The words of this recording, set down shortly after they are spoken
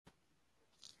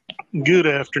Good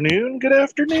afternoon. Good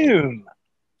afternoon.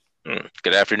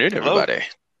 Good afternoon, Hello. everybody.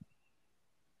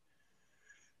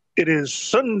 It is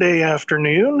Sunday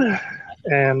afternoon,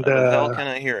 and How the hell can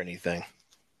I hear anything?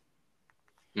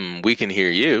 We can hear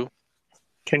you.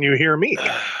 can you hear me?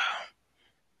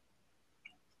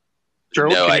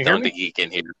 Gerald, No, can I you hear don't me? think he can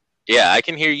hear. Yeah, I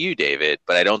can hear you, David,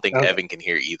 but I don't think Okay. Evan can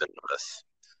hear either of us.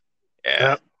 Yeah,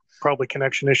 Yeah, probably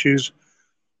connection issues.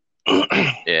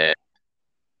 yeah.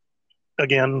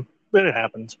 Again, but it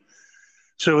happens.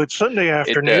 So it's Sunday It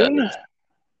afternoon. does.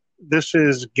 This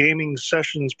is Gaming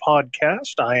Sessions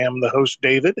Podcast. I am the host,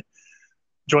 David,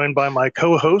 joined by my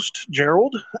co-host,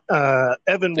 Gerald.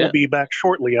 Evan will Yeah. be back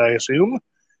shortly, I assume.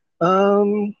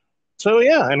 So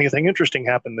yeah, anything interesting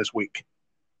happened this week?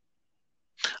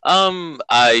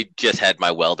 I just had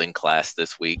my welding class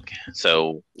this week,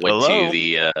 so went Hello? to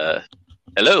the.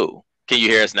 Hello, can you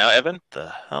hear us now, Evan? The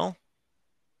hell?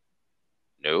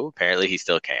 No, apparently he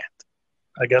still can't.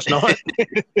 I guess not.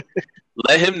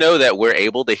 Let him know that we're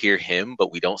able to hear him, but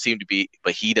he doesn't seem to be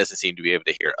able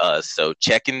to hear us. So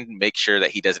check and make sure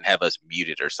that he doesn't have us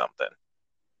muted or something.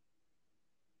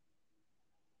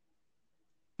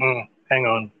 Hang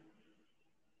on.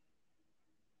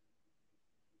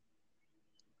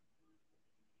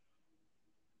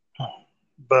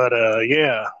 But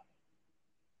yeah,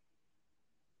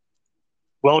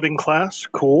 welding class,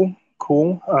 cool.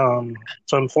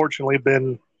 It's unfortunately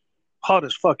been hot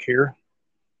as fuck here.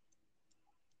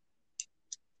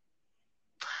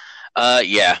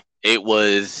 Yeah,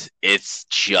 it's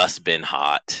just been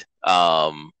hot.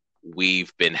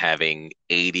 We've been having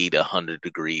 80 to 100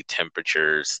 degree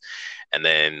temperatures, and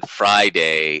then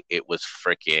Friday it was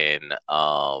freaking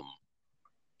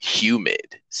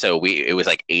humid. So it was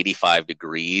like 85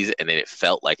 degrees, and then it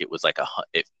felt like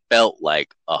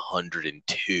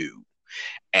 102.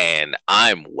 And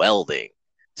I'm welding,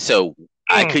 so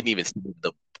I couldn't even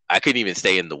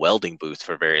stay in the welding booth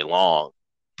for very long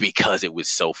because it was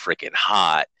so freaking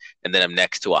hot. And then I'm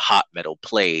next to a hot metal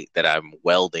plate that I'm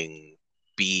welding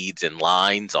beads and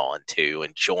lines onto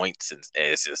and joints, and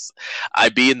it's just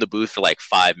I'd be in the booth for like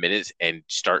 5 minutes and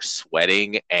start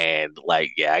sweating, and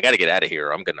like, yeah, I got to get out of here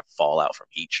or I'm gonna fall out from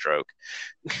heat stroke.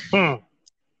 Well,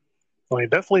 you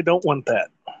definitely don't want that.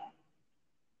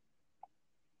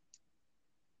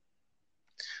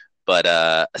 But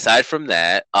aside from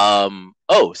that,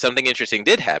 something interesting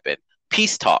did happen.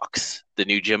 Peace Talks, the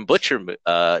new Jim Butcher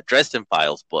Dresden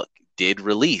Files book, did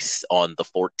release on the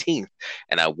 14th,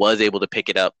 and I was able to pick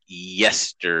it up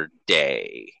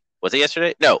yesterday. Was it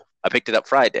yesterday? No, I picked it up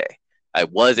Friday. I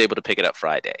was able to pick it up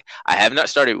Friday. I have not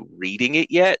started reading it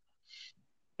yet.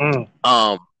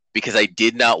 Because I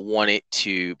did not want it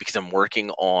to, because I'm working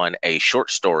on a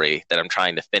short story that I'm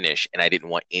trying to finish, and I didn't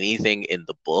want anything in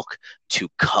the book to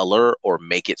color or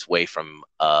make its way from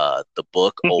the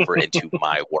book over into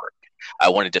my work. I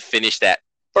wanted to finish that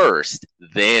first,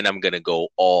 then I'm going to go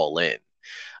all in.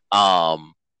 I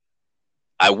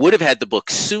would have had the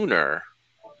book sooner,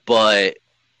 but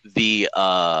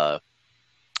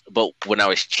but when I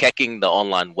was checking the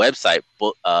online website,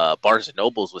 Barnes and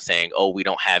Nobles was saying, "Oh, we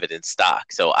don't have it in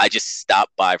stock." So I just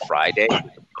stopped by Friday on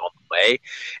the way,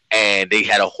 and they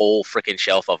had a whole freaking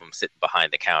shelf of them sitting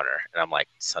behind the counter. And I'm like,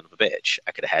 "Son of a bitch!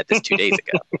 I could have had this 2 days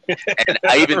ago." And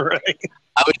I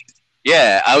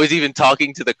was even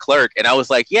talking to the clerk, and I was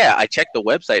like, "Yeah, I checked the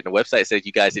website, and the website said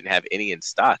you guys didn't have any in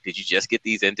stock. Did you just get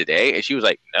these in today?" And she was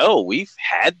like, "No, we've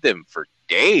had them for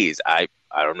days. I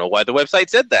don't know why the website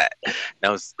said that."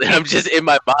 And I'm just in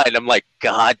my mind, I'm like,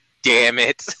 God damn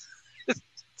it.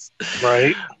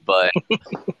 Right. But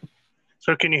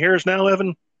So can you hear us now,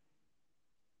 Evan?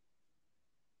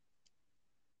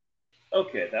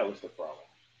 Okay, that was the problem.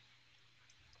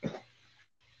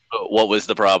 what was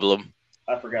the problem?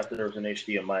 I forgot that there was an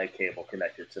HDMI cable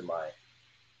connected to my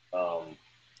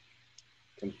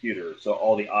computer, so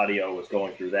all the audio was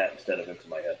going through that instead of into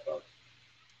my headphones.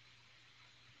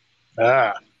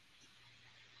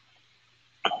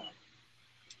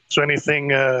 So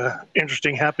anything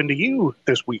interesting happened to you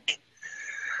this week?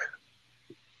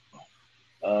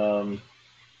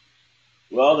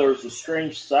 Well, there was a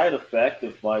strange side effect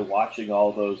of my watching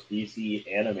all those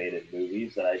DC animated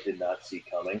movies that I did not see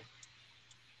coming.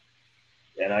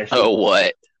 And I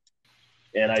what?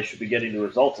 And I should be getting the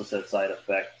results of said side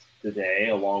effect today,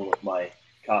 along with my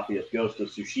copy of Ghost of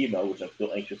Tsushima, which I'm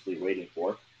still anxiously waiting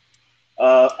for.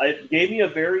 It gave me a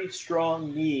very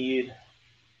strong need,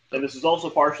 and this is also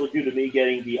partially due to me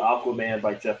getting the Aquaman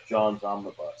by Jeff Johns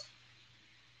omnibus.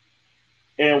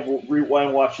 And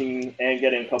when watching and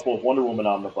getting a couple of Wonder Woman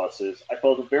omnibuses, I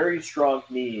felt a very strong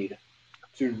need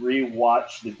to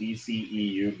rewatch the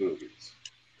DCEU movies.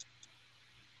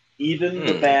 even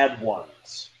the bad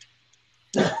ones.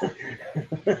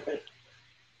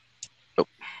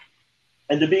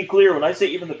 And to be clear, when I say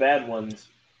even the bad ones,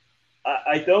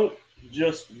 I don't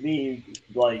just mean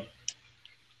like,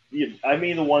 I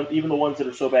mean even the ones that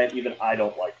are so bad, even I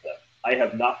don't like them. I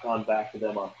have not gone back to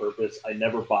them on purpose. I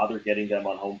never bothered getting them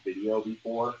on home video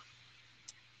before.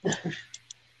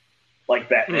 Like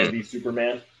Batman v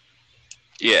Superman.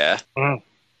 Yeah.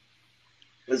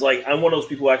 It's like, I'm one of those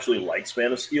people who actually likes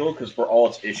Man of Steel, because for all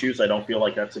its issues, I don't feel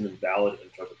like that's an invalid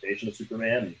interpretation of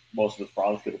Superman, and most of his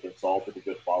problems could have been solved with a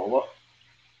good follow-up.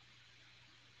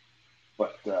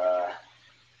 But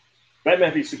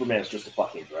Batman v Superman is just a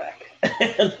fucking drag.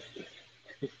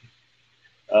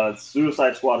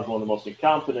 Suicide Squad is one of the most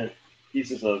incompetent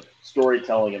pieces of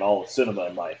storytelling in all of cinema,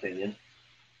 in my opinion.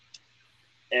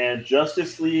 And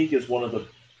Justice League is one of the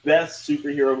best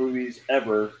superhero movies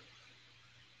ever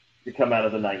to come out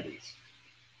of the 90s.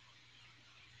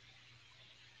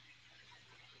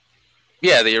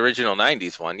 Yeah, the original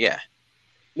 90s one, yeah.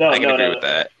 I can agree with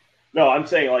that. No, I'm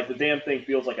saying, like, the damn thing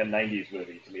feels like a 90s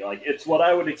movie to me. Like, it's what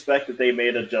I would expect that they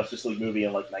made a Justice League movie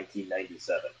in, like,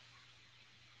 1997.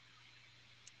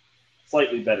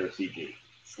 Slightly better CG.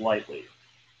 Slightly.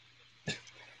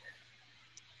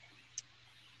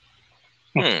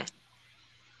 And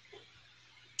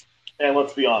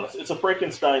let's be honest, it's a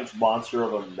Frankenstein's monster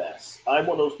of a mess. I'm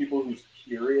one of those people who's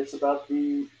curious about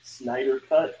the Snyder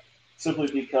Cut, simply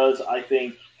because I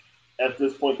think at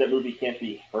this point that movie can't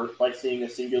be hurt by seeing a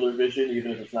singular vision,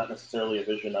 even if it's not necessarily a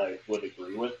vision I would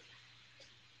agree with.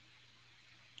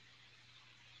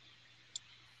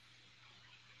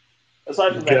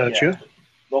 Aside from that, Gotcha.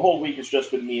 the whole week has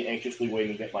just been me anxiously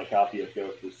waiting to get my copy of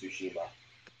Ghost of Tsushima,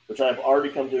 which I've already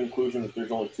come to the conclusion that there's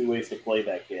only two ways to play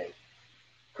that game.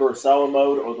 Kurosawa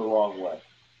mode or the wrong way.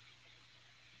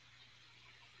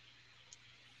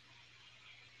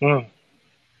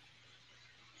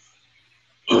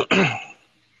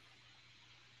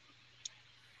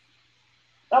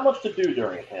 Not much to do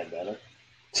during a pandemic.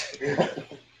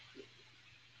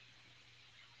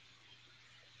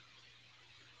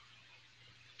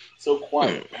 So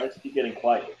quiet. Why does it keep getting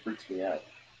quiet? It freaks me out.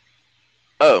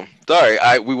 Oh, sorry.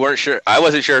 We weren't sure. I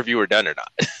wasn't sure if you were done or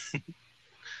not.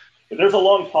 If there's a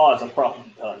long pause, I'm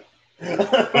probably done.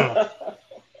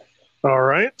 All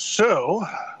right, so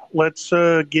let's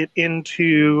get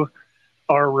into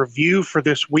our review for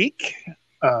this week.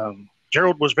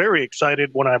 Gerald was very excited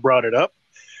when I brought it up.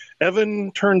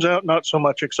 Evan turns out not so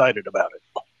much excited about it.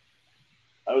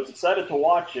 I was excited to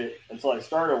watch it until I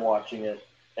started watching it,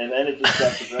 and then it just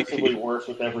got progressively worse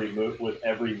with every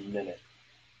minute.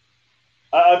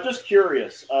 I'm just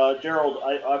curious, Gerald.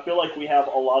 I feel like we have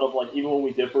a lot of, like, even when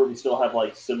we differ, we still have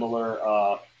like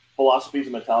similar philosophies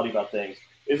and mentality about things.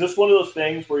 Is this one of those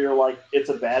things where you're like, it's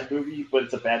a bad movie, but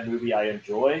it's a bad movie I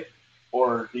enjoy,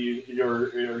 or are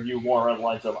you more on the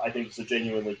lines of, I think it's a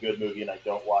genuinely good movie and I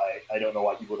don't know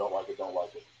why people don't like it.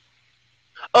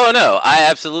 Oh no, I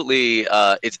absolutely.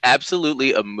 It's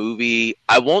absolutely a movie.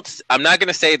 I'm not going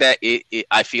to say that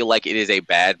I feel like it is a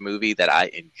bad movie that I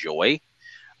enjoy.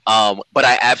 But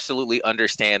I absolutely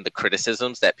understand the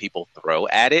criticisms that people throw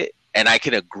at it, and I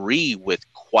can agree with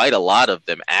quite a lot of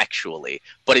them, actually.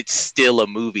 But it's still a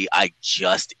movie I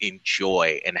just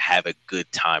enjoy and have a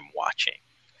good time watching.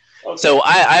 Okay. So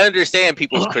I understand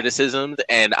people's criticisms,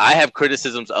 and I have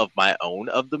criticisms of my own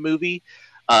of the movie,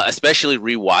 especially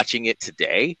rewatching it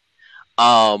today.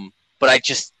 But I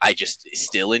just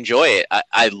still enjoy it.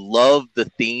 I love the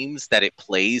themes that it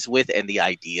plays with and the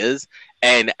ideas.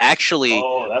 And actually,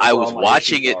 I was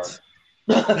watching it.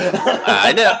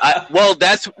 I know.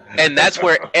 That's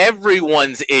where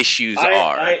everyone's issues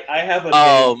are. I have a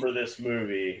name for this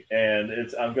movie, and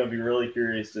I'm going to be really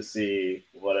curious to see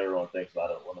what everyone thinks about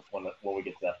it when we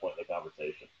get to that point in the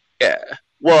conversation. Yeah.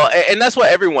 Well, and that's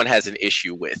what everyone has an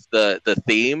issue with, the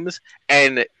themes.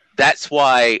 And that's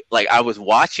why, like, I was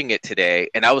watching it today,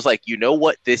 and I was like, you know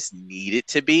what this needed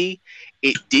to be?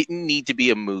 It didn't need to be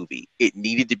a movie. It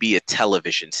needed to be a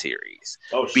television series.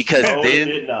 Because then it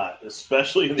did not,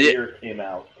 especially in the year it came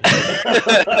out.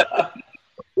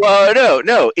 Well,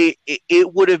 no.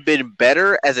 It would have been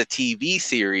better as a TV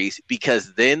series,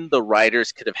 because then the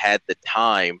writers could have had the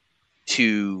time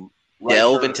to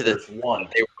delve into the one.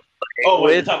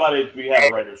 You're talking about it. We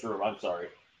have a writer's room. I'm sorry.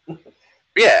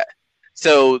 Yeah.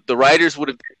 So the writers would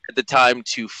have had the time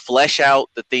to flesh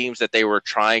out the themes that they were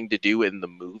trying to do in the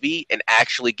movie, and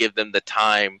actually give them the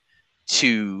time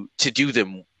to do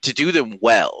them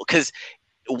well. Because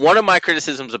one of my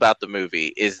criticisms about the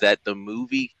movie is that the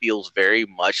movie feels very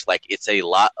much like it's a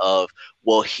lot of,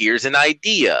 well, here's an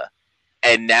idea,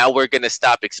 and now we're going to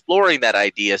stop exploring that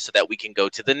idea so that we can go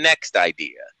to the next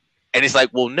idea. And it's like,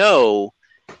 well, no,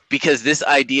 because this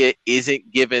idea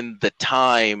isn't given the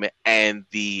time and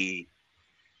the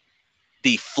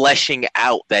fleshing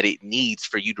out that it needs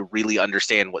for you to really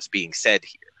understand what's being said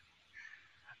here.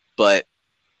 But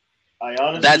I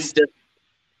honestly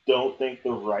don't think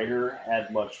the writer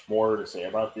had much more to say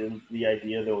about the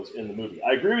idea that was in the movie.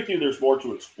 I agree with you, there's more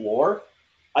to explore.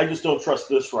 I just don't trust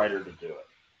this writer to do it.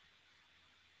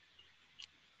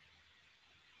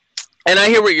 And I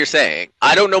hear what you're saying.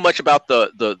 I don't know much about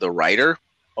the writer.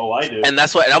 Oh, I do. And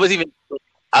that's what, and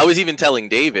I was even telling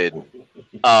David,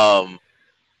 oh,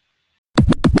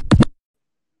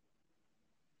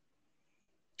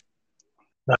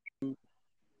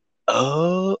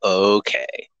 okay.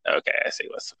 Okay, I see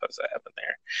what's supposed to happen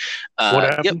there. What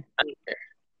happened? Yep.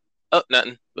 Oh,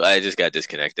 nothing. I just got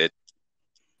disconnected.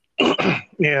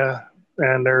 Yeah,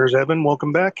 and there's Evan.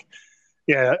 Welcome back.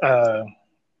 Yeah,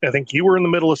 I think you were in the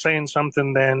middle of saying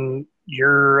something. Then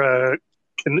your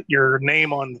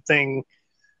name on the thing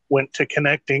went to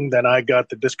connecting. Then I got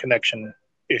the disconnection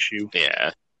issue.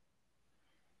 Yeah.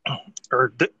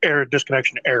 Or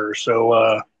disconnection error.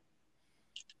 So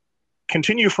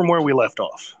continue from where we left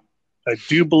off. I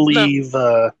do believe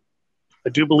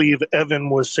Evan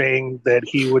was saying that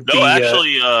he would. No,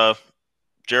 actually,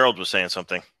 Gerald was saying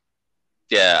something.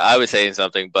 Yeah, I was saying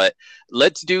something, but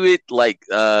let's do it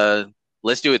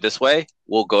let's do it this way.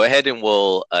 We'll go ahead and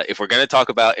we'll if we're going to talk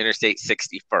about Interstate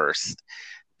 60 first,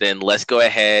 then let's go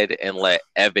ahead and let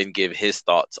Evan give his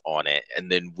thoughts on it,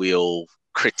 and then we'll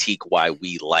critique why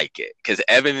we like it. Because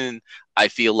Evan, I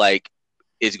feel like,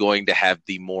 is going to have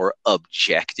the more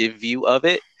objective view of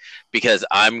it, because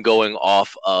I'm going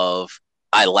off of,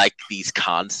 I like these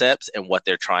concepts and what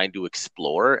they're trying to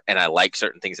explore, and I like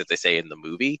certain things that they say in the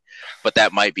movie, but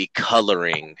that might be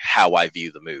coloring how I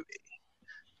view the movie.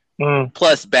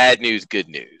 Plus, bad news, good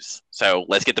news. So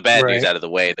let's get the bad news out of the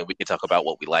way, and then we can talk about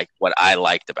what we liked, what I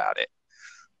liked about it.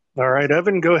 All right,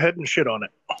 Evan, go ahead and shit on it.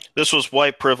 This was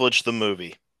White Privilege, the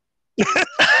movie.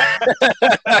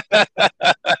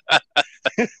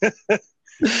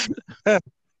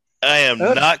 I am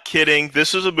not kidding.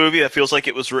 This is a movie that feels like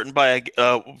it was written by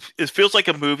it feels like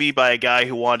a movie by a guy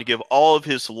who wanted to give all of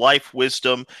his life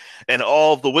wisdom and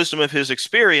all of the wisdom of his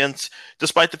experience,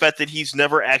 despite the fact that he's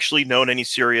never actually known any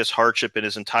serious hardship in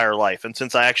his entire life. And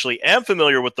since I actually am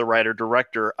familiar with the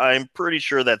writer-director, I'm pretty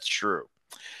sure that's true.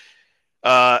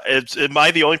 Am I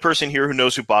the only person here who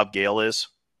knows who Bob Gale is?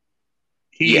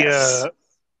 Yes.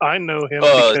 I know him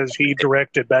because he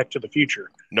directed Back to the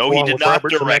Future. No, he did not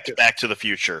direct Back to the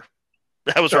Future.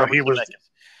 That was Robert Zemeckis.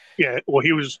 Yeah, well,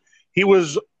 he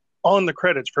was on the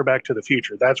credits for Back to the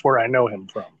Future. That's where I know him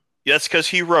from. That's because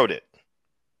he wrote it.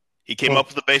 He came up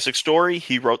with the basic story,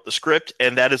 he wrote the script,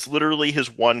 and that is literally his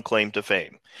one claim to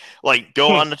fame. Like,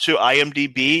 go on to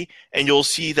IMDb, and you'll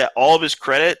see that all of his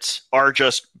credits are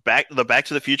just Back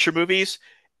to the Future movies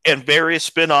and various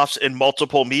spin-offs in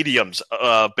multiple mediums,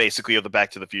 basically, of the Back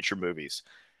to the Future movies.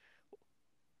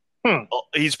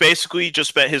 He's basically just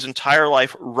spent his entire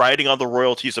life riding on the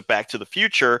royalties of Back to the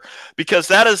Future, because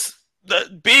that is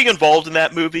being involved in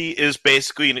that movie is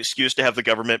basically an excuse to have the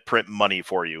government print money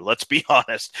for you. Let's be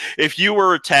honest. If you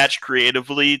were attached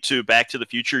creatively to Back to the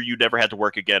Future, you never had to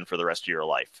work again for the rest of your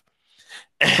life.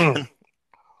 Well,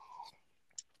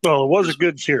 it was a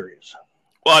good series.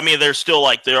 Well, I mean,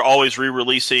 they're always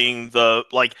re-releasing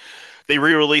they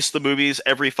re-release the movies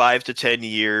every 5 to 10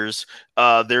 years.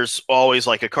 There's always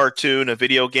like a cartoon, a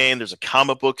video game. There's a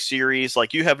comic book series.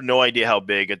 Like, you have no idea how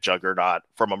big a juggernaut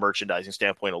from a merchandising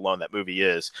standpoint alone that movie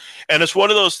is. And it's one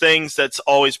of those things that's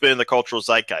always been in the cultural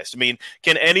zeitgeist. I mean,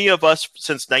 can any of us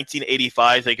since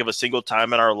 1985 think of a single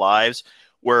time in our lives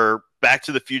where Back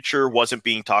to the Future wasn't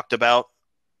being talked about?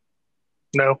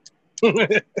 No.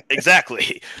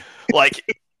 Exactly. Like,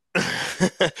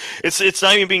 it's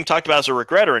not even being talked about as a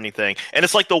regret or anything, and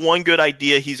it's like the one good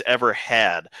idea he's ever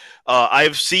had. I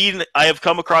have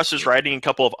come across his writing in a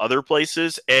couple of other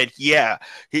places, and yeah,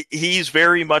 he's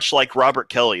very much like Robert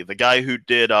Kelly, the guy who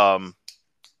did Donnie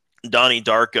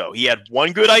Darko. He had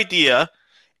one good idea,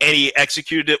 and he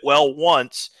executed it well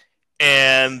once,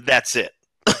 and that's it.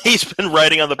 He's been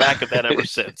writing on the back of that ever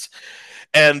since.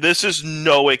 And this is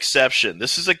no exception.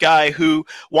 This is a guy who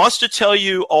wants to tell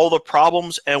you all the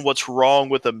problems and what's wrong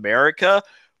with America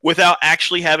without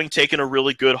actually having taken a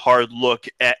really good hard look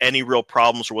at any real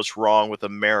problems or what's wrong with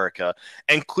America,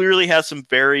 and clearly has some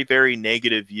very, very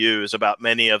negative views about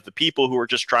many of the people who are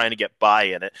just trying to get by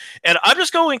in it. And I'm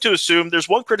just going to assume there's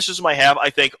one criticism I have I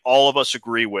think all of us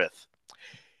agree with.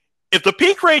 if the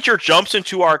Pink Ranger jumps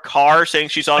into our car saying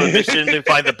she's on a mission to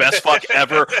find the best fuck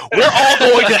ever, we're all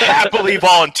going to happily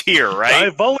volunteer, I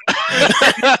right?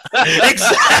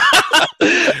 Exactly.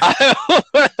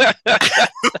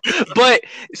 But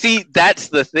see, that's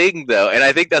the thing, though, and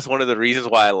I think that's one of the reasons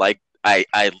why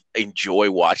I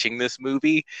enjoy watching this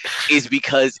movie, is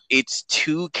because it's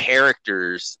two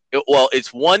characters. Well,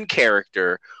 it's one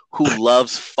character who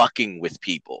loves fucking with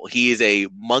people. He is a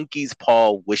monkey's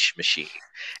paw wish machine.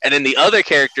 And then the other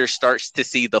character starts to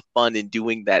see the fun in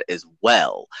doing that as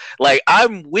well. Like,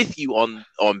 I'm with you on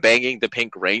banging the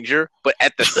Pink Ranger, but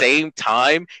at the same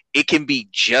time, it can be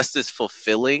just as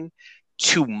fulfilling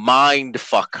to mind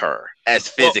fuck her as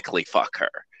physically fuck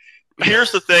her.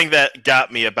 Here's the thing that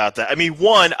got me about that. I mean,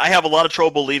 one, I have a lot of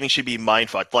trouble believing she'd be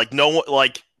mind fucked. Like, no one,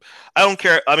 like, I don't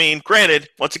care. I mean, granted,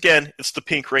 once again, it's the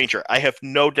Pink Ranger. I have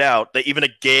no doubt that even a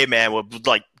gay man would,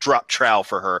 like, drop trowel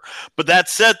for her. But that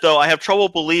said, though, I have trouble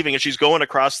believing if she's going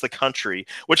across the country,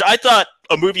 which I thought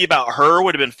a movie about her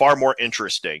would have been far more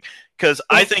interesting. Because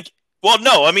I think, well,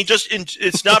 no, I mean,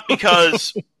 it's not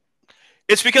because...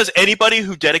 It's because anybody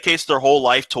who dedicates their whole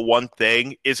life to one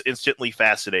thing is instantly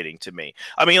fascinating to me.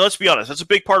 I mean, let's be honest. That's a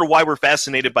big part of why we're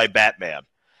fascinated by Batman.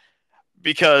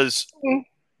 Because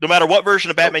no matter what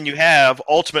version of Batman you have,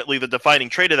 ultimately the defining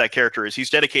trait of that character is he's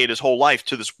dedicated his whole life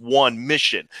to this one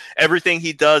mission. Everything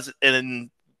he does and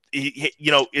he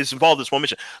is involved in this one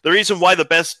mission. The reason why the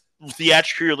best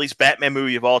theatrically released Batman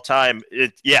movie of all time,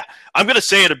 I'm going to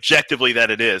say it objectively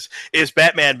that it is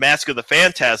Batman Mask of the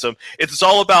Phantasm. It's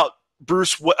all about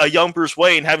a young Bruce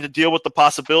Wayne having to deal with the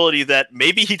possibility that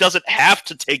maybe he doesn't have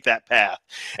to take that path.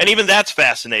 And even that's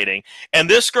fascinating. And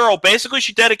this girl, basically,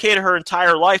 she dedicated her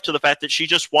entire life to the fact that she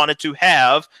just wanted to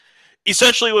have,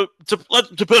 essentially, to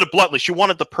put it bluntly, she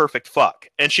wanted the perfect fuck.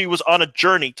 And she was on a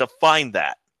journey to find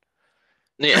that.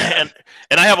 Yeah.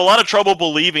 And I have a lot of trouble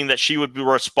believing that she would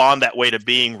respond that way to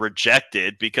being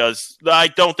rejected, because I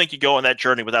don't think you go on that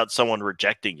journey without someone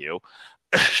rejecting you.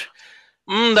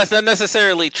 That's not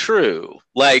necessarily true.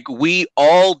 Like, we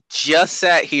all just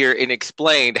sat here and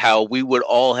explained how we would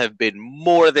all have been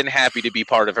more than happy to be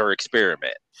part of her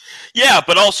experiment. Yeah,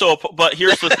 but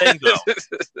here's the thing, though.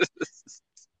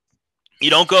 You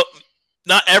don't go...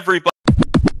 Not everybody...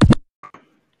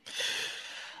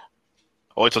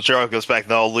 I'll wait till Gerald goes back,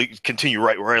 then I'll continue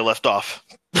right where I left off.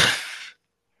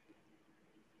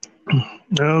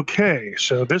 Okay,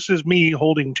 so this is me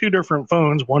holding two different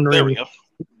phones, wondering... There we go.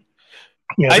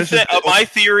 Yeah, my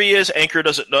theory is the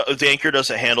Anchor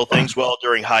doesn't handle things well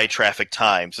during high traffic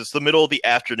times. It's the middle of the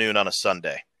afternoon on a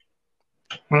Sunday,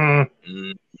 and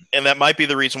that might be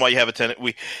the reason why you have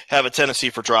we have a tendency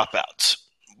for dropouts.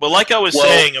 But like I was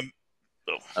saying,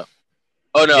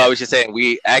 I was just saying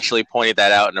we actually pointed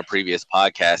that out in a previous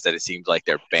podcast that it seems like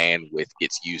their bandwidth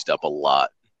gets used up a lot,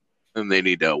 and they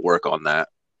need to work on that.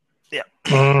 Yeah,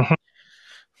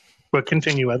 but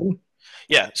continue, Evan.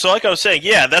 Yeah, so like I was saying,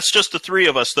 that's just the three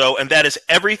of us, though, and that is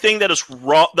everything that is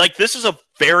wrong. Like, this is a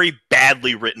very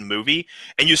badly written movie,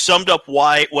 and you summed up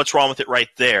what's wrong with it right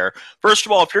there. First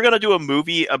of all, if you're going to do a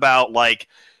movie about, like,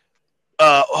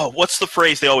 what's the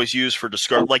phrase they always use for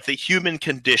describe, like, the human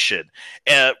condition,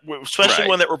 especially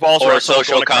one that revolves around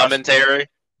social commentary,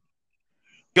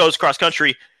 goes cross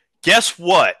country. Guess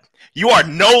what? You are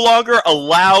no longer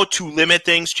allowed to limit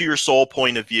things to your sole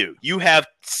point of view. You have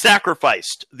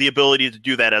sacrificed the ability to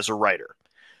do that as a writer.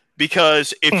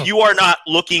 Because if you are not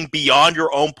looking beyond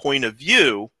your own point of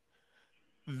view,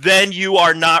 then you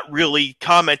are not really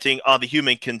commenting on the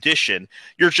human condition.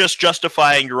 You're just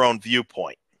justifying your own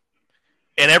viewpoint.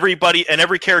 And every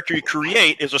character you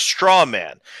create is a straw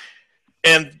man.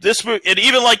 And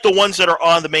even like the ones that are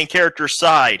on the main character's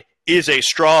side is a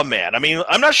straw man. I mean,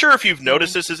 I'm not sure if you've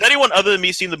noticed this. Has anyone other than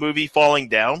me seen the movie Falling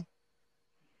Down?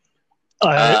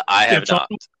 I have not.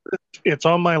 It's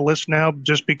on my list now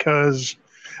just because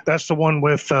that's the one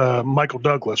with Michael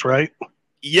Douglas, right?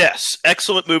 Yes.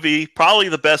 Excellent movie. Probably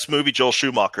the best movie Joel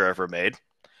Schumacher ever made.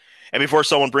 And before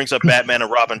someone brings up Batman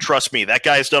and Robin, trust me, that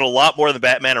guy has done a lot more than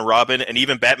Batman and Robin, and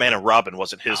even Batman and Robin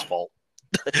wasn't his fault.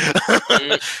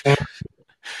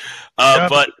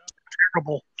 But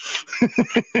terrible.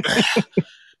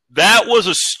 That was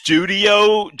a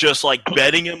studio just like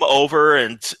bending him over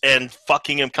and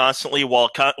fucking him constantly while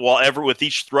ever with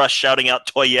each thrust shouting out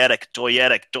toyetic,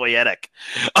 toyetic, toyetic.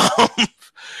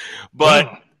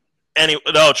 But anyway,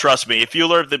 no, trust me, if you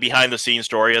learn the behind the scenes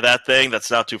story of that thing,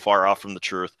 that's not too far off from the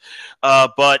truth.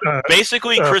 But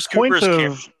basically, Chris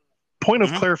Cooper's point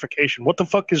of clarification: what the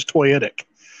fuck is toyetic?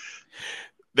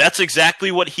 That's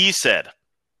exactly what he said.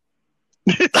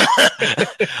 I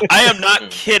am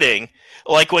not kidding.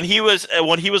 Like when he was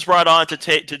brought on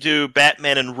to do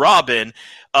Batman and Robin,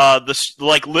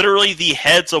 literally the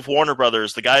heads of Warner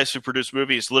Brothers, the guys who produce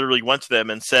movies, literally went to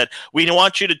them and said, "We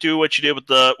want you to do what you did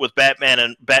with Batman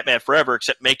and Batman Forever,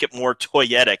 except make it more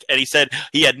toyetic." And he said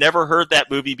he had never heard that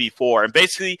movie before. And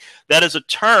basically, that is a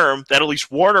term that at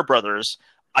least Warner Brothers,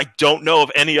 I don't know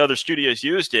if any other studios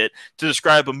used it to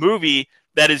describe a movie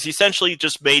that is essentially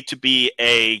just made to be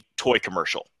a toy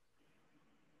commercial.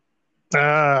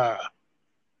 Oh,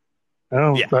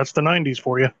 Yeah. That's the 90s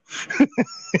for you.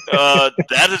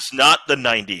 That is not the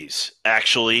 90s,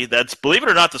 actually. That's, believe it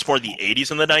or not, that's more the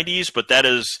 80s and the 90s, but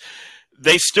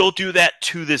they still do that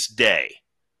to this day.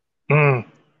 Anytime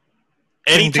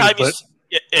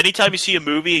you see a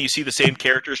movie and you see the same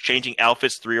characters changing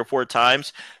outfits 3 or 4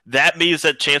 times, that means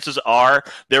that chances are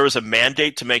there was a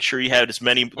mandate to make sure you had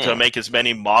to make as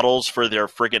many models for their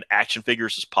friggin' action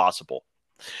figures as possible.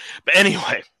 But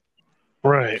anyway.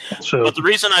 Right. So, but the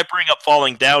reason I bring up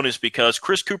Falling Down is because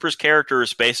Chris Cooper's character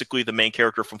is basically the main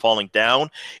character from Falling Down.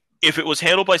 If it was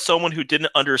handled by someone who didn't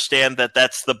understand that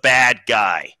that's the bad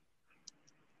guy.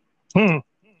 And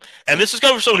this is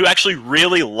coming from someone who actually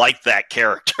really liked that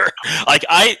character.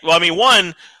 I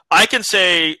can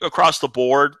say across the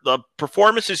board, the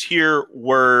performances here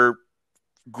were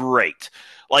great.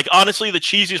 Like, honestly, the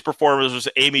cheesiest performance was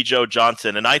Amy Jo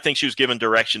Johnson, and I think she was given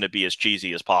direction to be as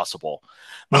cheesy as possible.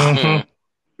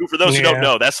 For those who don't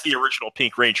know, that's the original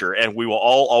Pink Ranger, and we will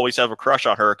all always have a crush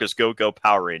on her because go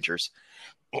Power Rangers.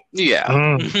 Yeah.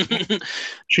 I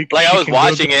was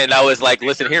watching it, and I was like,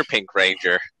 listen here, Pink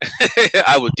Ranger.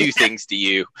 I will do things to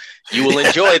you. You will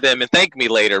enjoy them and thank me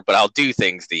later, but I'll do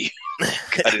things to you.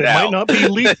 Cut it out. Might not be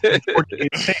legal in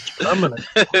 48 states, but I'm gonna.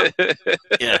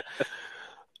 Yeah.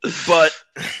 But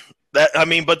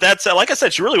that's, like I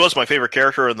said, she really was my favorite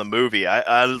character in the movie.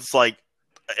 I was like,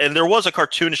 and there was a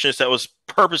cartoonishness that was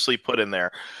purposely put in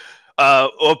there.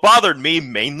 What bothered me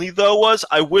mainly, though, was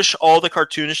I wish all the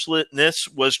cartoonishness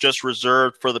was just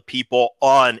reserved for the people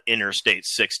on Interstate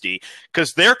 60,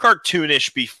 because they're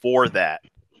cartoonish before that.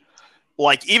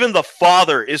 Like, even the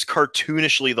father is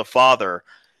cartoonishly the father.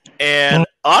 And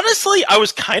honestly, I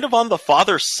was kind of on the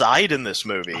father's side in this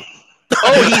movie.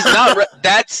 Oh, he's not.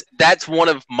 That's one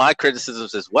of my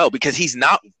criticisms as well, because he's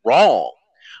not wrong.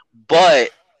 But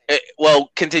well,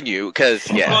 continue, because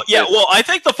Well, I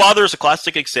think the father is a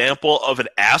classic example of an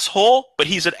asshole, but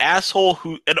he's an asshole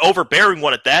an overbearing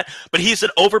one at that. But he's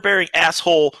an overbearing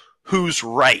asshole who's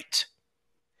right.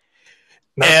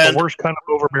 That's the worst kind of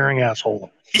overbearing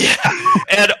asshole. Yeah,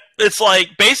 and it's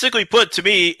like basically put to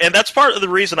me, and that's part of the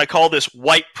reason I call this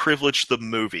white privilege the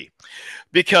movie,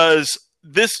 because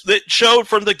it showed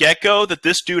from the get-go that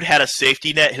this dude had a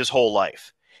safety net his whole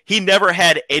life. He never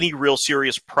had any real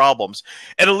serious problems.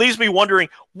 And it leaves me wondering,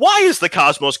 why is the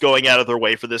Cosmos going out of their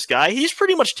way for this guy? He's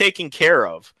pretty much taken care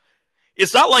of.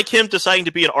 It's not like him deciding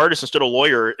to be an artist instead of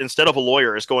a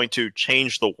lawyer is going to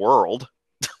change the world.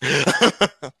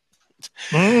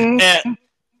 And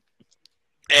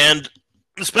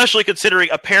especially considering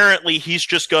apparently he's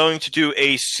just going to do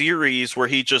a series where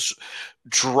he just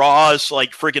draws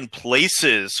like friggin'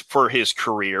 places for his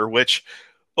career, which,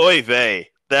 oy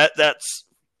vey, that's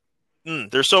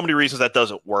there's so many reasons that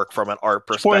doesn't work from an art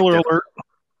perspective. Spoiler alert.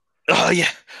 Oh, yeah.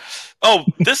 Oh,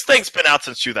 this thing's been out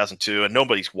since 2002, and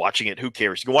nobody's watching it. Who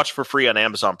cares? You can watch it for free on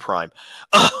Amazon Prime.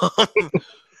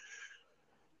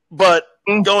 But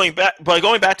going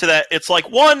back to that, it's like,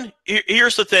 one,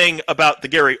 here's the thing about the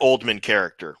Gary Oldman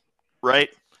character, right?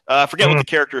 I forget what the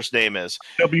character's name is.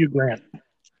 W. Grant.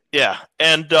 Yeah,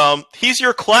 and he's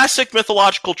your classic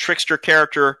mythological trickster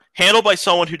character, handled by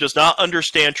someone who does not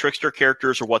understand trickster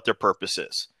characters or what their purpose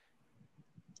is.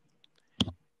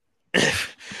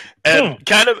 And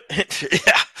kind of,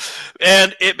 yeah,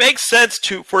 and it makes sense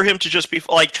for him to just be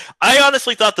like. I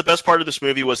honestly thought the best part of this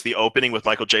movie was the opening with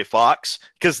Michael J. Fox,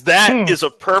 because that is a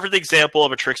perfect example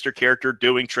of a trickster character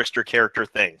doing trickster character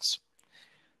things.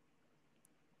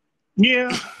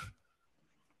 Yeah.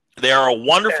 They are a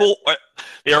wonderful like.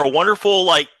 They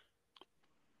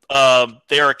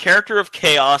are a character of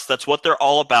chaos. That's what they're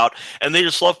all about, and they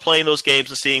just love playing those games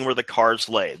and seeing where the cards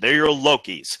lay. They're your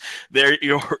Lokis. They're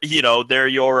your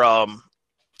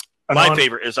my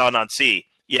favorite is Anansi.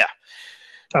 Yeah,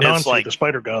 Anansi, it's like the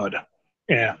spider god.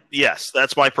 Yeah. Yes,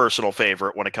 that's my personal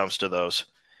favorite when it comes to those.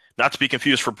 Not to be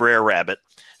confused for Brer Rabbit.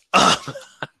 But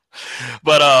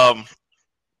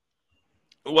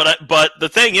the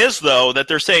thing is, though, that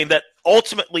they're saying that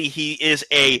ultimately he is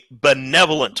a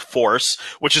benevolent force,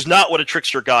 which is not what a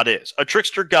trickster god is. A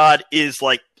trickster god is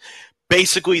like,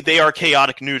 basically they are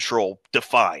chaotic neutral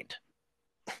defined.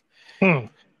 And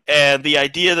and the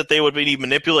idea that they would be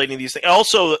manipulating these things,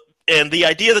 also, and the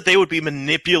idea that they would be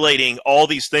manipulating all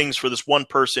these things for this one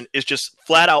person is just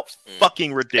flat out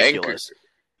fucking ridiculous.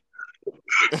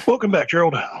 Welcome back,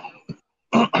 Gerald.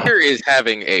 Anchor is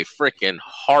having a freaking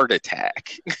heart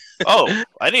attack. Oh,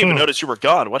 I didn't even notice you were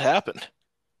gone. What happened?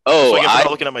 Oh, I'm not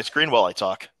looking at my screen while I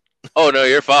talk. Oh no,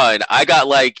 you're fine. I got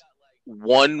like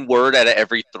one word out of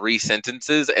every 3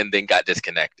 sentences and then got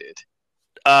disconnected.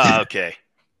 Okay.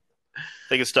 I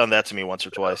think it's done that to me once or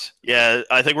twice. Yeah,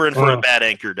 I think we're in for a bad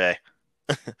Anchor day.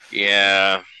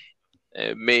 Yeah.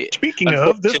 Speaking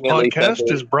of, this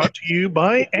podcast is brought to you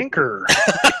by Anchor.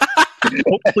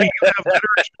 Hopefully you have better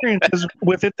experiences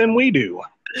with it than we do.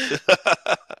 Sign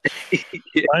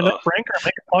up for Anchor and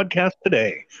make a podcast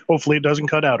today. Hopefully it doesn't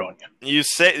cut out on you. You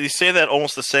say that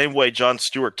almost the same way Jon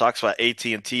Stewart talks about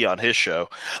AT&T on his show.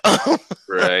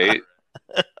 Right.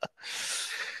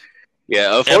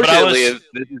 Yeah, unfortunately, if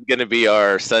this is going to be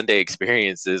our Sunday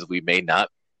experiences, we may not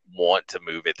want to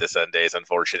move it to Sundays,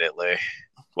 unfortunately.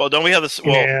 Well, don't we have this?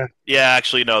 Well, yeah,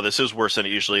 actually, no, this is worse than it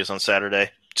usually is on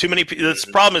Saturday. Too many. The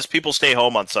problem is people stay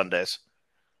home on Sundays.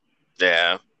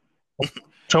 Yeah.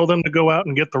 Tell them to go out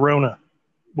and get the Rona.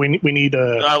 We need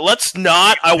a. Let's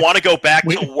not. I want to go back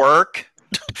to work.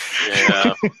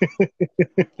 Yeah.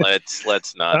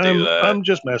 let's not do that. I'm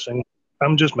just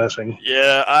messing.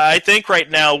 Yeah, I think right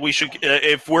now we should.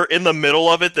 If we're in the middle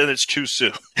of it, then it's too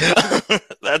soon.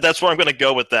 That's where I'm going to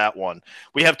go with that one.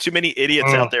 We have too many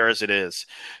idiots out there as it is.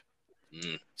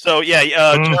 So yeah,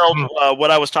 Gerald,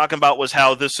 what I was talking about was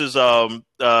how this is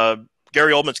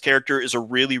Gary Oldman's character is a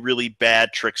really, really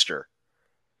bad trickster.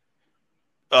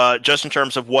 Just in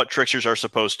terms of what tricksters are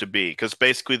supposed to be, because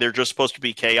basically they're just supposed to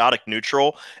be chaotic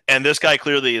neutral, and this guy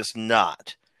clearly is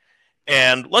not.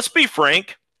 And let's be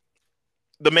frank,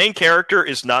 the main character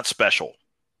is not special.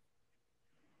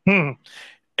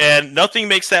 And nothing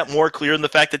makes that more clear than the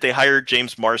fact that they hired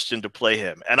James Marsden to play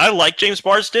him. And I like James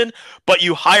Marsden, but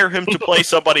you hire him to play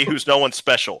somebody who's no one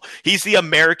special. He's the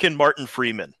American Martin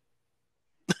Freeman.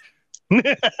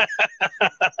 Yeah.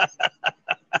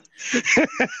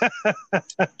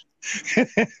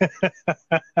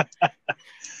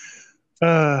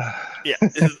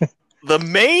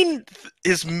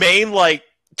 His main like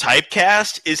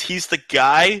typecast is he's the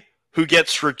guy who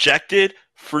gets rejected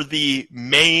for the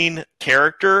main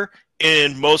character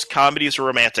in most comedies or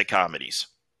romantic comedies.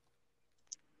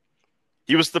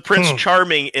 He was the Prince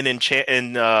Charming in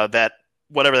that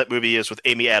whatever that movie is with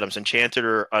Amy Adams, Enchanted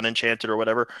or Unenchanted or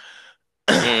whatever.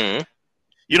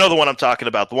 You know the one I'm talking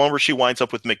about, the one where she winds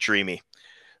up with McDreamy.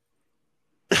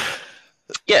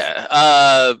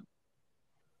 Yeah.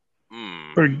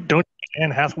 Or don't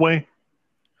Anne Hathaway?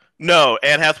 No,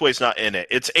 Anne Hathaway's not in it.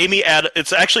 It's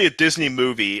It's actually a Disney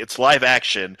movie. It's live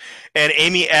action, and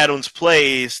Amy Adams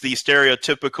plays the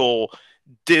stereotypical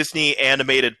Disney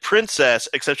animated princess,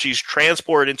 except she's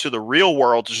transported into the real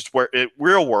world,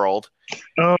 real world.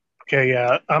 Oh, okay,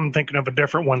 yeah. I'm thinking of a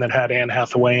different one that had Anne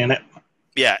Hathaway in it.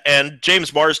 Yeah, and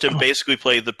James Marsden basically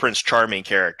played the Prince Charming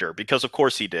character because, of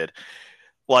course, he did.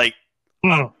 Like,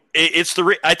 I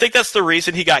think that's the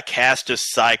reason he got cast as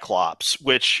Cyclops,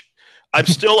 which I'm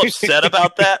still upset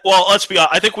about that. Well, let's be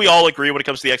honest. I think we all agree when it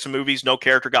comes to the X-Men movies, no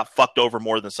character got fucked over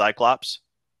more than Cyclops.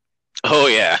 Oh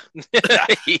yeah,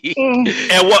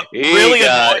 and what really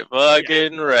got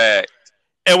fucking wrecked.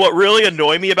 And what really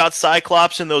annoyed me about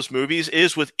Cyclops in those movies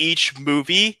is with each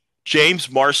movie,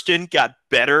 James Marsden got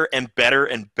better and better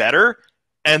and better,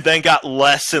 and then got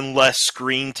less and less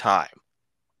screen time.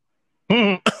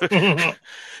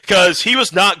 Because he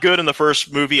was not good in the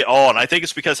first movie at all, and I think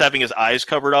it's because having his eyes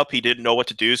covered up, he didn't know what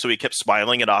to do, so he kept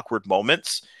smiling at awkward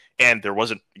moments, and there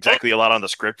wasn't exactly a lot on the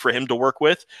script for him to work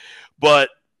with. But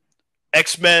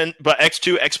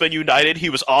X2, X-Men United, he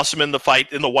was awesome in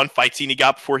the one fight scene he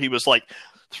got before he was like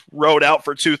rode out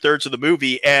for 2/3 of the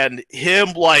movie, and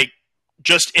him like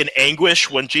just in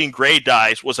anguish when Jean Grey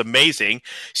dies was amazing.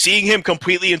 Seeing him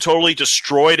completely and totally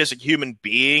destroyed as a human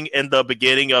being in the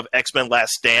beginning of X-Men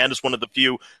Last Stand is one of the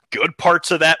few good parts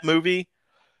of that movie.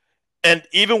 And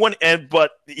even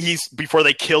but he's before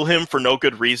they kill him for no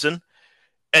good reason.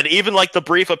 And even like the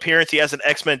brief appearance he has in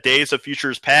X-Men Days of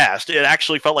Futures Past, it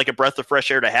actually felt like a breath of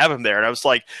fresh air to have him there. And I was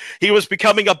like, he was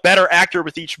becoming a better actor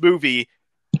with each movie.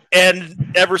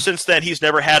 And ever since then, he's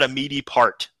never had a meaty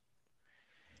part.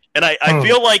 And I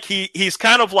feel like he's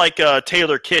kind of like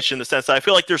Taylor Kitsch in the sense that I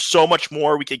feel like there's so much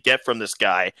more we could get from this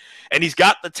guy. And he's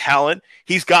got the talent,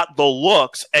 he's got the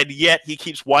looks, and yet he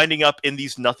keeps winding up in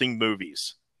these nothing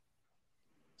movies.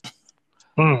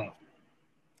 And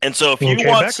so if you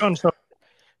want... Back on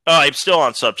I'm still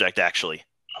on subject, actually.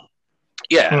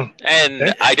 Yeah,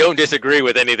 and I don't disagree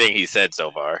with anything he said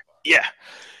so far. Yeah.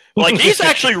 Like, he's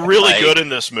actually really Like- good in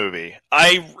this movie.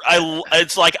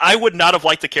 It's like, I would not have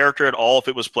liked the character at all if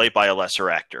it was played by a lesser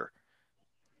actor.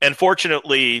 And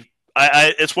fortunately,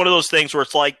 it's one of those things where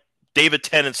it's like David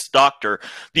Tennant's Doctor.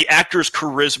 The actor's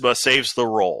charisma saves the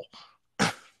role.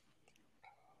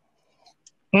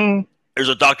 There's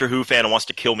a Doctor Who fan who wants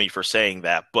to kill me for saying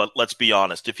that, but let's be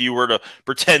honest. If you were to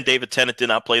pretend David Tennant did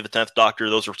not play the 10th Doctor,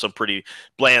 those are some pretty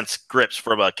bland scripts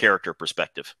from a character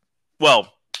perspective.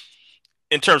 Well,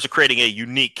 in terms of creating a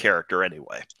unique character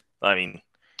anyway. I mean,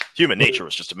 human nature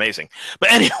was just amazing. But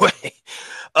anyway,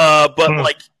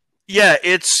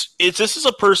 this is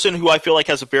a person who I feel like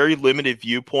has a very limited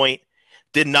viewpoint,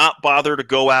 did not bother to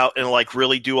go out and like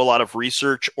really do a lot of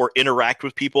research or interact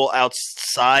with people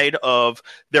outside of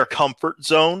their comfort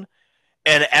zone.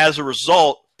 And as a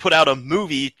result, put out a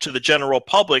movie to the general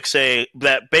public saying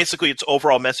that basically its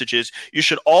overall message is you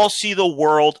should all see the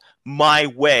world my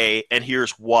way, and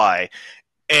here's why.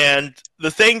 And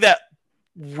the thing that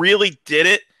really did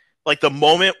it, like the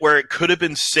moment where it could have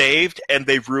been saved and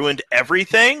they ruined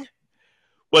everything,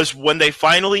 was when they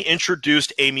finally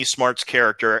introduced Amy Smart's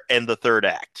character in the third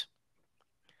act.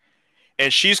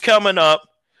 And she's coming up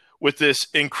with this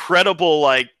incredible,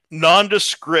 like,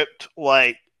 nondescript,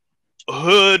 like,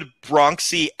 hood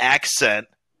Bronxy accent.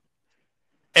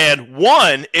 And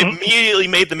one immediately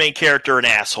made the main character an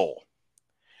asshole.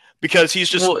 Because he's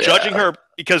just judging her,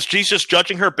 because she's just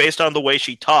judging her based on the way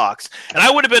she talks. And I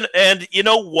would have been, and you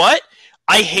know what?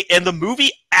 And the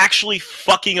movie actually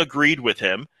fucking agreed with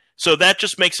him. So that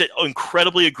just makes it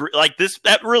incredibly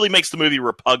that really makes the movie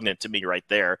repugnant to me right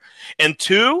there. And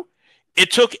two, it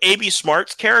took Amy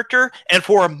Smart's character, and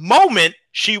for a moment,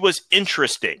 she was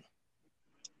interesting.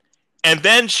 And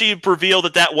then she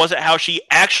revealed that wasn't how she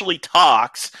actually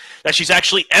talks, that she's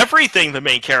actually everything the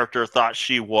main character thought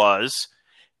she was.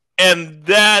 And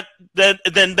then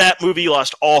that movie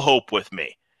lost all hope with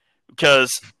me. Because,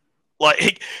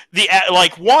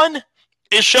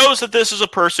 it shows that this is a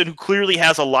person who clearly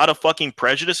has a lot of fucking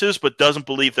prejudices, but doesn't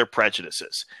believe they're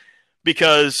prejudices.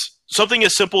 Because something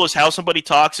as simple as how somebody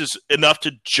talks is enough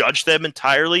to judge them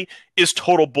entirely is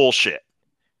total bullshit.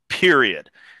 Period.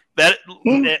 And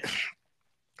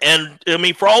I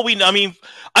mean, for all we know,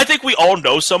 I think we all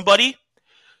know somebody.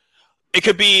 It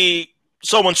could be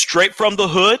someone straight from the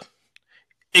hood.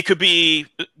 It could be,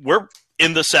 we're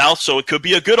in the South, so it could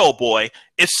be a good old boy.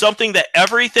 It's something that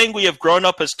everything we have grown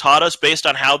up has taught us based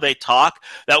on how they talk,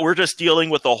 that we're just dealing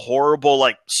with a horrible,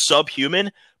 like,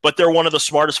 subhuman, but they're one of the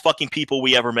smartest fucking people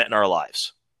we ever met in our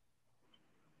lives.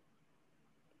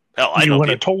 Hell, I you know went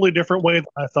people. a totally different way than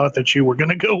I thought that you were going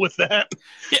to go with that.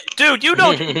 Yeah, dude,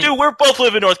 we're both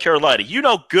live in North Carolina. You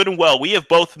know good and well, we have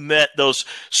both met those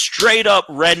straight up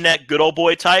redneck good old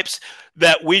boy types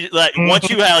that once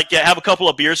you have a couple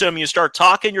of beers in them and you start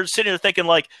talking, you're sitting there thinking,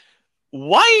 like,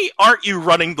 why aren't you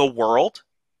running the world?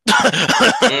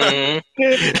 I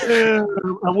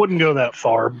wouldn't go that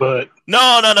far, but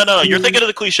No. You're thinking of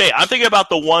the cliche. I'm thinking about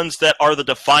the ones that are the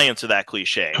defiance of that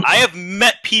cliche. I have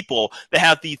met people that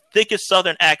have the thickest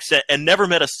Southern accent and never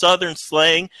met a Southern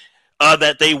slang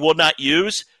that they will not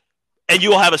use, and you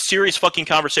will have a serious fucking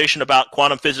conversation about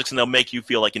quantum physics, and they'll make you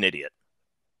feel like an idiot.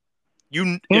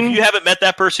 If you haven't met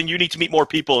that person, you need to meet more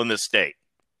people in this state.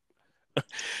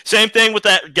 Same thing with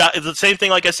that guy. The same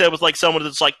thing, like I said, with like someone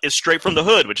that's like is straight from the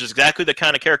hood, which is exactly the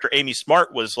kind of character Amy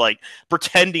Smart was like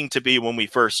pretending to be when we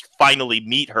first finally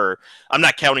meet her. I'm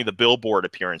not counting the billboard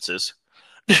appearances.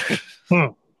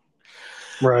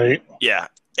 Right. Yeah,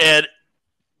 and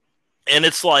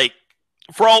it's like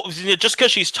just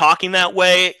because she's talking that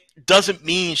way doesn't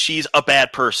mean she's a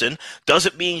bad person,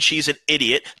 doesn't mean she's an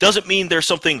idiot, doesn't mean there's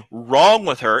something wrong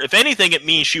with her. If anything, it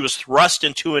means she was thrust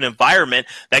into an environment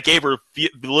that gave her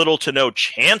little to no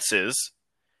chances.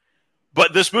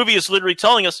 But this movie is literally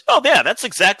telling us, oh yeah, that's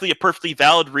exactly a perfectly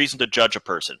valid reason to judge a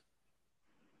person.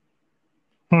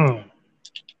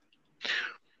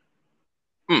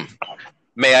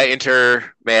 May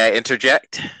I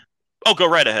interject? Oh, go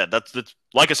right ahead. That's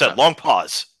like I said, long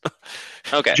pause.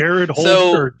 Okay. Gerald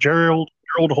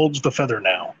holds the feather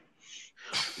now.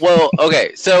 Well,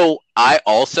 okay. So I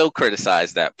also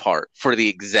criticized that part for the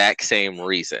exact same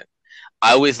reason.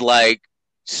 I was like,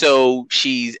 so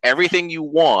she's everything you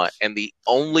want, and the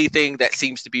only thing that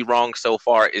seems to be wrong so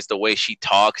far is the way she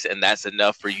talks, and that's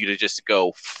enough for you to just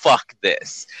go, fuck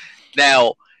this.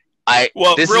 Now,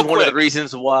 this is one of the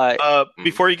reasons why.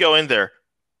 Before you go in there,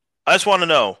 I just want to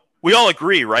know, we all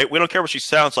agree, right? We don't care what she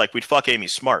sounds like. We'd fuck Amy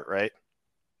Smart, right?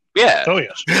 Yeah. Oh,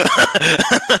 yes.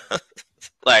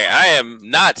 Like, I am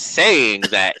not saying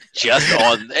that just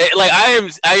on like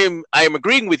I am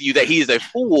agreeing with you that he is a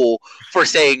fool for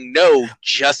saying no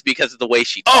just because of the way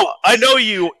she talks. Oh, I know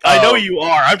you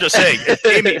are. I'm just saying, it's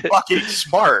Amy fucking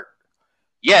Smart.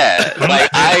 Yeah,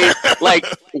 like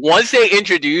once they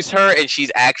introduce her and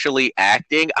she's actually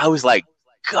acting, I was like,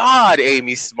 God,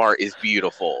 Amy Smart is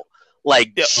beautiful.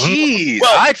 Like, jeez,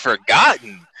 I'd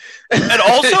forgotten. And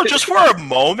also, just for a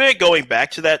moment, going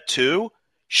back to that too,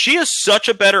 she is such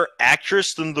a better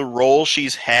actress than the role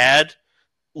she's had,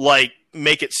 like,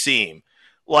 make it seem.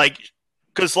 Like,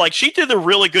 because, like, she did a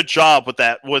really good job with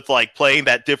that, with, like, playing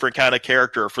that different kind of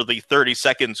character for the 30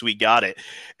 seconds we got it.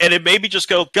 And it made me just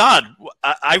go, God,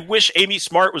 I wish Amy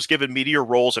Smart was given meteor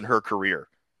roles in her career.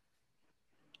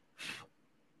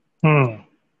 Hmm.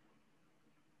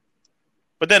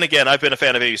 But then again, I've been a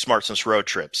fan of Amy Smart since Road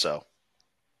Trip, so.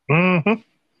 Mm-hmm.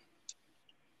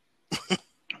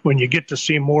 When you get to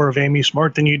see more of Amy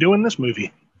Smart than you do in this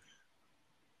movie.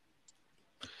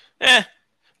 I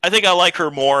think I like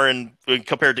her more in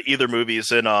compared to either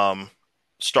movies in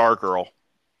Stargirl.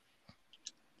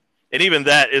 And even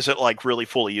that isn't like really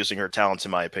fully using her talents,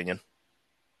 in my opinion.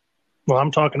 Well,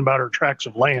 I'm talking about her tracts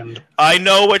of land. I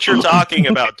know what you're talking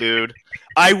about, dude.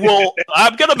 I'm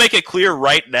going to make it clear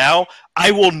right now, I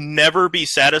will never be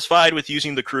satisfied with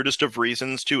using the crudest of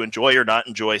reasons to enjoy or not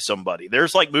enjoy somebody.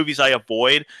 There's like movies I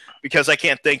avoid because I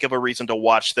can't think of a reason to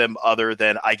watch them other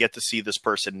than I get to see this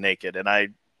person naked.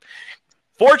 And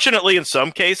fortunately, in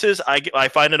some cases, I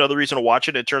find another reason to watch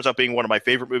it. It turns out being one of my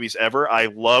favorite movies ever. I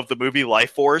love the movie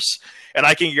Life Force, and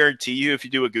I can guarantee you, if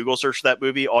you do a Google search for that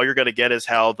movie, all you're going to get is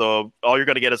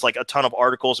like a ton of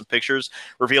articles and pictures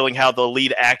revealing how the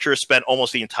lead actress spent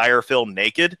almost the entire film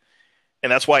naked,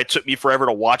 and that's why it took me forever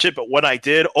to watch it. But when I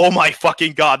did, oh my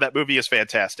fucking god, that movie is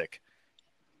fantastic.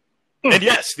 And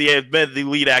yes, the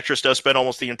lead actress does spend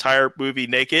almost the entire movie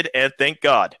naked, and thank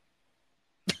God.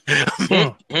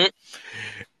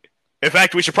 In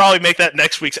fact, we should probably make that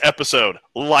next week's episode,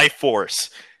 Life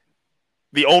Force.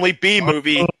 The only B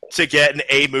movie to get an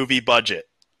A movie budget.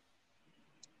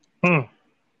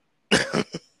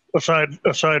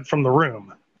 Aside from The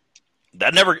Room.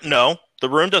 No, The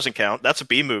Room doesn't count. That's a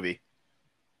B movie.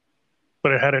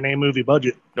 But it had an A movie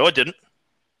budget. No, it didn't.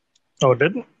 Oh, it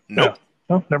didn't? Nope.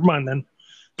 Yeah. Oh, never mind then.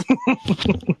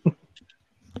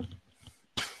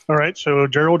 All right, so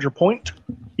Gerald, your point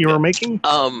you were making?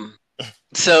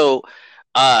 So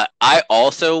I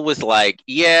also was like,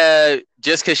 yeah,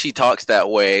 just because she talks that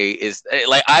way is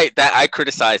like I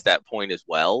criticized that point as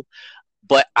well.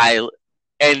 But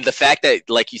and the fact that,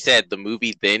 like you said, the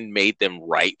movie then made them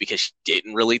right because she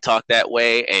didn't really talk that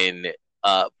way, and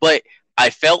but I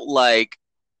felt like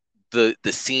the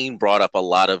scene brought up a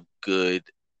lot of good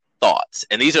thoughts,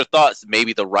 and these are thoughts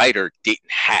maybe the writer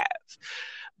didn't have,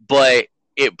 but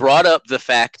it brought up the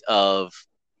fact of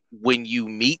when you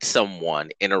meet someone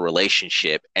in a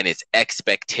relationship and it's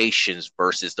expectations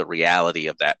versus the reality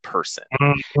of that person.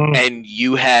 Mm-hmm. And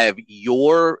you have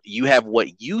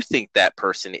what you think that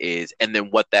person is, and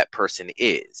then what that person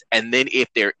is. And then if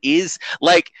there is,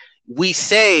 like we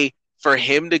say, for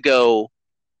him to go,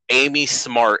 Amy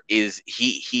Smart is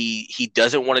he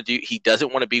doesn't want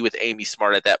to be with Amy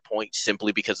Smart at that point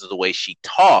simply because of the way she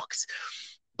talks.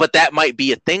 But that might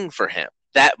be a thing for him.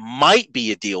 That might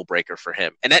be a deal breaker for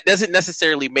him. And that doesn't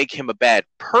necessarily make him a bad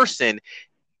person,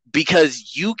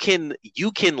 because you can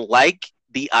like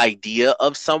the idea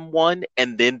of someone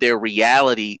and then their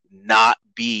reality not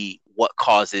be what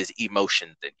causes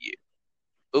emotions in you.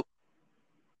 Oop.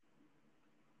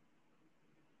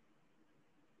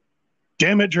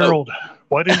 Damn it, Gerald.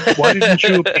 Why didn't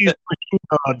you appease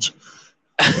the gods?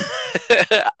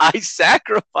 I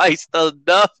sacrificed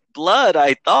enough blood,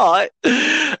 I thought.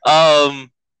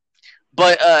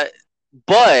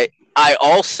 But I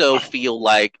also feel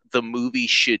like the movie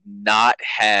should not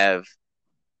have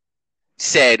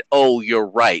said, oh, you're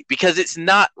right, because it's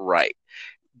not right.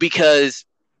 Because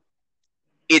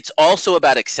it's also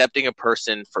about accepting a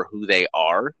person for who they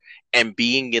are and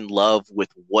being in love with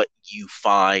what you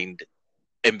find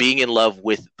and being in love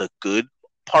with the good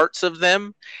parts of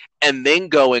them, and then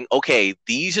going, okay,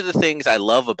 these are the things I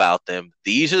love about them.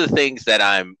 These are the things that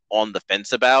I'm on the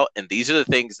fence about. And these are the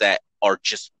things that are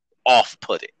just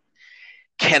off-putting.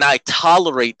 Can I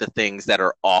tolerate the things that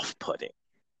are off-putting?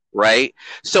 Right?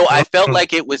 So I felt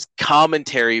like it was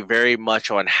commentary very much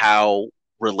on how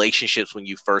relationships when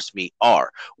you first meet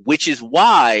are, which is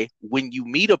why when you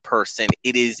meet a person,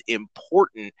 it is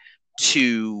important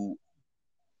to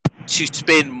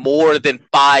spend more than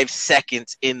 5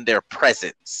 seconds in their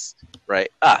presence, right?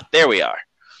 There we are.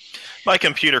 My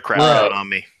computer crashed out on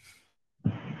me.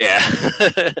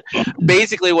 Yeah.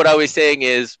 Basically, what I was saying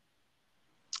is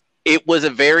it was a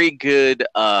very good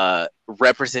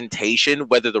representation,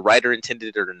 whether the writer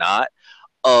intended it or not,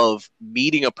 of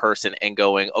meeting a person and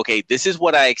going, okay, this is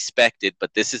what I expected,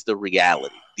 but this is the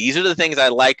reality. These are the things I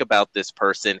like about this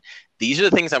person. These are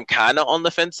the things I'm kind of on the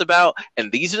fence about.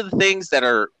 And these are the things that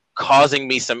are causing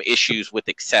me some issues with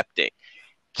accepting.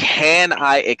 Can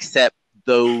I accept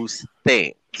those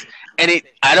things? And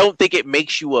I don't think it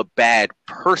makes you a bad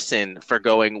person for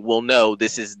going, well, no,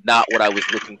 this is not what I was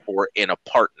looking for in a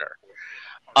partner.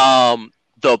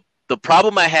 The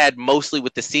problem I had mostly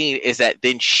with the scene is that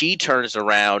then she turns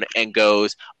around and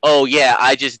goes, oh, yeah,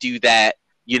 I just do that,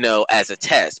 as a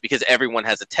test because everyone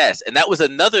has a test. And that was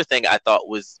another thing I thought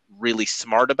was really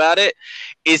smart about it,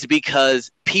 is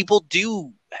because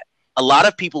a lot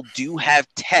of people do have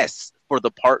tests for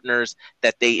the partners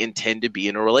that they intend to be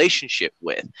in a relationship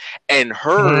with. And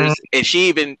hers, and she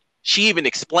even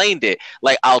explained it,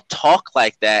 like, I'll talk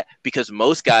like that because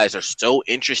most guys are so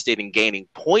interested in gaining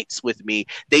points with me,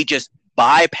 they just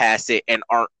bypass it and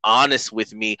aren't honest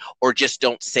with me, or just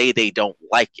don't say they don't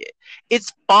like it.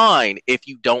 It's fine if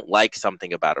you don't like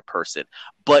something about a person,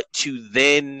 but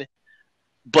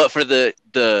for the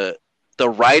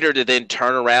writer to then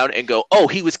turn around and go, oh,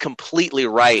 he was completely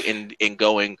right in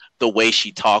going, the way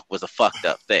she talked was a fucked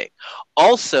up thing.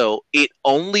 Also, it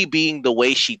only being the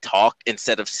way she talked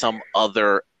instead of some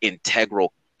other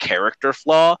integral character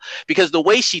flaw, because the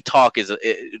way she talks is a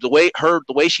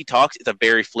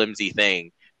very flimsy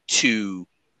thing to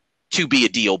be a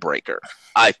deal breaker.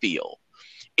 I feel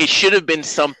it should have been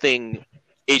something.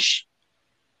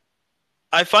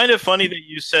 I find it funny that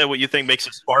you said what you think makes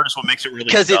it smart is what makes it really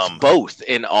dumb. Because it's both,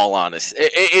 in all honesty.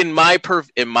 In my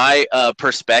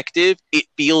perspective, it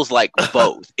feels like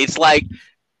both. It's like...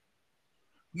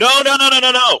 No.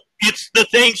 It's the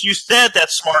things you said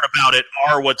that's smart about it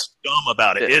are what's dumb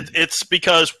about it. It's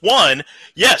because, one,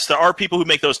 yes, there are people who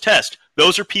make those tests.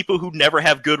 Those are people who never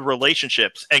have good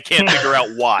relationships and can't figure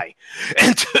out why.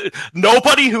 And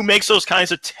nobody who makes those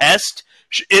kinds of tests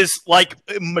is like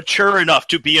mature enough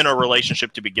to be in a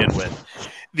relationship to begin with.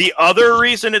 The other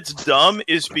reason it's dumb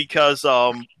is because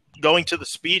going to the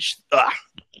speech.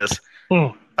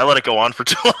 I let it go on for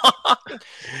too long,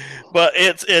 but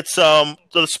it's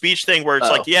the speech thing where it's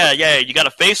like, yeah, you got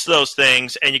to face those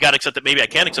things and you got to accept that maybe I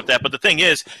can't accept that. But the thing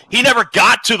is, he never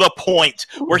got to the point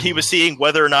where he was seeing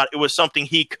whether or not it was something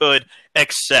he could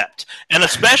accept. And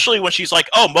especially when she's like,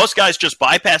 oh, most guys just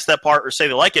bypass that part or say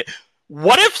they like it.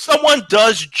 What if someone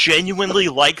does genuinely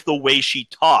like the way she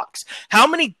talks? How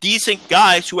many decent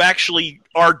guys who actually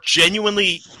are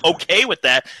genuinely okay with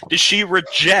that does she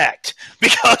reject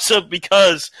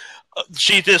because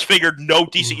she just figured no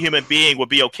decent human being would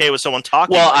be okay with someone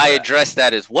talking? Well, like I addressed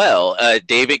that as well.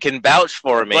 David can vouch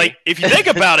for me. Like, if you think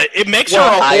about it, it makes her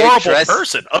a horrible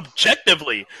person,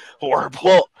 objectively horrible.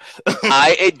 Well,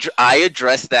 I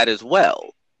addressed that as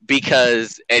well.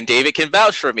 Because, and David can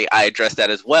vouch for me, I addressed that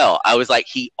as well. I was like,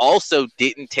 he also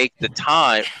didn't take the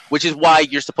time, which is why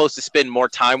you're supposed to spend more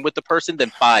time with the person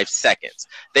than 5 seconds.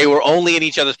 They were only in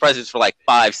each other's presence for like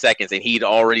 5 seconds, and he'd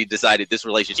already decided this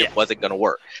relationship wasn't going to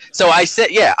work. So I said,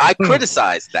 I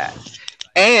criticized that.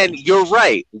 And you're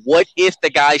right. What if the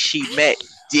guy she met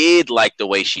did like the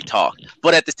way she talked?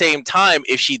 But at the same time,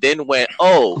 if she then went,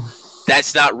 oh,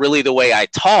 that's not really the way I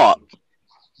talk,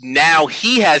 now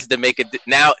he has to make it.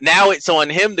 Now it's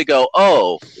on him to go,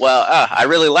 oh, well, I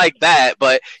really like that,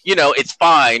 but it's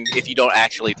fine if you don't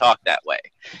actually talk that way.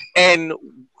 And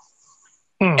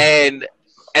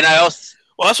I also.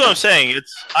 Well, that's what I'm saying.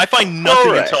 I find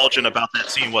nothing intelligent about that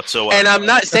scene whatsoever. And I'm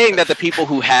not saying that the people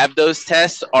who have those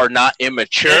tests are not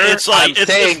immature. I'm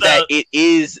saying that it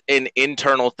is an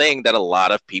internal thing that a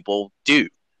lot of people do.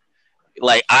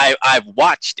 Like I've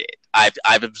watched it.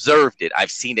 I've observed it.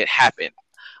 I've seen it happen.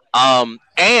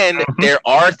 And there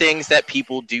are things that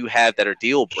people do have that are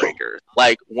deal breakers.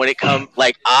 Like when it comes,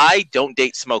 like I don't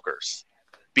date smokers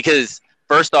because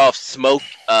first off,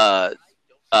 cigarette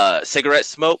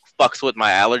smoke fucks with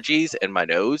my allergies and my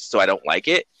nose, so I don't like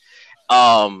it.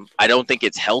 I don't think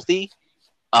it's healthy,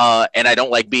 and I don't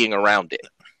like being around it.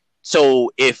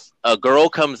 So if a girl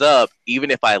comes up, even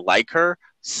if I like her,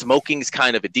 smoking's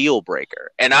kind of a deal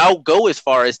breaker. And I'll go as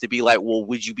far as to be like, well,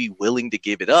 would you be willing to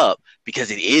give it up?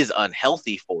 Because it is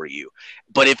unhealthy for you.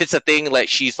 But if it's a thing like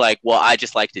she's like, well, I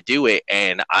just like to do it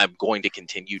and I'm going to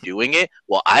continue doing it.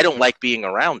 Well, I don't like being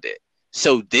around it.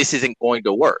 So this isn't going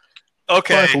to work.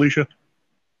 Okay. Bye, Felicia.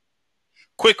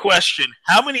 Quick question.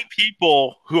 How many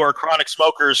people who are chronic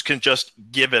smokers can just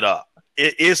give it up?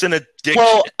 it is an addiction.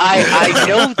 Well, I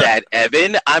know that,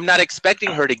 Evan. I'm not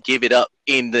expecting her to give it up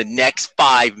in the next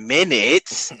 5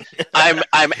 minutes.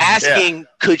 I'm asking,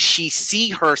 could she see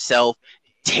herself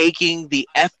taking the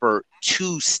effort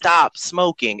to stop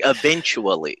smoking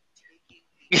eventually?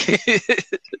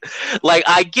 Like,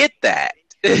 I get that.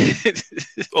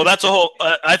 Well, that's a whole.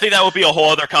 I think that would be a whole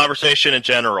other conversation in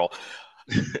general.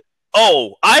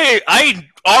 Oh, I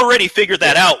already figured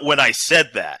that out when I said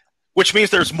that, which means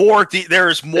there's more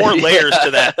layers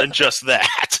to that than just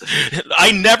that. I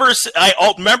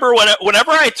remember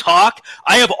whenever I talk,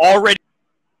 I have already.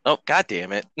 Oh, God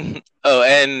damn it! Oh,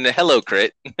 and hello,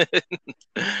 Crit.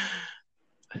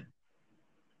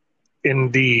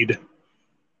 Indeed.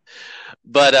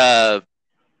 But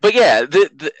yeah,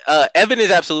 Evan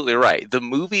is absolutely right. The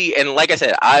movie, and like I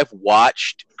said, I've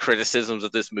watched criticisms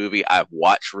of this movie. I've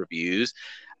watched reviews.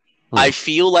 I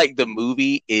feel like the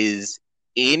movie is,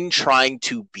 in trying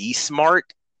to be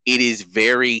smart, it is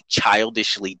very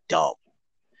childishly dumb.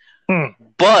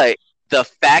 But the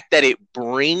fact that it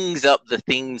brings up the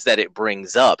things that it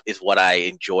brings up is what I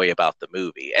enjoy about the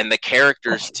movie. And the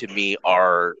characters, to me,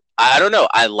 are, I don't know,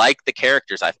 I like the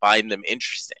characters. I find them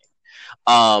interesting.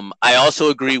 I also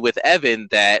agree with Evan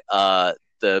that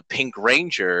the Pink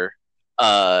Ranger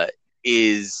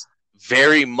is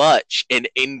very much an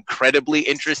incredibly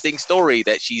interesting story,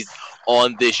 that she's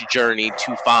on this journey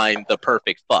to find the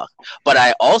perfect fuck. But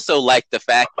I also like the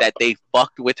fact that they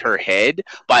fucked with her head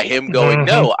by him going,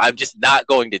 no, I'm just not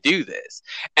going to do this.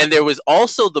 And there was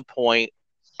also the point,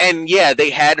 and yeah,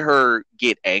 they had her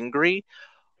get angry,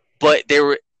 but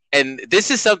and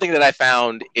this is something that I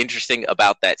found interesting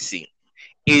about that scene,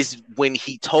 is when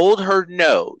he told her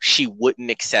no, she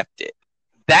wouldn't accept it.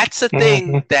 That's a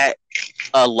thing that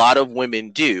a lot of women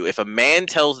do. If a man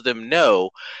tells them no,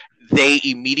 they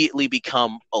immediately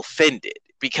become offended,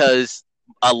 because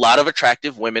a lot of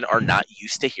attractive women are not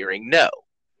used to hearing no.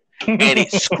 And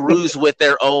it screws with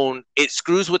their own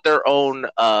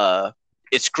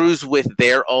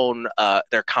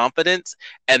their confidence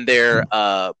and their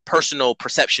personal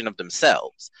perception of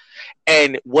themselves.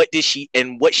 And what she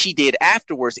did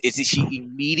afterwards is that she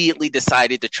immediately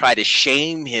decided to try to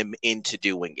shame him into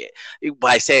doing it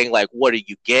by saying, like, what are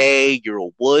you, gay? You're a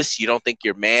wuss. You don't think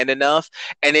you're man enough.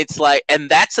 And it's like, and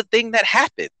that's a thing that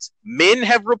happens. Men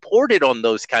have reported on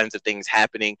those kinds of things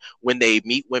happening when they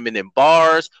meet women in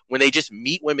bars, when they just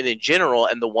meet women in general,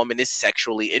 and the woman is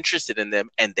sexually interested in them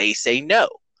and they say no.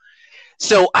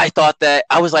 So I thought that,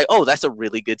 I was like, oh, that's a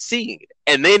really good scene.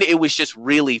 And then it was just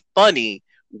really funny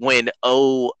when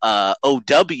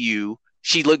OW,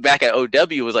 she looked back at OW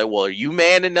and was like, well, are you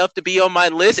man enough to be on my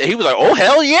list? And he was like, oh,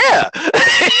 hell yeah.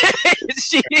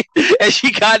 and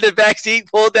she got in the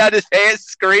backseat, pulled down his pants,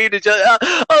 screamed, and just,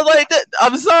 I was like,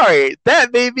 I'm sorry,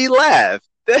 that made me laugh.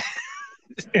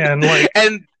 And like,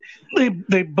 and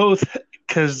they both,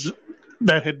 because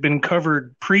that had been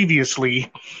covered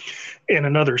previously in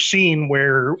another scene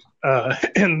where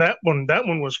and that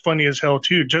one was funny as hell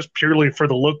too, just purely for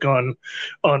the look on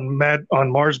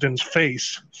Marsden's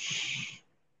face,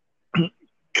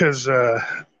 because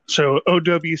so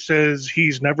OW says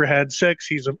he's never had sex,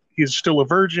 he's still a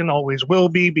virgin, always will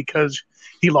be, because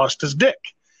he lost his dick.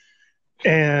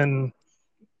 And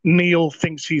Neil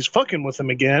thinks he's fucking with him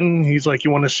again. He's like,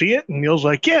 you want to see it? And Neil's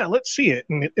like, yeah, let's see it.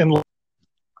 And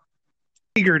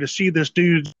eager to see this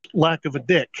dude's lack of a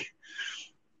dick.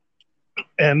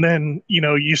 And then,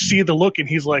 you see the look, and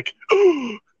he's like,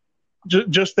 oh!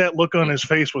 Just that look on his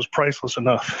face was priceless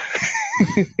enough.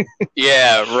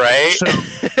 Yeah, right? So,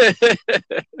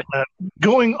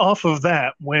 going off of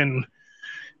that, when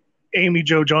Amy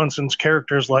Jo Johnson's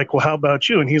character is like, well, how about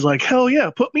you? And he's like, hell yeah,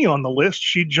 put me on the list.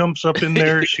 She jumps up in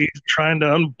there. She's trying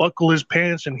to unbuckle his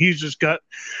pants, and he's just got,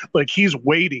 like, he's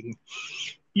waiting.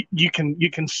 You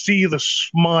can see the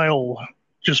smile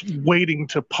just waiting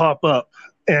to pop up.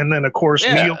 And then, of course,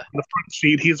 Neil in the front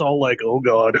seat, he's all like, oh,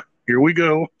 God, here we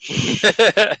go.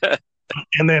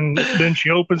 And then she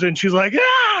opens it, and she's like,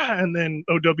 ah! And then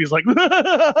OW's like,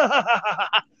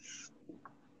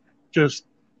 just,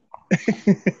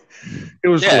 it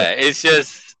was cool. It's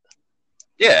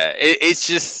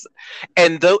just,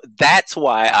 and that's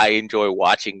why I enjoy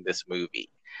watching this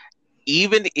movie.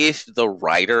 Even if the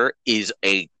writer is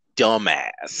a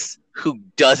dumbass who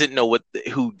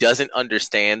doesn't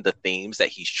understand the themes that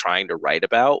he's trying to write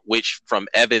about, which from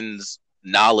Evan's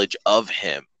knowledge of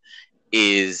him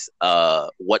is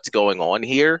what's going on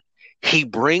here, he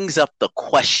brings up the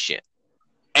question.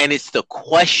 And it's the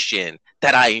question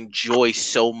that I enjoy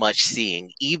so much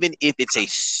seeing, even if it's a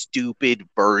stupid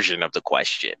version of the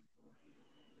question.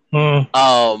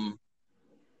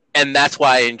 and that's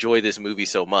why I enjoy this movie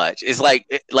so much. It's like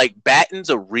Batten's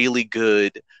a really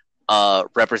good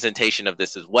representation of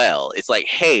this as well. It's like,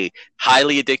 hey,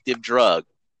 highly addictive drug,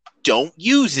 don't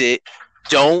use it,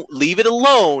 don't leave it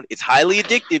alone. It's highly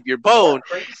addictive, your bone.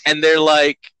 And they're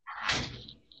like,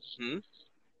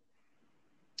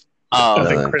 I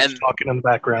think Chris talking in the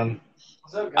background.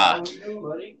 What's up, guys? What you doing,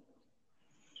 buddy?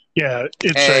 Yeah,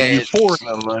 it's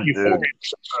Euphoria.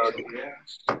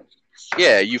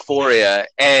 Yeah, Euphoria.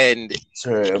 And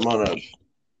sorry, I'm on a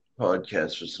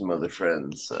podcast with some other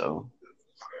friends, so.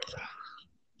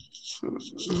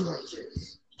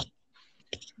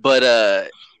 But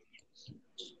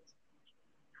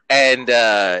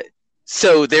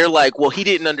so they're like, well, he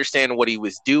didn't understand what he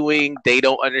was doing. They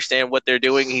don't understand what they're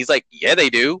doing. He's like, yeah, they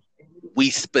do. We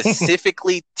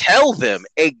specifically tell them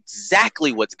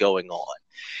exactly what's going on.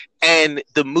 And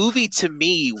the movie to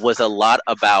me was a lot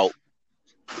about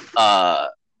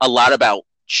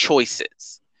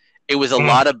choices. It was a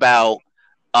lot about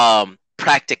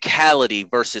practicality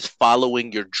versus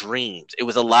following your dreams. It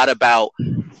was a lot about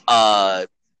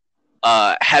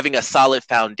having a solid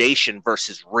foundation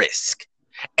versus risk.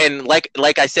 And like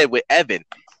I said with Evan,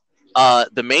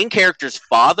 the main character's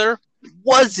father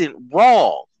wasn't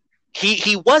wrong.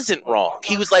 He wasn't wrong.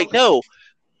 He was like, no,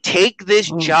 take this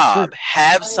job,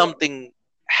 have something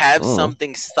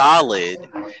solid,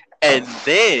 and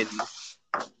then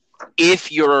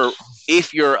if your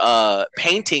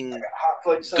painting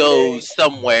goes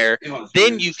somewhere,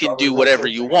 then you can do whatever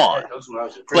you want.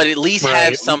 But at least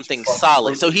have something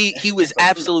solid. So he was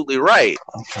absolutely right.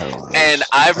 And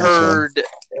I've heard,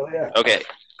 okay,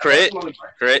 Crit,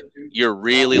 you're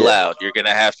really loud. You're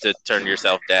gonna have to turn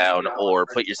yourself down or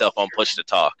put yourself on push to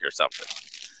talk or something.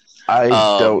 I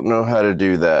don't know how to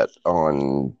do that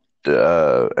on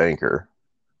Anchor.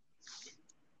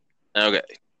 Okay.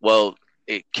 Well,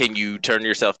 can you turn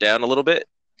yourself down a little bit?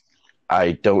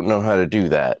 I don't know how to do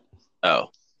that. Oh.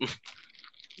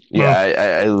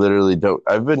 Yeah, I literally don't.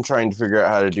 I've been trying to figure out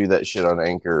how to do that shit on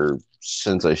Anchor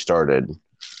since I started.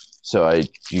 So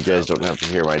you guys don't have to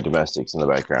hear my domestics in the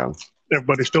background.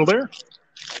 Everybody still there?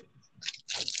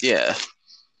 Yeah.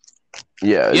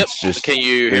 Yeah. Yep. It's just, can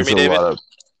you hear me, David?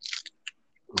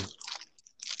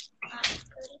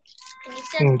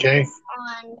 Okay.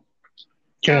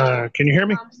 Can you hear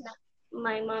me?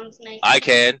 My mom's nice. I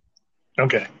can.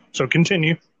 Okay. So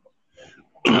continue.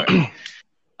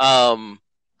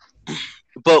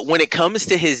 But when it comes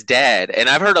to his dad, and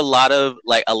I've heard a lot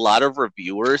of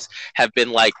reviewers have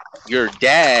been like, your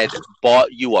dad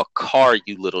bought you a car,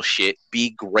 you little shit,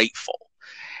 be grateful.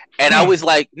 And I was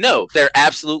like, no, they're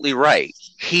absolutely right.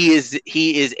 He is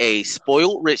a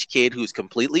spoiled rich kid who's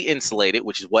completely insulated,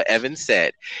 which is what Evan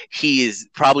said. He has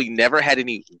probably never had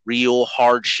any real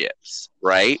hardships,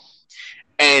 right?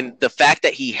 And the fact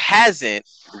that he hasn't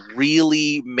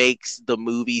really makes the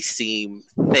movie seem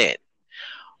thin.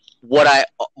 What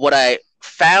I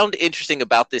found interesting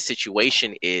about this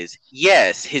situation is,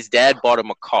 yes, his dad bought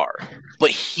him a car, but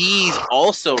he's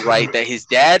also right that his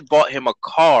dad bought him a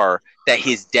car that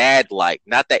his dad liked,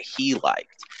 not that he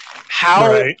liked.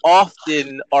 How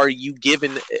often are you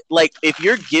given, like, if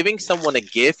you're giving someone a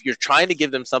gift, you're trying to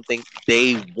give them something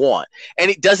they want.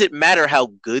 And it doesn't matter how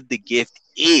good the gift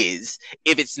is.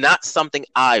 If it's not something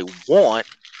I want,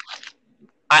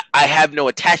 I have no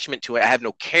attachment to it. I have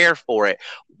no care for it.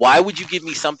 Why would you give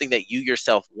me something that you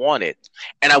yourself wanted?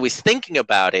 And I was thinking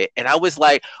about it, and I was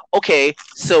like, okay,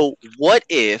 so what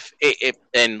if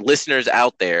and listeners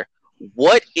out there,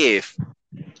 what if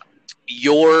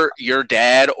your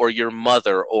dad or your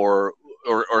mother or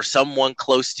someone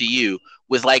close to you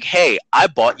was like, hey, I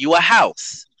bought you a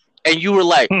house. And you were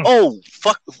like, oh,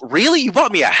 fuck, really? You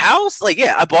bought me a house? Like,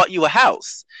 yeah, I bought you a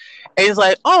house. And it's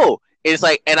like, oh, it's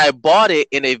like, and I bought it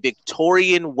in a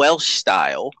Victorian Welsh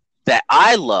style that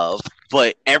I love,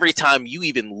 but every time you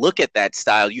even look at that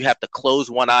style, you have to close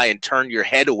one eye and turn your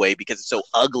head away because it's so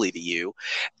ugly to you.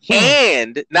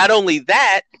 And not only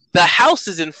that, the house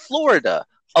is in Florida,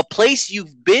 a place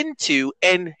you've been to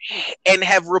and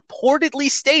have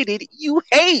reportedly stated you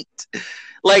hate.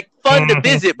 Like, fun to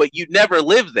visit, but you never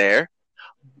lived there.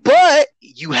 But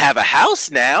you have a house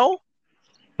now.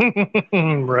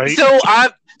 Right.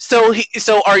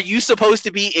 So are you supposed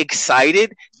to be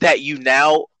excited that you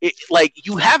now,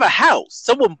 you have a house?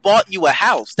 Someone bought you a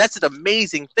house. That's an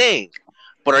amazing thing.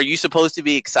 But are you supposed to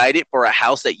be excited for a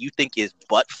house that you think is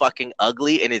butt fucking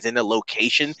ugly and is in a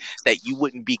location that you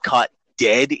wouldn't be caught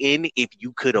dead in if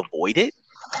you could avoid it?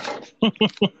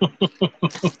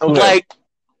 Like,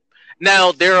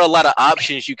 now there are a lot of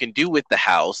options you can do with the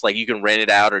house. Like, you can rent it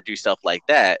out or do stuff like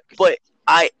that. But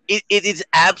it is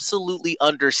absolutely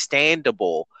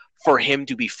understandable for him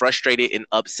to be frustrated and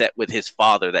upset with his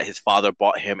father that his father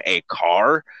bought him a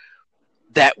car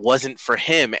that wasn't for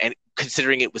him, and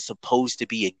considering it was supposed to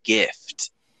be a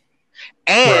gift.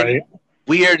 And Right.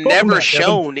 we are Welcome never back,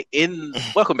 shown in.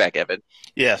 Welcome back, Evan.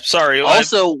 Yeah, sorry.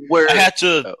 Also, I had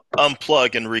to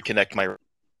unplug and reconnect my.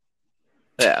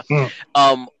 Yeah.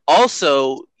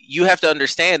 Also, you have to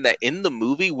understand that in the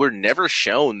movie, we're never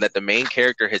shown that the main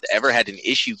character has ever had an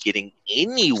issue getting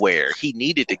anywhere he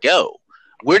needed to go.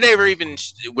 We're never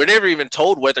even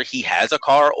told whether he has a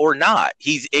car or not.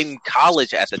 He's in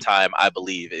college at the time, I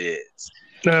believe it is.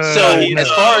 As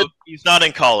far as he's not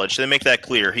in college, they make that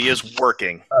clear. He is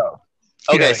working.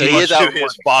 Okay, Yeah, so he is out to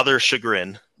his father's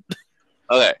chagrin.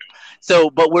 Okay.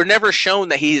 So, but we're never shown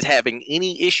that he's having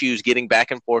any issues getting back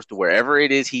and forth to wherever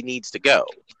it is he needs to go.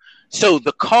 So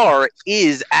the car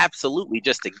is absolutely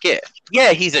just a gift.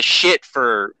 Yeah, he's a shit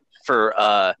for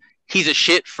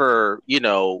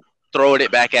throwing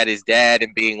it back at his dad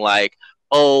and being like,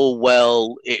 "Oh,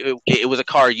 well, it was a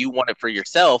car you wanted for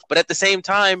yourself." But at the same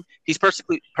time, he's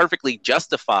perfectly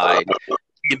justified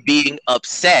in being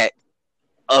upset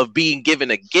of being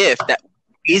given a gift that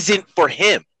isn't for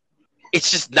him. It's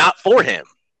just not for him.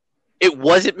 It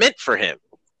wasn't meant for him.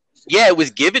 Yeah, it was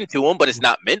given to him, but it's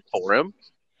not meant for him.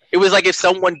 It was like if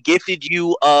someone gifted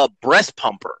you a breast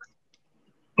pumper.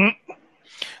 Yeah,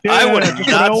 I would that's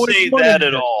not what I say wanted. that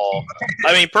at all.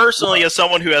 I mean, personally, as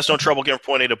someone who has no trouble getting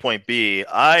from point A to point B,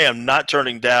 I am not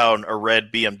turning down a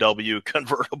red BMW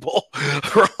convertible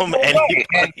from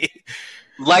anybody.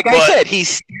 Like I said, he's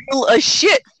still a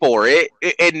shit for it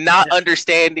and not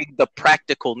understanding the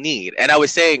practical need. And I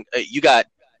was saying, you got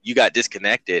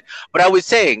disconnected. But I was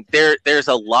saying there's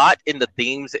a lot in the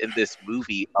themes in this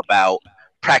movie about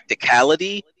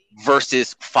practicality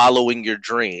versus following your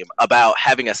dream, about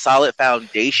having a solid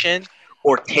foundation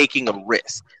or taking a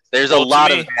risk. There's a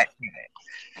lot of that in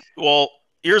it. Well,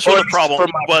 here's Or where at the least problem.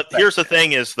 from my But perspective. here's the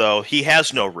thing: is though he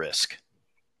has no risk.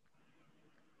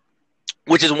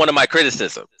 Which is one of my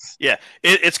criticisms. Yeah,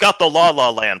 it's got the La La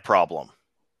Land problem.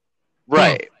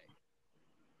 Right.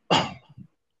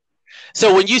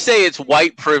 So when you say it's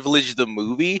white privilege the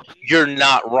movie, you're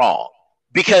not wrong.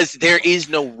 Because there is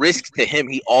no risk to him.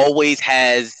 He always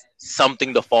has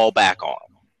something to fall back on.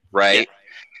 Right?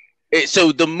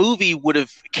 So the movie would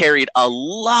have carried a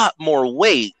lot more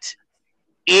weight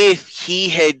if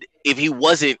he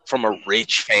wasn't from a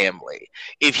rich family,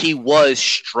 if he was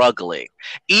struggling.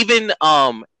 Even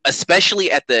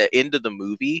especially at the end of the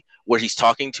movie where he's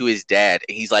talking to his dad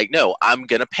and he's like, "No, I'm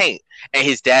gonna paint," and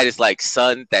his dad is like,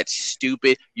 "Son, that's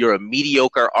stupid. You're a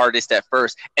mediocre artist at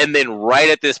first." And then right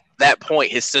at that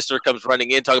point, his sister comes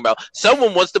running in talking about,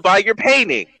 "Someone wants to buy your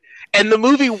painting." And the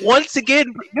movie once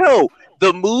again, no,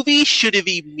 the movie should have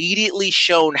immediately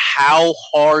shown how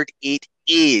hard it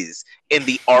is in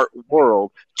the art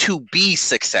world to be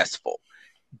successful.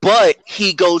 But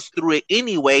he goes through it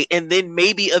anyway, and then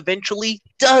maybe eventually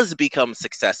does become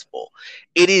successful.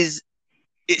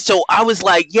 So I was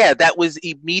like, yeah, that was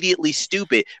immediately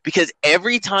stupid, because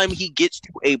every time he gets to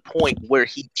a point where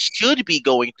he should be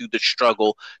going through the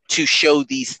struggle to show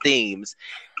these themes,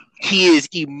 he is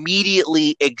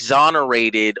immediately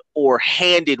exonerated or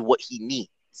handed what he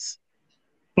needs.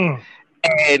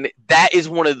 And that is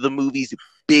one of the movie's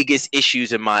biggest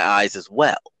issues in my eyes as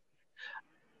well.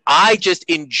 I just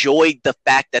enjoyed the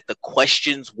fact that the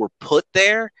questions were put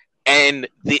there, and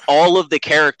all of the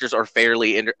characters are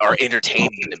fairly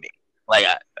entertaining to me. Like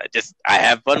I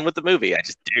have fun with the movie. I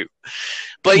just do.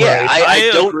 But yeah, Right. I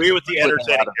don't agree with the with a lot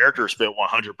entertaining of- characters bit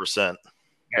 100%.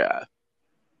 Yeah.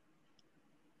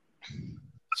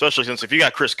 Especially since if you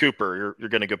got Chris Cooper, you're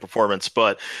getting a good performance.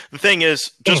 But the thing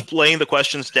is, just laying the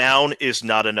questions down is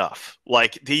not enough.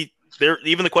 Like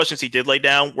even the questions he did lay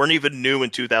down weren't even new in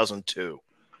 2002,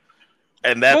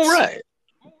 and that's right.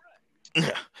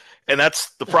 And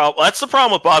that's the problem. That's the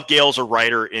problem with Bob Gale as a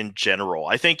writer in general.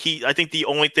 I think the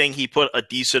only thing he put a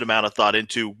decent amount of thought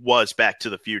into was Back to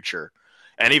the Future.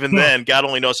 And even then, God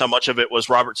only knows how much of it was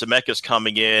Robert Zemeckis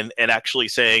coming in and actually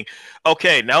saying,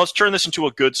 "Okay, now let's turn this into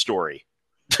a good story."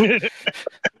 You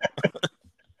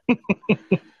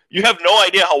have no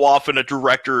idea how often a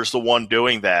director is the one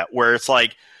doing that, where it's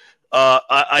like,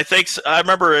 I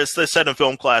remember it's said in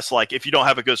film class, like, if you don't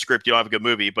have a good script, you don't have a good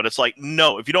movie. But it's like,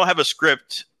 no, if you don't have a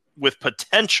script with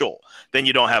potential, then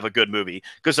you don't have a good movie.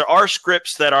 Because there are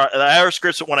scripts that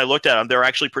when I looked at them, they're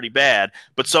actually pretty bad,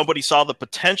 but somebody saw the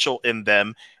potential in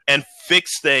them and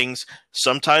fixed things,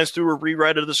 sometimes through a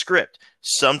rewrite of the script.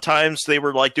 Sometimes they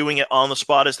were like doing it on the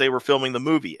spot as they were filming the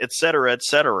movie, et cetera, et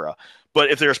cetera.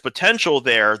 But if there's potential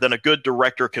there, then a good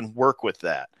director can work with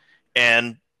that.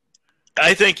 And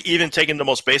I think even taking the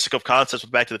most basic of concepts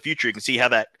with Back to the Future, you can see how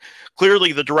that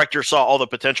clearly the director saw all the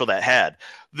potential that had.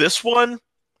 This one,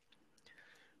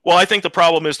 well, I think the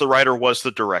problem is the writer was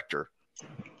the director.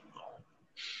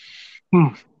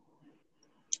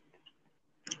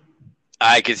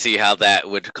 I can see how that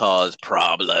would cause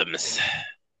problems.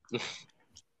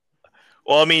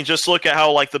 Well, I mean, just look at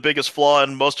how like the biggest flaw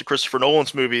in most of Christopher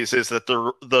Nolan's movies is that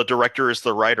the director is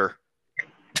the writer.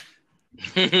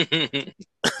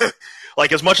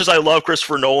 Like, as much as I love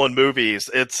Christopher Nolan movies,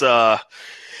 it's he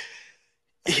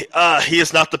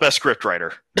is not the best script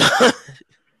writer.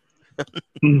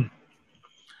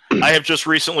 I have just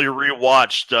recently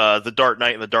rewatched The Dark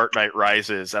Knight and The Dark Knight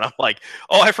Rises, and I'm like,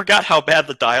 oh, I forgot how bad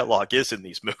the dialogue is in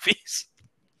these movies.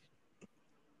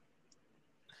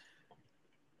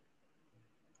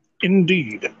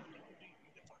 Indeed.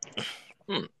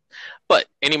 But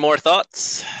any more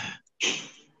thoughts?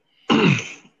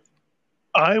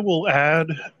 I will add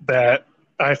that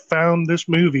I found this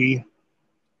movie,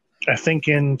 I think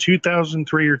in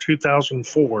 2003 or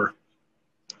 2004.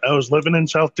 I was living in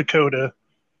South Dakota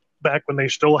back when they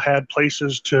still had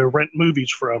places to rent movies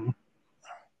from.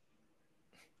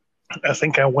 I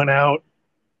think I went out,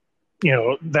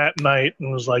 that night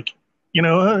and was like, I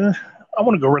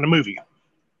want to go rent a movie.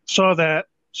 Saw it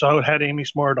had Amy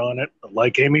Smart on it. I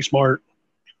like Amy Smart.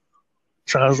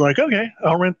 So I was like, okay,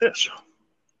 I'll rent this.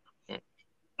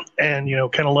 And,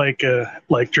 kind of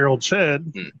like Gerald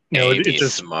said, Amy's it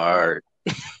just smart.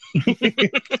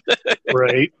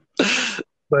 Right.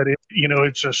 But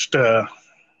it's just, I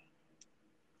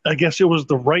guess it was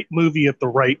the right movie at the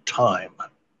right time.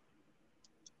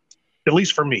 At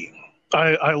least for me.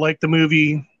 I like the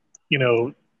movie.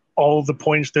 All the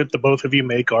points that the both of you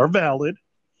make are valid.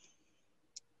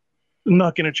 I'm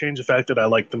not going to change the fact that I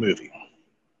like the movie.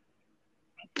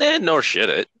 Nor should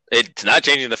it. It's not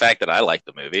changing the fact that I like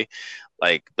the movie.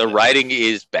 Like, the writing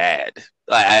is bad.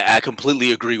 I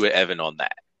completely agree with Evan on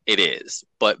that. It is.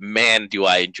 But man, do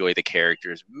I enjoy the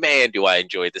characters. Man, do I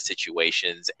enjoy the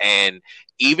situations. And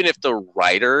even if the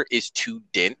writer is too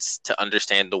dense to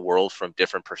understand the world from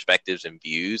different perspectives and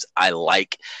views, I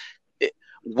like it.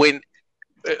 When,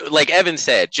 like Evan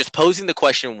said, just posing the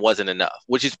question wasn't enough,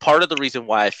 which is part of the reason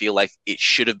why I feel like it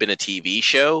should have been a TV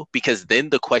show, because then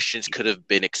the questions could have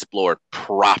been explored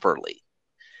properly.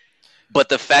 But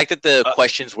the fact that the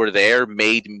questions were there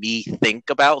made me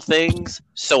think about things,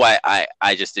 so I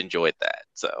just enjoyed that.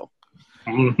 So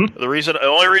Mm-hmm. The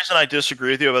only reason I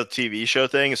disagree with you about the TV show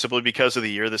thing is simply because of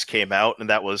the year this came out, and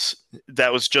that was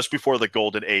just before the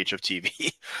golden age of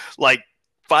TV. Like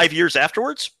 5 years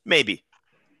afterwards, maybe.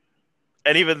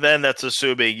 And even then, that's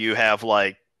assuming you have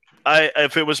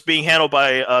if it was being handled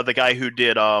by the guy who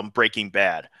did Breaking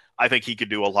Bad, I think he could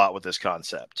do a lot with this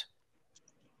concept.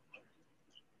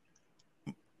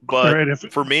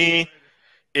 But for me,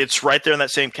 it's right there in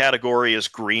that same category as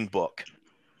Green Book,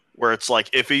 where it's like,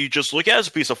 if you just look at it as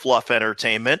a piece of fluff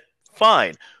entertainment,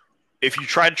 fine. If you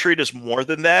try to treat it as more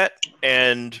than that,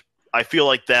 and I feel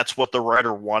like that's what the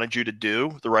writer wanted you to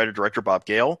do, the writer-director Bob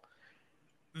Gale,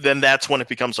 then that's when it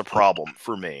becomes a problem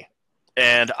for me.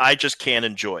 And I just can't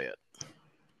enjoy it.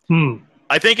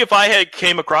 I think if I had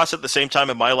came across it at the same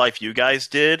time in my life you guys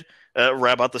did,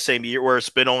 around about the same year, where it's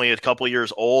been only a couple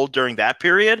years old during that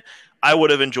period, I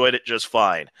would have enjoyed it just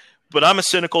fine. But I'm a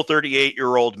cynical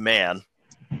 38-year-old man.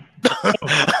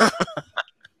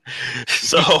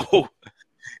 So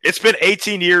it's been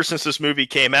 18 years since this movie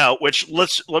came out, which let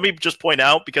me just point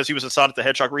out, because he was in Sonic the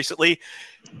Hedgehog recently.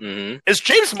 Mm-hmm. Is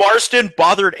James Marsden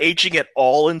bothered aging at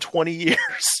all in 20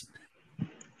 years?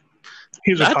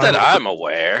 Not that I'm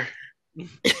aware.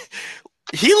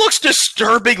 He looks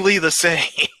disturbingly the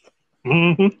same.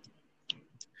 Mm-hmm.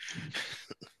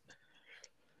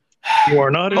 You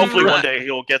are not. Hopefully one day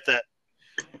he'll get that.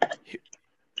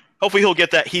 Hopefully he'll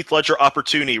get that Heath Ledger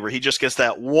opportunity where he just gets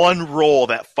that one role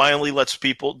that finally lets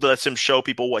him show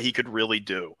people what he could really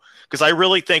do. Because I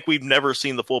really think we've never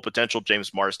seen the full potential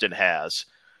James Marsden has.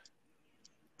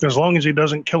 As long as he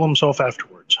doesn't kill himself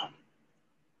afterwards.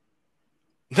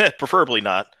 Preferably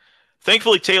not.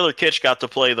 Thankfully, Taylor Kitsch got to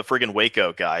play the friggin'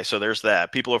 Waco guy, so there's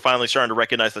that. People are finally starting to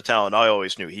recognize the talent I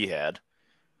always knew he had.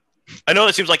 I know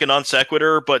that seems like a non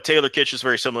sequitur, but Taylor Kitsch is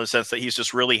very similar in the sense that he's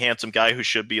just really handsome guy who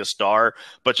should be a star,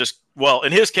 but well,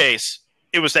 in his case,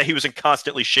 it was that he was in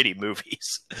constantly shitty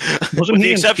movies. Wasn't With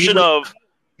the exception of...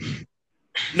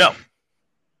 No,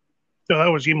 that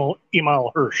was Emil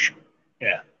Hirsch.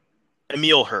 Yeah.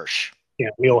 Emil Hirsch. Yeah,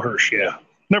 Emil Hirsch, yeah.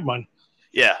 Never mind.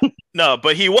 Yeah. No,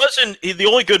 but he wasn't... the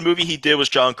only good movie he did was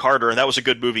John Carter, and that was a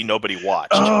good movie nobody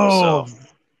watched. Oh, so.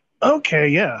 Okay,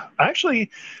 yeah.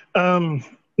 Actually,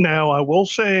 Now, I will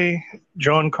say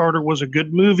John Carter was a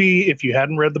good movie if you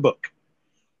hadn't read the book.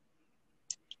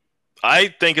 I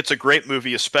think it's a great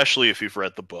movie, especially if you've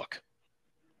read the book.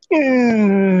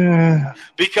 Yeah.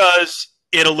 Because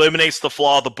it eliminates the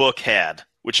flaw the book had,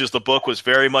 which is the book was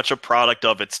very much a product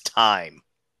of its time.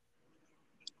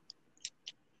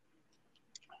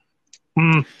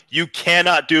 You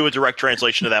cannot do a direct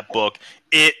translation of that book.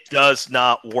 It does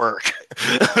not work.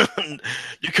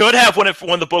 You could have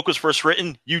when the book was first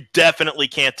written. You definitely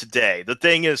can't today. The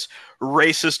thing is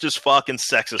racist as fuck and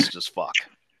sexist as fuck.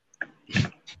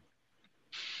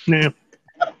 Yeah.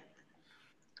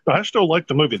 I still like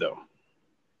the movie, though.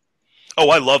 Oh,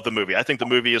 I love the movie. I think the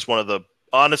movie is one of the,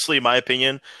 honestly, in my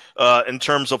opinion, in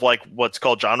terms of like what's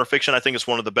called genre fiction, I think it's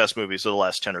one of the best movies of the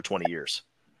last 10 or 20 years.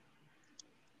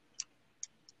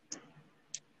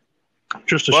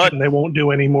 Just a shame they won't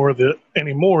do any more of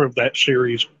that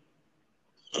series.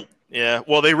 Yeah,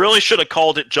 well, they really should have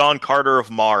called it John Carter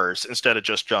of Mars instead of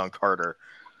just John Carter.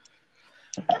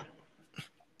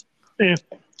 Yeah.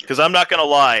 Because I'm not going to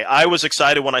lie, I was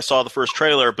excited when I saw the first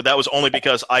trailer, but that was only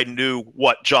because I knew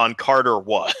what John Carter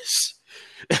was.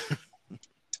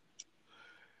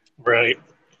 Right.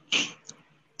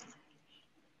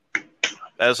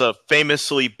 As a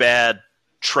famously bad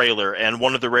trailer, and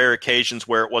one of the rare occasions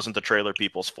where it wasn't the trailer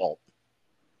people's fault.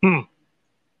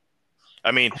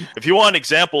 I mean, if you want an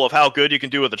example of how good you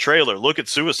can do with a trailer, look at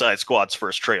Suicide Squad's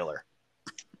first trailer.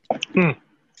 All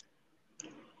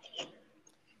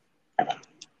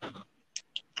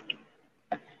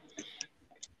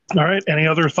right. Any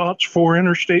other thoughts for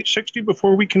Interstate 60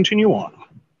 before we continue on?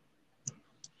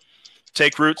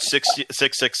 Take Route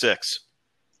 666.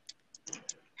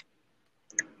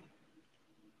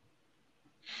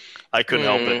 I couldn't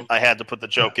help it. I had to put the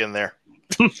joke in there.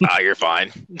 You're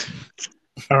fine.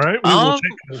 All right. We will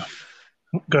take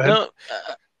go ahead.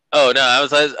 No, I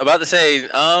was about to say,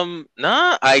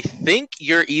 I think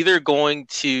you're either going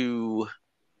to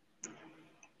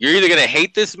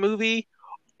hate this movie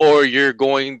or you're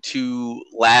going to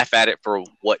laugh at it for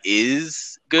what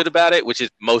is good about it, which is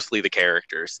mostly the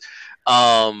characters.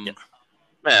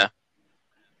 Yeah.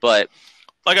 But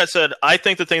like I said, I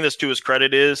think the thing that's to his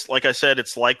credit is, like I said,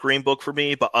 it's like Green Book for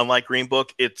me, but unlike Green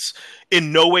Book, it's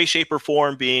in no way, shape, or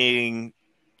form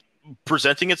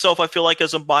presenting itself, I feel like,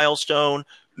 as a milestone,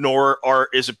 nor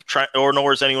is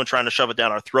anyone trying to shove it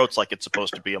down our throats like it's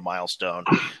supposed to be a milestone.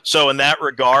 So in that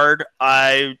regard,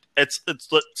 it's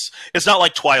not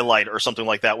like Twilight or something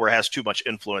like that where it has too much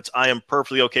influence. I am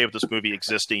perfectly okay with this movie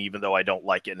existing, even though I don't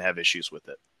like it and have issues with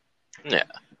it. Yeah.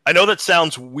 I know that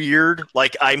sounds weird,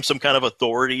 like I'm some kind of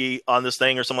authority on this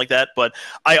thing or something like that, but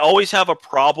I always have a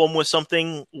problem with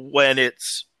something when it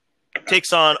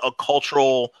takes on a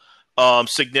cultural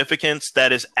significance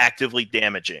that is actively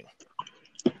damaging.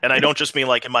 And I don't just mean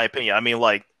like, in my opinion, I mean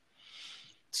like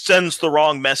sends the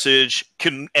wrong message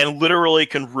and literally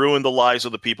can ruin the lives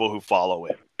of the people who follow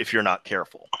it if you're not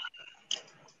careful.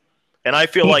 And I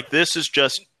feel like this is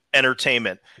just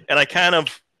entertainment. And I'm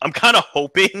kind of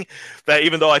hoping that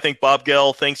even though I think Bob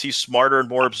Gale thinks he's smarter and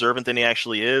more observant than he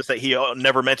actually is, that he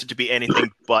never meant it to be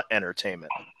anything but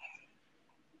entertainment.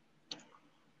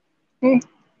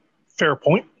 Fair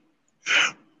point.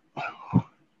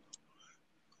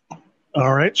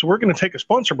 All right, so we're going to take a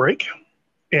sponsor break,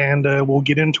 and we'll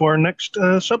get into our next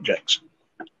subjects.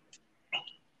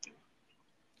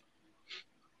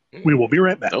 We will be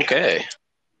right back. Okay.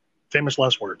 Famous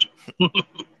last words.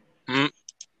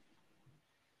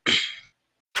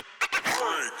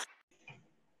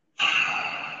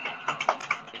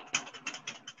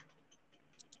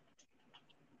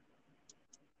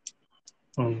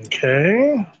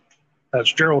 Okay.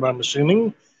 That's Gerald, I'm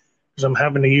assuming, because I'm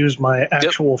having to use my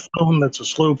actual phone that's a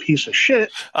slow piece of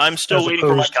shit. I'm still waiting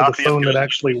for my copy of the phone that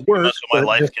actually works. So my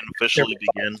life can officially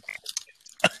begin.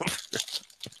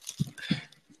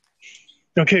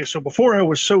 Okay, so before I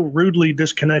was so rudely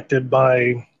disconnected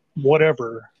by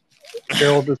whatever,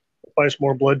 Gerald, just sacrifice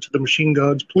more blood to the machine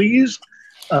gods, please.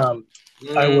 I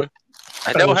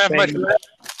don't have much left,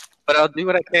 but I'll do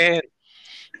what I can.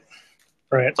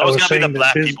 Right. It's always going to be the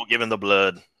black people giving the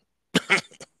blood.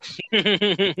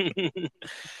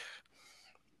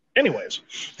 Anyways.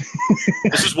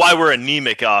 This is why we're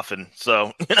anemic often,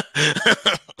 so.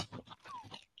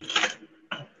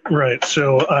 Right,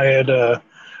 so I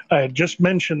had just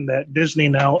mentioned that Disney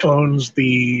now owns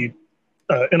the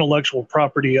intellectual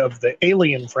property of the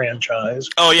Alien franchise.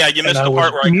 Oh, yeah, you missed the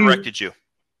part where I corrected you.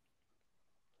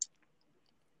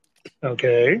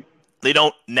 Okay. They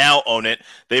don't now own it.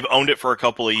 They've owned it for a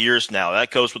couple of years now. That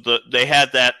goes with they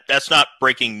had that. That's not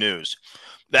breaking news.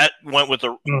 That went with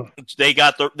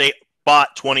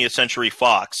bought 20th Century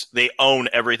Fox, they own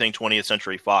everything 20th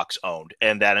Century Fox owned,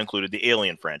 and that included the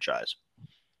Alien franchise.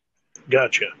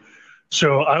 Gotcha.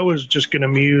 So I was just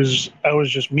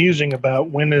musing about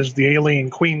when is the Alien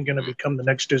Queen going to become the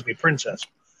next Disney princess?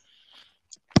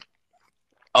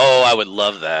 Oh, I would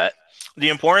love that. The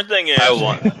important thing is I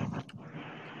want.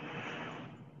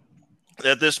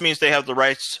 that this means they have the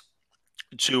rights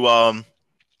to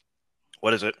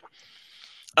what is it?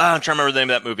 I'm trying to remember the name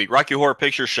of that movie, Rocky Horror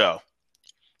Picture Show.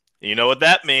 You know what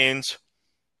that means?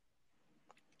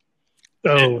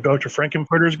 Oh, Dr.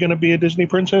 Frankenfurter is going to be a Disney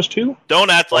princess too?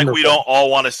 Don't act like we Wonderful. don't all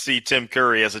want to see Tim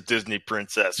Curry as a Disney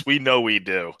princess. We know we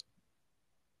do.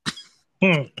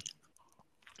 But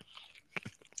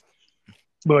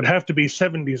it'd have to be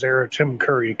 70s era Tim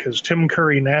Curry, because Tim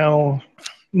Curry now,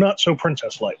 not so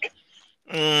princess-like.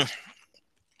 For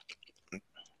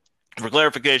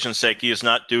clarification's sake, he is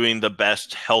not doing the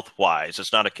best health-wise.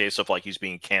 It's not a case of like he's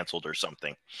being canceled or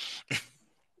something.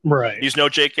 Right. He's no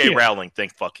J.K. Yeah. Rowling,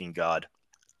 thank fucking God.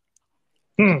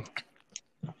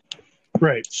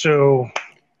 Right. So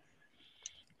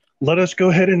let us go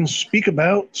ahead and speak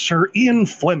about Sir Ian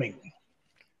Fleming.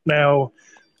 Now,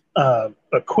 a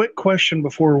quick question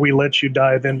before we let you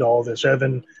dive into all this,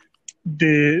 Evan.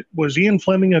 Was Ian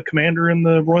Fleming a commander in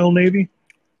the Royal Navy?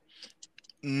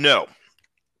 No.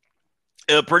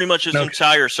 Pretty much his Okay.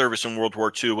 entire service in World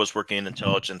War II was working in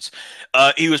intelligence.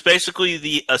 He was basically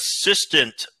the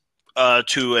assistant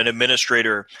to an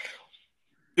administrator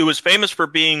who was famous for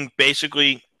being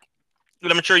basically,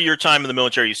 and I'm sure your time in the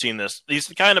military, you've seen this. He's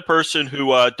the kind of person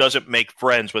who doesn't make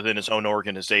friends within his own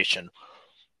organization,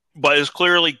 but is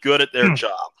clearly good at their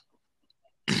job.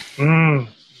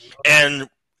 And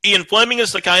Ian Fleming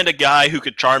is the kind of guy who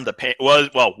could charm the pants.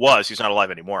 He's not alive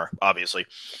anymore, obviously,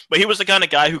 but he was the kind of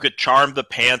guy who could charm the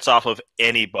pants off of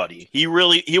anybody. He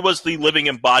was the living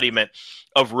embodiment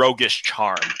of roguish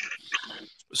charm.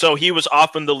 So he was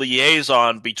often the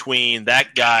liaison between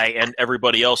that guy and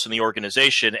everybody else in the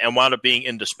organization, and wound up being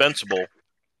indispensable.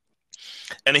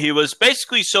 And he was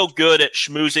basically so good at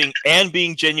schmoozing and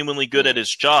being genuinely good at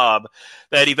his job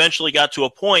that he eventually got to a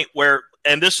point where,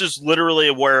 and this is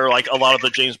literally where like a lot of the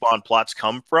James Bond plots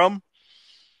come from,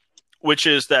 which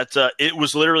is that it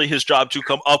was literally his job to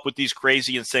come up with these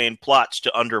crazy, insane plots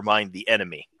to undermine the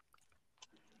enemy.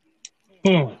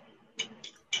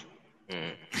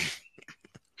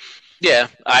 Yeah,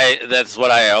 that's what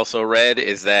I also read,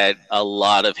 is that a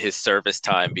lot of his service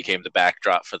time became the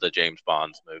backdrop for the James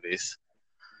Bond movies.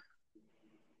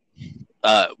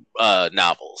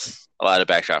 Novels. A lot of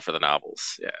backdrop for the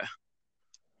novels, yeah.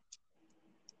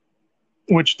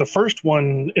 Which the first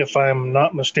one, if I'm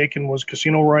not mistaken, was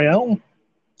Casino Royale?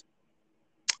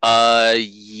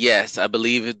 Yes, I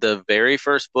believe the very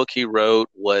first book he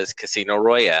wrote was Casino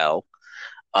Royale.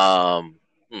 And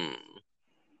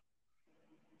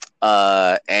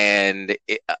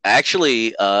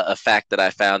a fact that I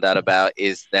found out about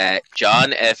is that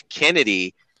John F.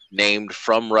 Kennedy named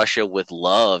From Russia with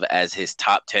Love as his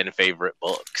top 10 favorite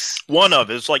books.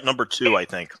 It's like number 2, I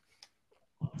think.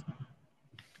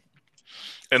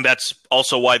 And that's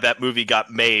also why that movie got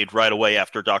made right away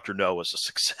after Dr. No was a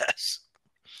success.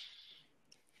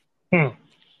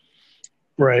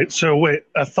 Right. So wait,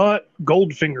 I thought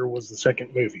Goldfinger was the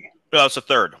second movie. No, it's the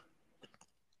third.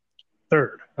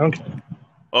 Third. Okay.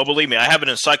 Oh, believe me, I have an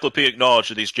encyclopedic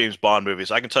knowledge of these James Bond movies.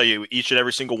 I can tell you each and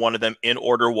every single one of them in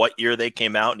order, what year they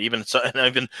came out, and even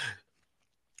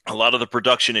a lot of the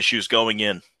production issues going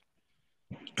in.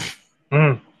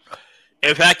 In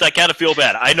fact, I kind of feel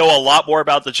bad. I know a lot more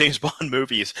about the James Bond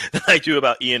movies than I do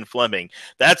about Ian Fleming.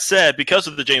 That said, because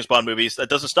of the James Bond movies, that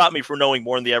doesn't stop me from knowing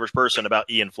more than the average person about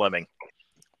Ian Fleming.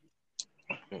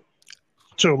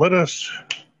 So let us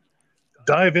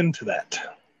dive into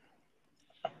that.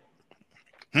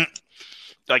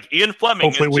 Like Ian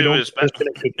Fleming Hopefully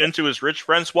into his rich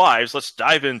friends' wives. Let's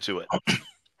dive into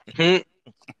it.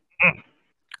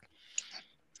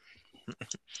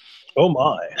 Oh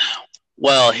my.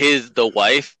 Well, the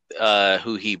wife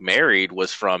who he married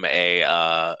was from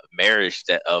a marriage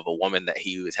of a woman that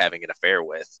he was having an affair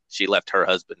with. She left her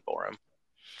husband for him.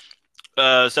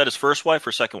 Is that his first wife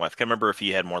or second wife? I can't remember if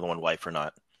he had more than one wife or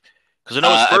not. Because I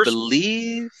know his first. I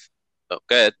believe. Oh,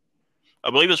 go ahead.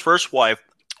 I believe his first wife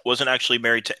wasn't actually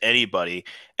married to anybody,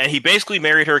 and he basically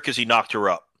married her because he knocked her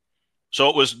up. So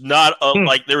it was not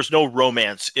like there was no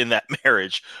romance in that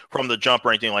marriage from the jump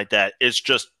or anything like that. It's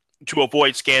just to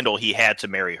avoid scandal, he had to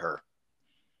marry her.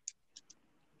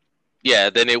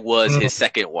 Yeah, then it was his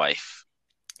second wife.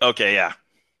 Okay, yeah.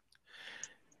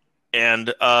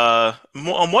 And I'm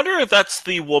wondering if that's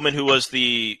the woman who was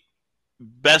the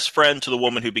best friend to the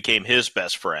woman who became his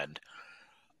best friend.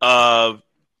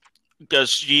 because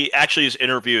she actually is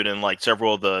interviewed in like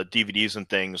several of the DVDs and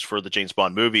things for the James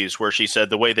Bond movies, where she said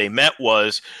the way they met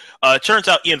was, it turns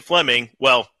out Ian Fleming,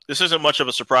 well, this isn't much of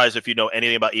a surprise if you know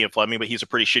anything about Ian Fleming, but he's a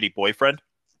pretty shitty boyfriend.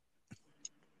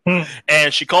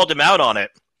 And she called him out on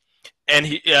it. And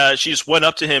she just went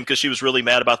up to him because she was really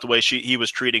mad about the way he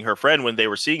was treating her friend when they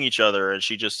were seeing each other. And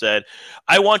she just said,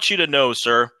 "I want you to know,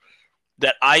 sir,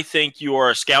 that I think you are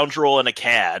a scoundrel and a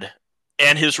cad."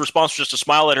 And his response was just to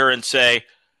smile at her and say,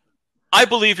 "I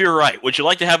believe you're right. Would you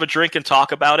like to have a drink and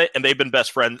talk about it?" And they've been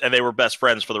best friends, and they were best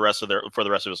friends for the rest of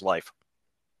his life.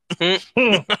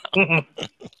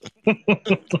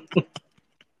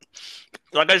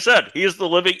 Like I said,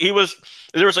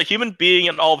 there was a human being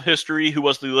in all of history who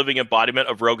was the living embodiment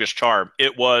of roguish charm.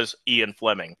 It was Ian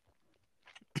Fleming.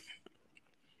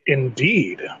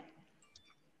 Indeed.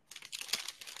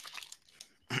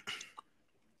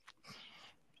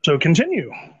 So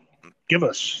continue. Give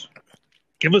us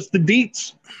the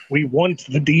deets. We want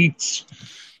the deets.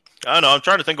 I don't know. I'm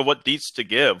trying to think of what deets to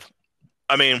give.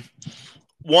 I mean,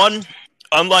 one,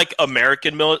 unlike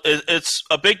American it's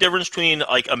a big difference between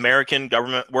like American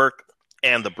government work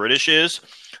and the British is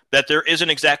that there isn't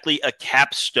exactly a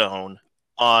capstone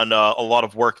on a lot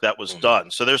of work that was done.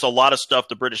 So there's a lot of stuff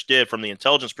the British did from the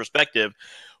intelligence perspective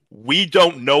we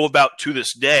don't know about to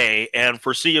this day, and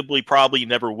foreseeably probably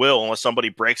never will unless somebody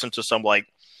breaks into some like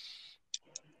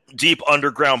deep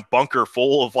underground bunker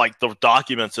full of like the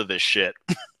documents of this shit.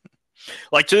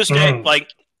 Like to this day, like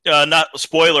not a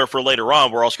spoiler for later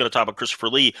on, we're also going to talk about Christopher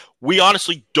Lee. We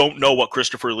honestly don't know what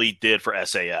Christopher Lee did for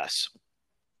SAS.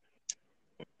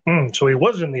 So he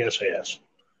was in the SAS.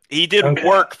 He did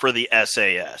work for the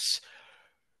SAS.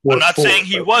 I'm not saying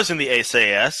he was in the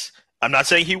SAS. I'm not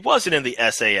saying he wasn't in the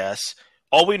SAS.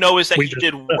 All we know is that he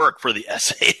did work for the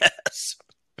SAS.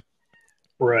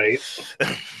 Right.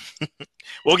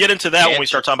 We'll get into that when we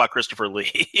start talking about Christopher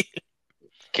Lee.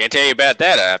 Can't tell you about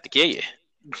that. I have to kill you.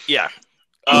 Yeah.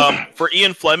 For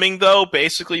Ian Fleming, though,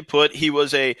 basically put, he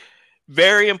was a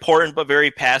very important but very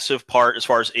passive part as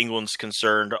far as England's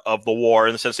concerned of the war,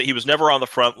 in the sense that he was never on the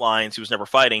front lines. He was never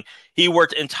fighting. He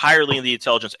worked entirely in the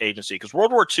intelligence agency, because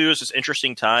World War II is this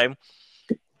interesting time.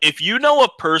 If you know a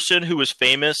person who was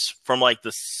famous from like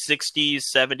the 60s,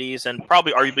 70s, and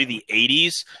probably arguably the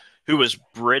 80s, who was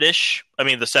British, I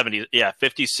mean the 70s, yeah,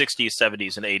 50s, 60s,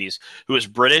 70s, and 80s, who was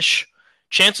British,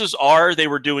 chances are they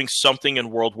were doing something in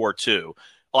World War II.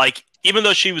 Like, even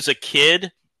though she was a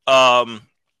kid,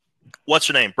 what's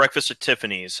her name? Breakfast at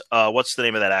Tiffany's. What's the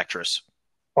name of that actress?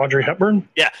 Audrey Hepburn?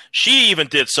 Yeah, she even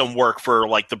did some work for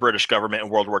like the British government in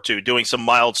World War II, doing some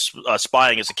mild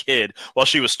spying as a kid while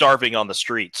she was starving on the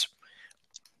streets.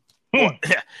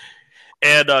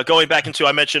 And going back into,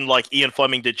 I mentioned like Ian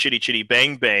Fleming did Chitty Chitty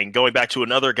Bang Bang. Going back to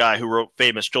another guy who wrote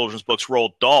famous children's books,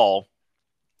 Roald Dahl.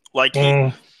 Like,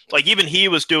 even he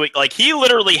was doing, like, he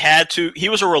literally had to, he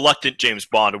was a reluctant James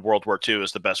Bond in World War II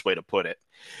is the best way to put it.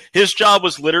 His job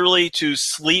was literally to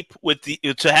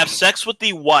to have sex with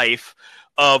the wife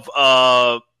of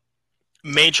a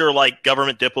major, like,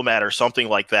 government diplomat or something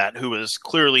like that, who was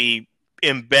clearly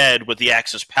in bed with the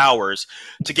Axis powers,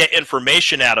 to get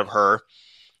information out of her.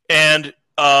 And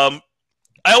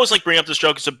I always like bring up this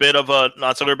joke. It's a bit of a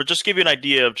non-sequitur, but just to give you an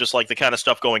idea of just like the kind of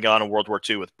stuff going on in World War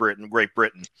II with Great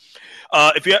Britain.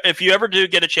 If you ever do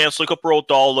get a chance, look up Roald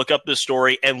Dahl, look up this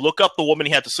story, and look up the woman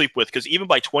he had to sleep with, because even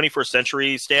by 21st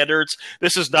century standards,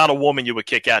 this is not a woman you would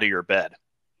kick out of your bed.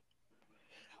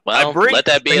 Well, let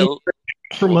that be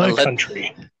for my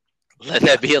country. Let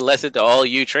that be a lesson to all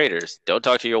you traders. Don't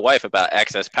talk to your wife about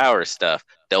Access Power stuff.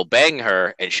 They'll bang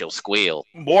her and she'll squeal.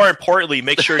 More importantly,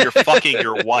 make sure you're fucking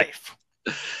your wife.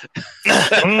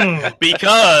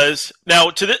 Because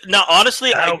now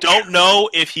honestly, I don't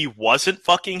know if he wasn't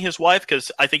fucking his wife,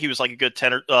 because I think he was like a good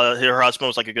 10 or her husband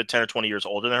was like a good 10 or 20 years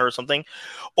older than her or something,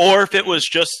 or if it was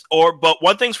just but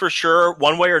one thing's for sure,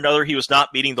 one way or another, he was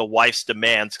not meeting the wife's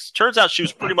demands. Turns out she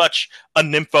was pretty much a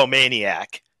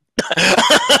nymphomaniac.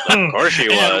 Of course she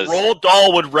was. Roald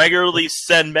Dahl would regularly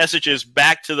send messages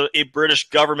back to the British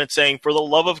government saying, "For the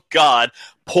love of God,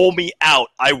 pull me out.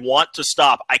 I want to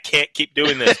stop. I can't keep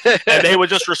doing this." And they would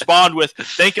just respond with,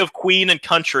 "Think of Queen and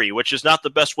country," which is not the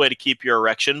best way to keep your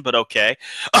erection, but okay.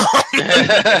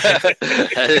 That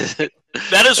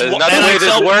is not the way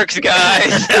this works,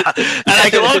 guys. And I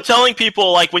love telling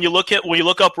people, like, when you look up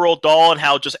Roald Dahl and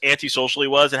how just antisocial he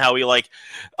was, and how he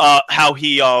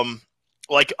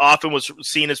like often was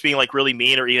seen as being like really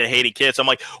mean or even hating kids. I'm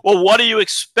like, well, what do you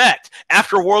expect?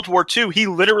 After World War II, he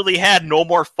literally had no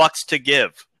more fucks to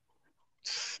give.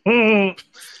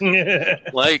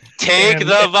 Like, take And-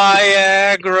 the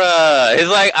Viagra. It's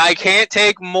like, I can't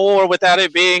take more without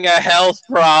it being a health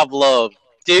problem.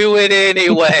 Do it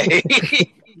anyway.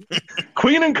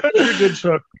 Queen and Country did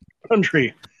so.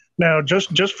 Country. Now,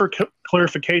 just for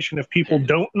clarification, if people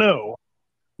don't know,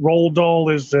 Roald Dahl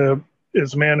is the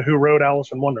man who wrote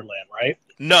Alice in Wonderland, right?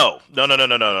 No.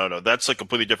 That's a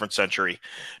completely different century.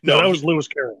 No, No, that was Lewis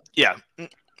Carroll. yeah.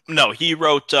 No, he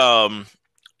wrote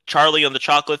Charlie and the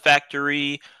Chocolate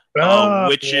Factory,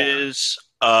 Witches,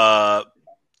 The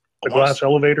Glass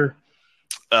Elevator.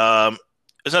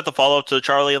 is that the follow-up to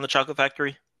Charlie and the Chocolate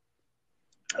Factory?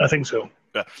 I think so.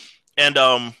 And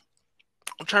I'm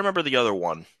trying to remember the other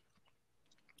one.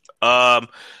 Not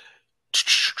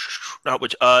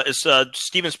which is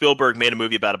Steven Spielberg made a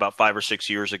movie about 5 or 6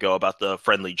 years ago about the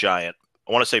Friendly Giant.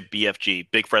 I want to say BFG,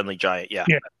 Big Friendly Giant. Yeah.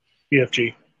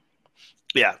 BFG.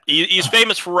 Yeah, he's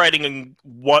famous for writing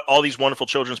all these wonderful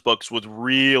children's books with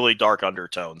really dark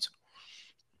undertones,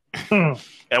 and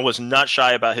was not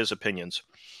shy about his opinions,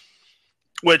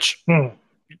 which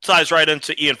ties right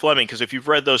into Ian Fleming, because if you've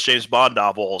read those James Bond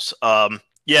novels,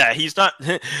 he's not.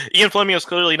 Ian Fleming is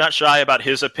clearly not shy about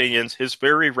his opinions, his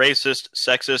very racist,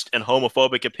 sexist, and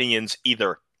homophobic opinions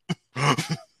either.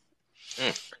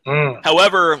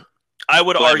 However, I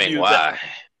would argue why?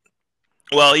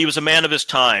 Well, he was a man of his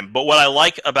time. But what I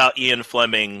like about Ian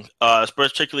Fleming,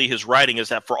 particularly his writing, is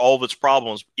that for all of its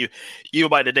problems, even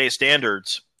by today's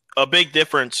standards, a big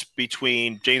difference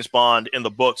between James Bond in the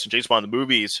books and James Bond in the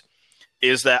movies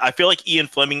is that I feel like Ian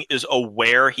Fleming is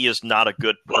aware he is not a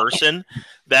good person,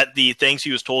 that the things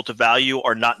he was told to value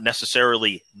are not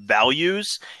necessarily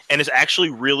values, and is actually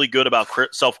really good about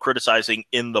self-criticizing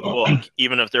in the book,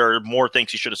 even if there are more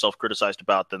things he should have self-criticized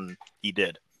about than he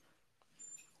did.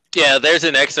 Yeah, there's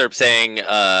an excerpt saying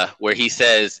where he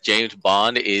says James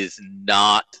Bond is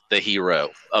not the hero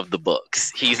of the books.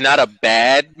 He's not a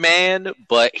bad man,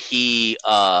 but he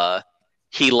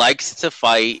likes to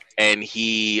fight, and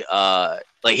he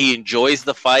enjoys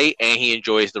the fight, and he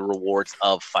enjoys the rewards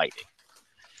of fighting.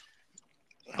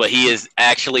 But he is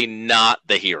actually not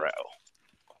the hero.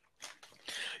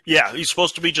 Yeah, he's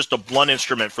supposed to be just a blunt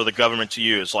instrument for the government to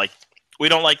use. Like, we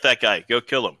don't like that guy. Go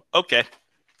kill him. Okay.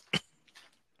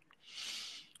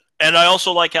 And I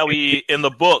also like how in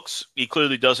the books, he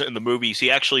clearly does it in the movies,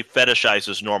 he actually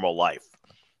fetishizes normal life.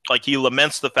 Like, he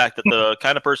laments the fact that the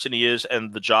kind of person he is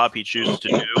and the job he chooses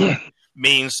to do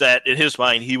means that, in his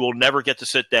mind, he will never get to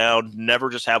sit down,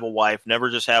 never just have a wife, never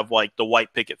just have, like, the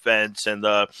white picket fence and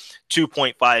the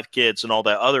 2.5 kids and all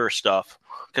that other stuff,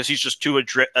 because he's just too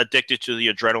addicted to the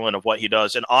adrenaline of what he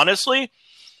does. And honestly,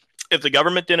 if the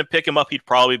government didn't pick him up, he'd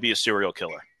probably be a serial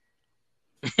killer.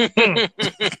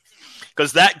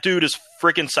 Because that dude is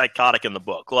freaking psychotic in the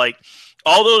book. Like,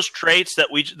 all those traits that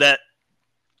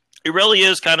it really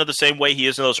is kind of the same way he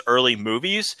is in those early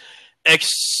movies,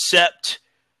 except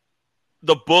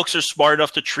the books are smart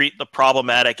enough to treat the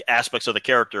problematic aspects of the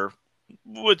character,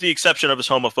 with the exception of his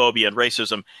homophobia and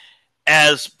racism,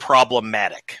 as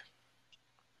problematic.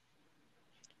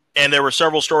 And there were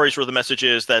several stories where the message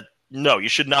is that, no, you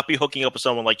should not be hooking up with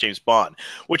someone like James Bond,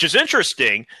 which is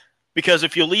interesting. Because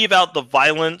if you leave out the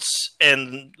violence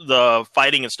and the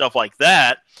fighting and stuff like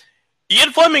that,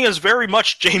 Ian Fleming is very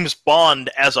much James Bond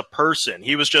as a person.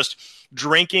 He was just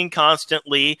drinking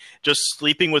constantly, just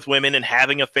sleeping with women and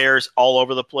having affairs all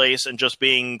over the place, and just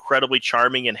being incredibly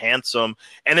charming and handsome.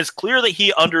 And it's clear that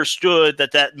he understood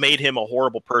that made him a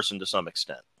horrible person to some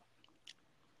extent.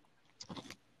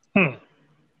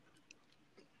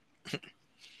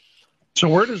 So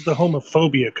where does the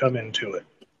homophobia come into it?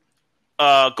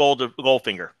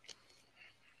 Goldfinger.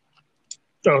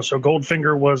 Oh, so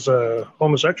Goldfinger was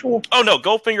homosexual? Oh, no,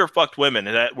 Goldfinger fucked women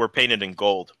that were painted in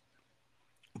gold.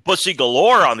 Pussy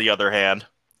Galore, on the other hand.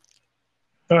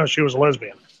 She was a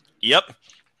lesbian. Yep.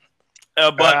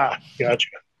 But gotcha.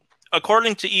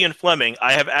 According to Ian Fleming,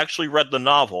 I have actually read the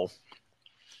novel.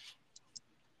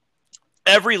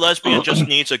 Every lesbian just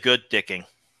needs a good dicking.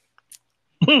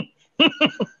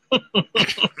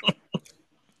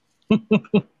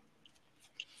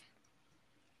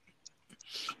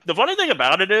 The funny thing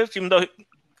about it is, even though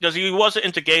because he wasn't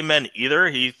into gay men either,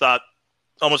 he thought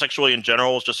homosexuality in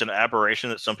general was just an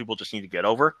aberration that some people just need to get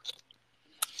over.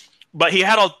 But he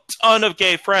had a ton of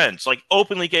gay friends, like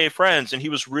openly gay friends, and he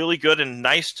was really good and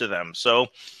nice to them. So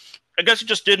I guess he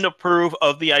just didn't approve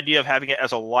of the idea of having it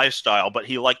as a lifestyle, but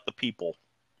he liked the people.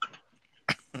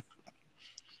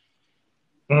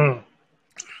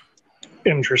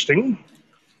 Interesting.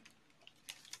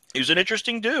 He was an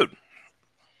interesting dude.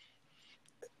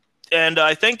 And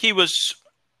I think he was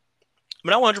I'm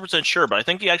not 100% sure, but I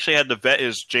think he actually had to vet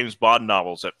his James Bond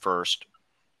novels at first.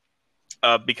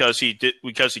 Because he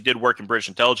did work in British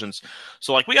intelligence.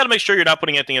 So, like, we got to make sure you're not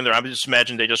putting anything in there. I just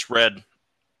imagine they just read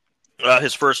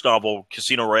his first novel,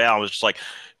 Casino Royale, and was just like,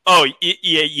 oh,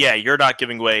 yeah, you're not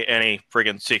giving away any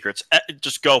friggin' secrets.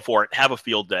 Just go for it. Have a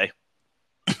field day.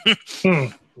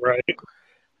 Right.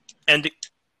 And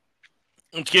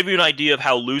to give you an idea of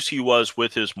how loose he was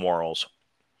with his morals,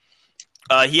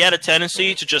 he had a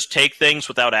tendency to just take things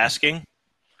without asking.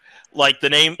 Like the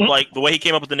name, like the way he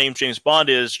came up with the name James Bond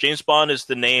is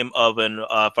the name of an, if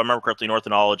I remember correctly, an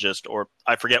ornithologist, or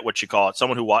I forget what you call it,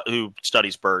 someone who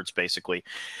studies birds, basically.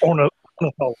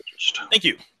 Ornithologist. Thank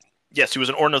you. Yes, he was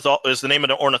is the name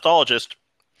of an ornithologist.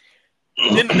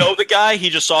 Didn't know the guy. He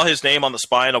just saw his name on the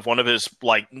spine of one of his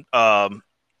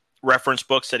reference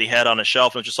books that he had on his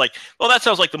shelf, and was just like, well, that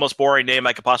sounds like the most boring name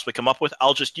I could possibly come up with.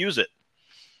 I'll just use it.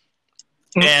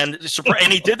 And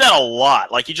he did that a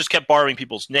lot. Like, he just kept borrowing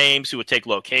people's names. He would take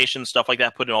locations, stuff like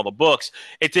that, put in all the books.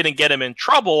 It didn't get him in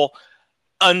trouble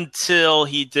until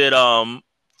he did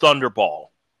Thunderball.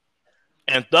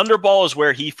 And Thunderball is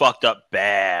where he fucked up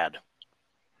bad.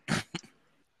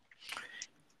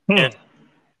 And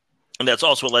that's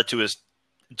also what led to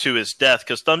his death,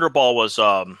 because Thunderball was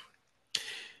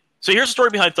so here's the story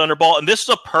behind Thunderball, and this is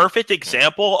a perfect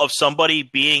example of somebody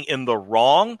being in the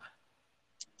wrong,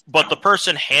 but the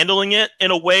person handling it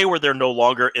in a way where they're no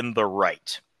longer in the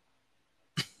right.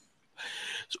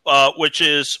 Which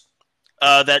is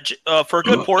that for a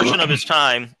good portion of his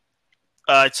time,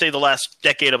 I'd say the last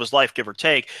decade of his life, give or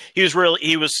take, he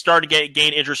was starting to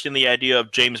gain interest in the idea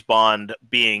of James Bond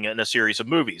being in a series of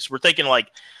movies. We're thinking like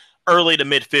early to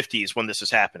mid 50s when this is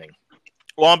happening,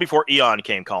 long before Eon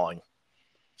came calling.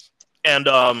 And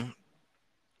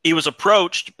he was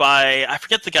approached by, I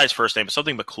forget the guy's first name, but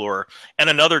something McClure, and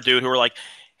another dude who were like,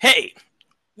 hey,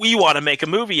 we want to make a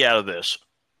movie out of this.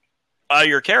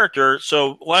 Your character,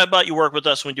 so why about you work with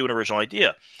us when we do an original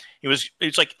idea?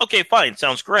 He's like, okay, fine,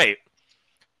 sounds great.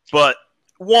 But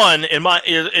one,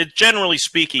 generally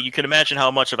speaking, you can imagine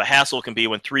how much of a hassle it can be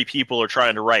when three people are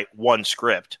trying to write one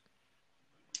script.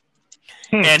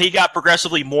 And he got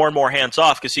progressively more and more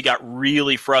hands-off because he got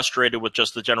really frustrated with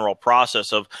just the general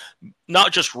process of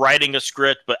not just writing a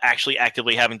script, but actually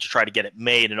actively having to try to get it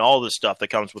made and all this stuff that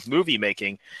comes with movie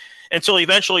making. Until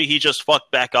eventually he just fucked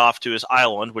back off to his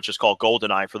island, which is called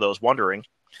GoldenEye for those wondering,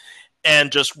 and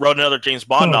just wrote another James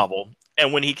Bond novel.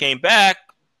 And when he came back,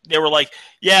 they were like,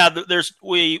 yeah,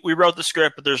 we wrote the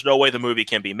script, but there's no way the movie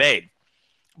can be made.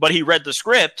 But he read the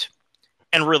script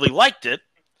and really liked it.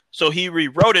 So he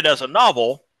rewrote it as a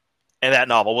novel, and that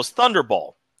novel was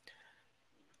Thunderball.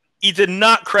 He did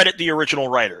not credit the original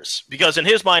writers, because in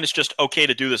his mind, it's just okay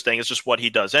to do this thing. It's just what he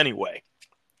does anyway.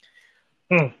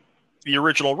 The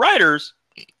original writers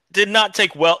did not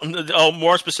take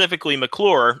more specifically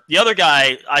McClure. The other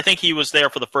guy, I think he was there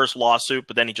for the first lawsuit,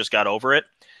 but then he just got over it.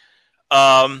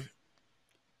 Was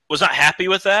not happy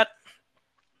with that.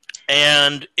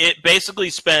 And it basically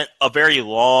spent a very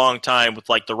long time with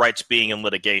like the rights being in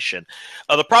litigation.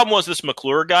 The problem was this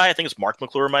McClure guy. I think it's Mark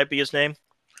McClure might be his name.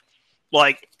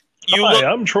 Like,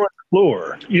 I'm Troy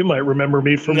McClure. You might remember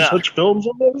me from such films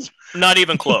as this. Not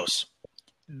even close.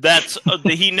 That's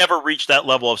he never reached that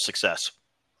level of success.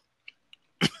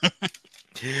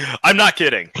 I'm not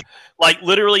kidding. Like,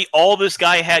 literally, all this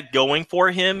guy had going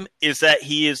for him is that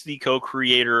he is the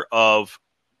co-creator of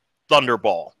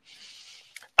Thunderball.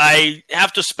 I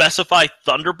have to specify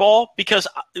Thunderball because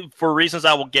for reasons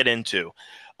I will get into.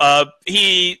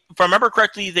 If I remember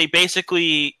correctly, they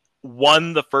basically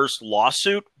won the first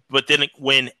lawsuit, but didn't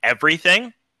win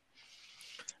everything.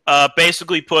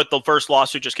 Basically put the first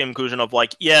lawsuit just came to the conclusion of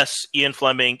like, yes, Ian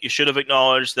Fleming, you should have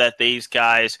acknowledged that these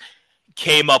guys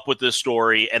came up with this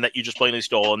story and that you just plainly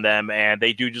stolen them, and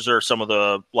they do deserve some of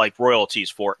the like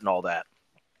royalties for it and all that.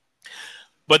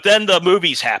 But then the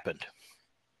movies happened.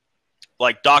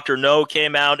 Like, Dr. No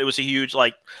came out. It was a huge,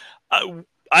 like, I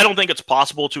don't think it's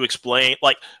possible to explain.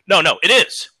 Like, no, it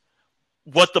is.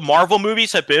 What the Marvel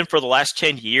movies have been for the last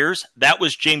 10 years, that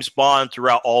was James Bond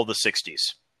throughout all the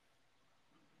 60s.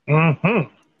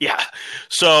 Mm-hmm. Yeah.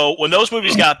 So when those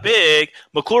movies got big,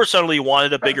 McClure suddenly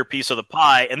wanted a bigger piece of the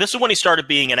pie. And this is when he started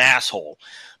being an asshole.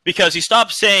 Because he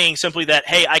stopped saying simply that,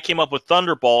 hey, I came up with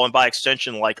Thunderball, and by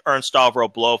extension, like Ernst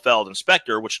Stavro, Blofeld, and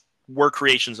Spectre, which were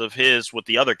creations of his with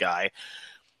the other guy.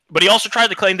 But he also tried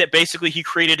to claim that basically he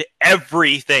created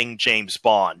everything James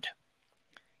Bond,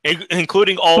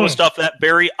 including all the stuff that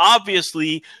very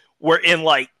obviously were in,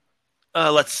 like,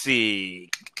 let's see,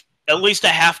 at least a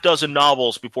half dozen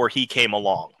novels before he came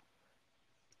along.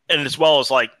 And as well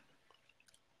as, like,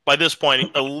 By this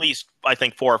point, at least, I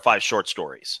think, 4 or 5 short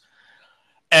stories.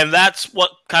 And that's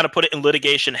what kind of put it in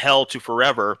litigation hell to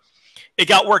forever. It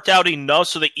got worked out enough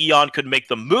so that Eon could make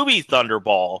the movie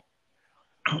Thunderball,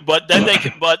 but then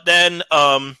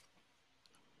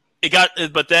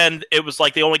it was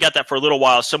like they only got that for a little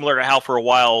while, similar to how for a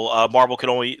while Marvel could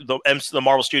only the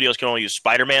Marvel Studios can only use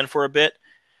Spider-Man for a bit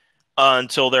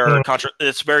until their contract.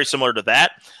 It's very similar to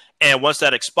that. And once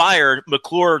that expired,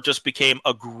 McClure just became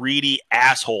a greedy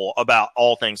asshole about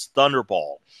all things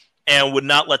Thunderball and would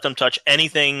not let them touch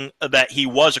anything that he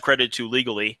was accredited to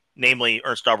legally, namely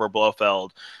Ernst Stavro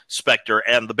Blofeld, Spectre,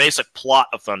 and the basic plot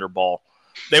of Thunderball.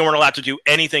 They weren't allowed to do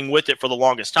anything with it for the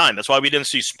longest time. That's why we didn't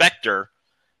see Spectre,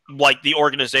 like the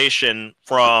organization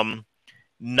from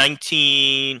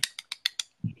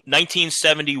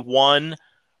 1971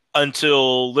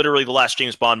 until literally the last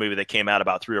James Bond movie that came out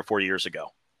about 3 or 4 years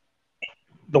ago.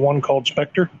 The one called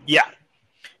Spectre? Yeah.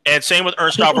 And same with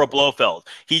Ernst Stavro Blofeld.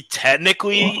 He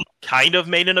technically kind of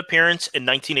made an appearance in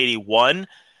 1981,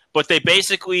 but they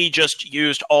basically just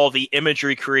used all the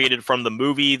imagery created from the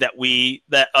movie that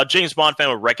a James Bond fan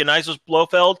would recognize as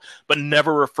Blofeld, but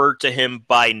never referred to him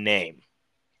by name.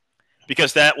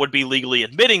 Because that would be legally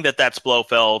admitting that that's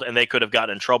Blofeld, and they could have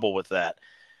gotten in trouble with that.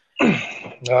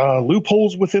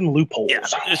 Loopholes within loopholes. Yeah.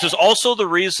 This is also the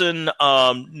reason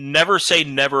Never Say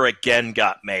Never Again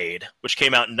got made, which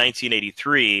came out in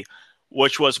 1983,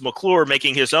 which was McClure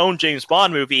making his own James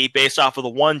Bond movie based off of the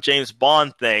one James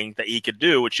Bond thing that he could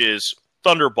do, which is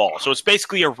Thunderball. So it's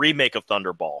basically a remake of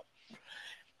Thunderball.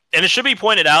 And it should be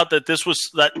pointed out that this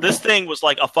thing was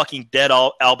like a fucking dead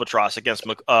albatross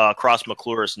across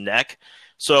McClure's neck.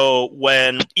 So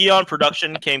when Eon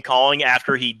Production came calling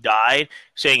after he died,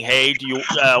 saying, "Hey,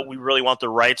 we really want the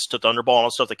rights to Thunderball and all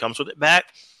the stuff that comes with it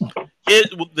back,"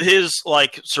 his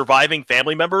like surviving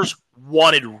family members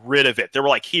wanted rid of it. They were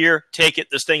like, "Here, take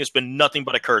it. This thing has been nothing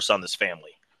but a curse on this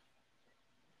family."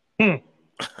 And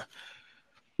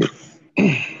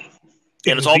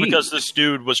it's all because this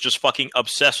dude was just fucking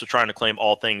obsessed with trying to claim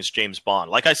all things James Bond.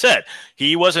 Like I said,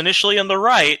 he was initially in the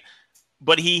right,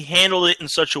 but he handled it in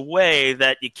such a way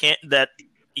that you can't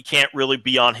really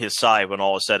be on his side when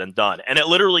all is said and done. And it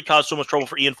literally caused so much trouble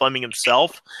for Ian Fleming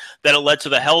himself that it led to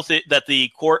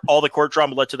all the court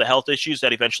drama led to the health issues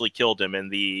that eventually killed him in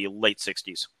the late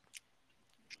 60s.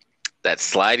 That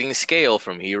sliding scale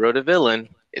from hero to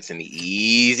villain, it's an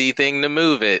easy thing to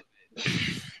move it.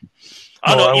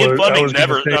 I don't know. Ian Fleming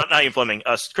never, not Ian Fleming.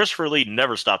 Christopher Lee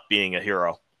never stopped being a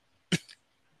hero.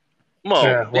 Well,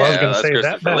 I was going to say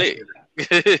Christopher Lee.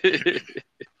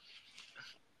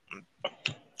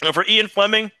 For Ian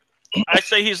Fleming, I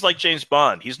say he's like James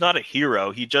Bond. He's not a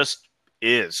hero. He just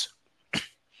is.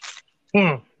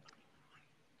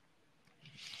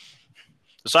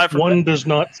 Aside from one does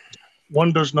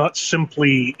not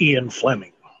simply Ian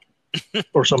Fleming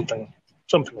or something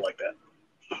like that.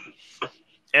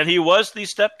 And he was the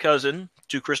step cousin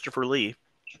to Christopher Lee.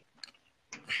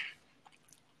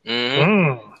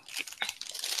 Mm-hmm.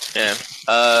 Yeah.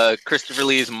 Christopher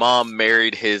Lee's mom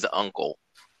married his uncle.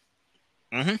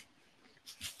 Mm-hmm.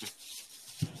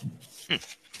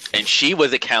 And she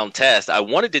was a countess. I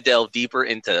wanted to delve deeper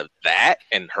into that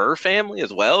and her family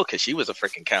as well, because she was a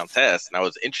freaking countess, and I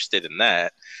was interested in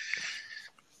that.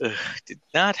 Did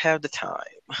not have the time.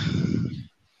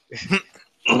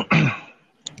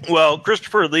 Well,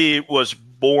 Christopher Lee was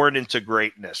born into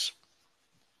greatness.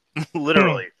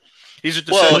 Literally. He's a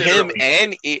descendant.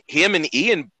 Him and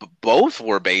Ian both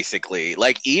were basically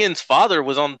like Ian's father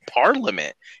was on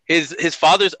Parliament. His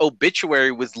father's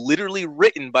obituary was literally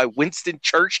written by Winston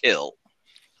Churchill.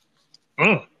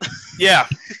 Yeah,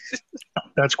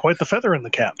 that's quite the feather in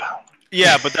the cap.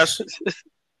 Yeah, but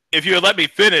if you had let me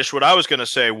finish, what I was going to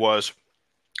say was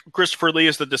Christopher Lee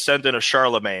is the descendant of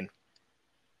Charlemagne.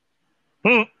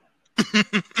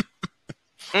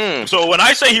 So when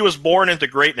I say he was born into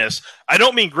greatness, I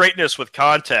don't mean greatness with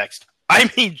context. I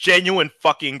mean genuine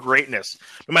fucking greatness,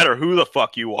 no matter who the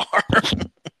fuck you are.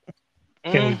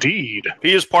 Indeed.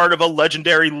 He is part of a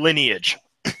legendary lineage.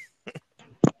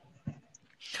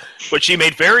 Which he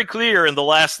made very clear in the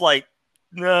last,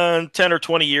 10 or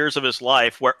 20 years of his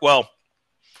life.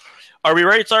 Are we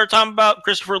ready to start talking about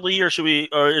Christopher Lee, or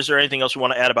is there anything else we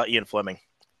want to add about Ian Fleming?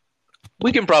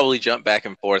 We can probably jump back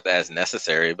and forth as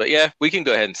necessary, but yeah, we can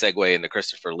go ahead and segue into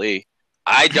Christopher Lee.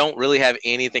 I don't really have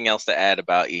anything else to add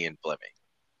about Ian Fleming.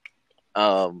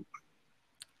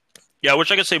 Yeah, I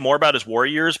wish I could say more about his war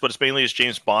years, but it's mainly his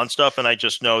James Bond stuff, and I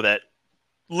just know that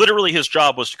literally his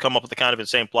job was to come up with the kind of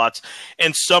insane plots.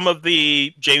 And some of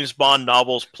the James Bond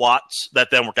novels plots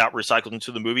that then got recycled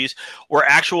into the movies were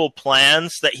actual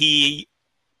plans that he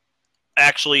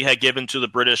actually had given to the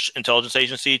British intelligence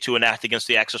agency to enact against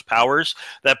the Axis powers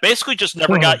that basically just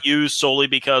never got used solely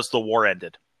because the war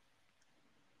ended.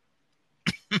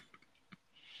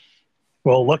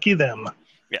 Well, lucky them.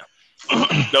 Yeah.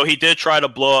 Though he did try to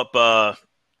blow up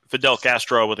Fidel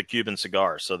Castro with a Cuban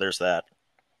cigar, so there's that.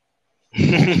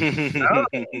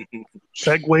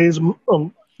 Segways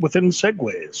within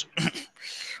segways.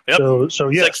 Yep. So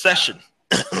yes. Succession.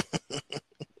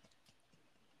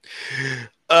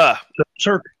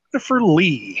 Sir Christopher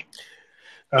Lee.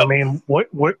 I mean,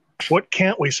 what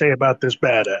can't we say about this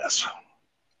badass?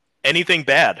 Anything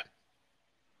bad.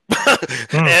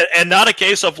 And not a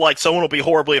case of like someone will be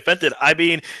horribly offended. I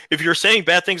mean, if you're saying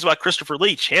bad things about Christopher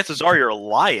Lee, chances are you're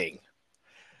lying.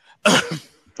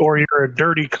 Or you're a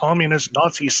dirty communist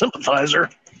Nazi sympathizer.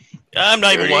 I'm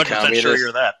not even 100% sure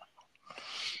you're that.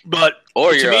 But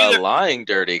or you're a lying,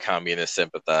 dirty communist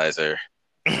sympathizer.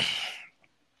 To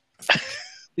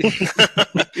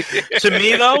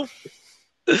me, though,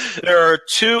 there are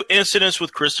two incidents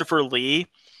with Christopher Lee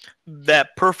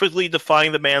that perfectly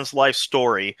define the man's life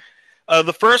story.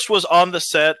 The first was on the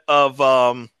set of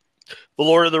the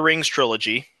Lord of the Rings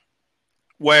trilogy,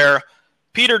 where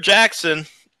Peter Jackson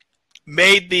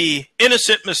made the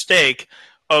innocent mistake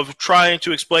of trying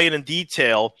to explain in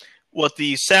detail what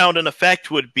the sound and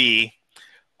effect would be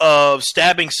of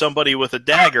stabbing somebody with a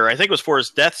dagger. I think it was for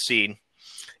his death scene.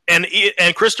 And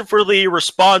Christopher Lee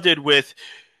responded with,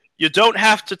 "You don't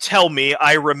have to tell me,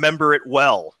 I remember it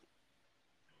well."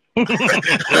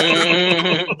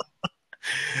 The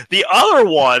other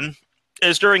one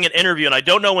is during an interview, and I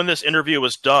don't know when this interview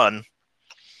was done,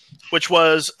 which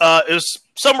was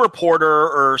some reporter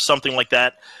or something like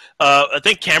that. I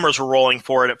think cameras were rolling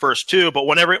for it at first too, but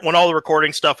when all the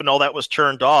recording stuff and all that was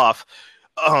turned off,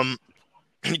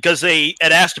 because they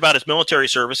had asked about his military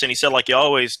service, and he said, like he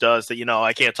always does, that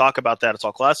I can't talk about that; it's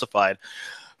all classified.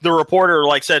 The reporter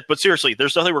said, "But seriously,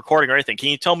 there's nothing recording or anything. Can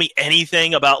you tell me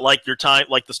anything about your time,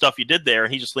 the stuff you did there?"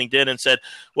 And he just leaned in and said,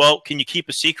 "Well, can you keep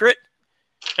a secret?"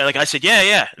 And the guy said,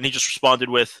 "Yeah." And he just responded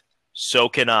with, "So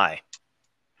can I."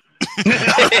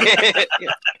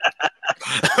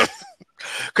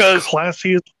 Because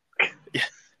classy as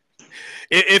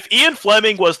if Ian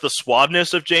Fleming was the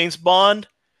suaveness of James Bond,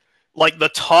 like the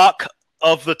talk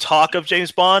of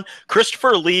James Bond,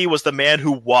 Christopher Lee was the man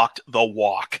who walked the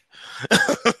walk.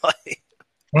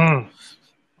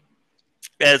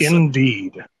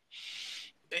 Indeed.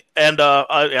 And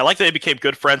I like that he became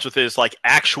good friends with his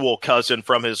actual cousin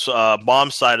from his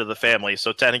mom's side of the family.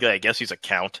 So technically, I guess he's a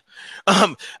count.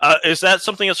 Is that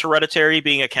something that's hereditary,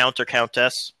 being a count or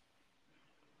countess?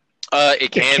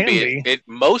 It can be. It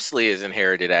mostly is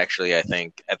inherited, actually. I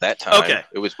think at that time, okay,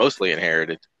 it was mostly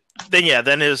inherited.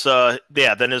 Then his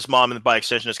mom and by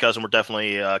extension his cousin were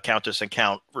definitely countess and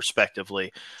count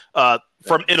respectively.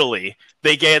 From Italy,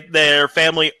 their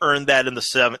family earned that in the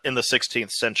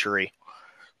 16th century,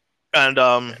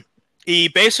 and he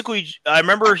basically, I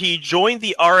remember he joined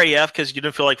the RAF because he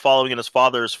didn't feel like following in his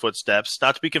father's footsteps,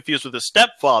 not to be confused with his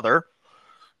stepfather.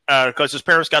 Because his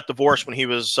parents got divorced when he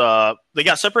was they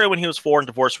got separated when he was 4 and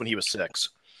divorced when he was 6,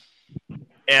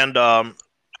 and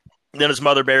then his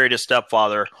mother married his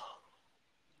stepfather,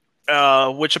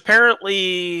 which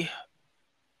apparently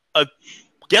I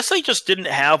guess they just didn't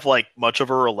have much of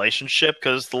a relationship,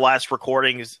 because the last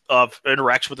recordings of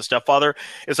interaction with the stepfather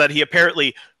is that he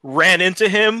apparently ran into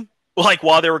him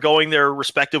while they were going their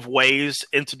respective ways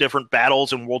into different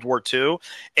battles in World War II,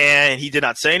 and he did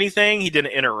not say anything. He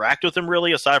didn't interact with him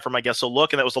really, aside from, I guess, a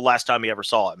look, and that was the last time he ever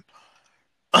saw him.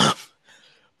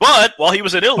 But while he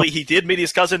was in Italy, he did meet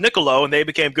his cousin Niccolo, and they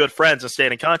became good friends and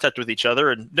stayed in contact with each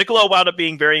other, and Niccolo wound up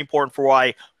being very important for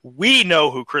why we know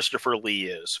who Christopher Lee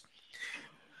is.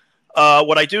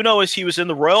 What I do know is he was in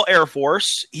the Royal Air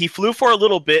Force. He flew for a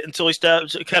little bit until he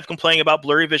kept complaining about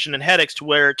blurry vision and headaches, to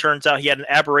where it turns out he had an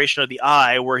aberration of the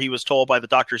eye, where he was told by the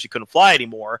doctors he couldn't fly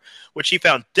anymore, which he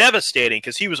found devastating,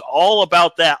 because he was all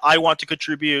about that. I want to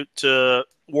contribute to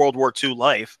World War II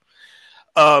life.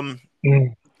 And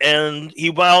he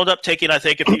wound up taking, I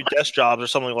think, a few desk jobs or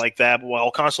something like that,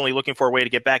 while constantly looking for a way to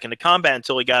get back into combat,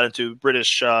 until he got into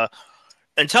British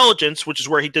intelligence, which is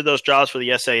where he did those jobs for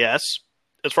the SAS.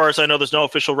 As far as I know, there's no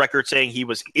official record saying he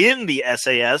was in the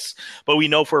SAS, but we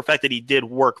know for a fact that he did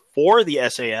work for the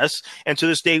SAS, and to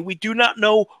this day, we do not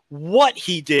know what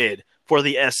he did for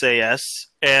the SAS.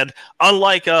 And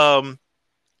unlike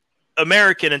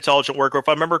American intelligent work, or if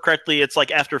I remember correctly, it's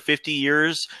after 50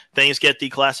 years, things get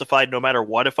declassified no matter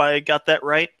what, if I got that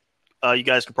right. You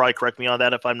guys can probably correct me on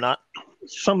that if I'm not.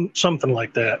 Something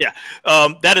like that. Yeah.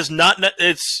 That is not...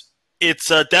 it's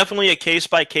definitely a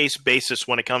case-by-case basis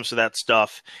when it comes to that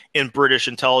stuff in British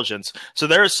intelligence. So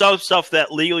there is some stuff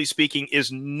that, legally speaking,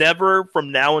 is never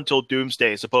from now until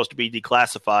Doomsday supposed to be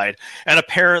declassified. And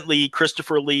apparently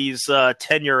Christopher Lee's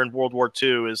tenure in World War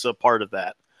II is a part of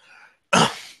that.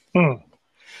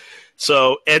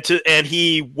 So, and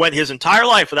he went his entire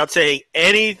life without saying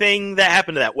anything that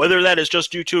happened to that, whether that is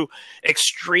just due to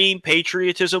extreme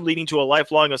patriotism leading to a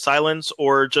lifelong of silence,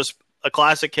 or just a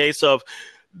classic case of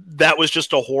that was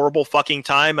just a horrible fucking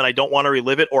time and I don't want to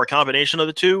relive it, or a combination of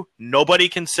the two. Nobody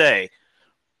can say.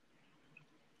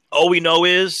 All we know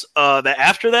is that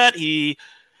after that, he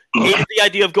hated the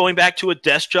idea of going back to a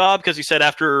desk job, because he said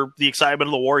after the excitement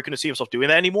of the war, he couldn't see himself doing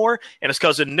that anymore. And his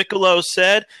cousin Niccolo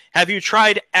said, "Have you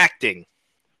tried acting?"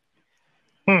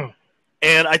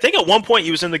 And I think at one point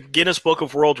he was in the Guinness Book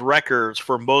of World Records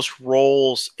for most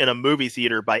roles in a movie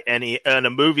theater in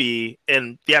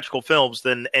theatrical films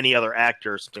than any other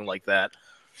actor, or something like that.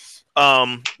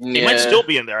 He might still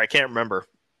be in there. I can't remember.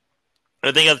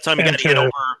 I think at the time he got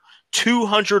over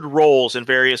 200 roles in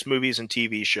various movies and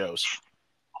TV shows.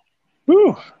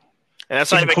 Whew. And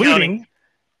that's not even counting.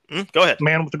 Go ahead.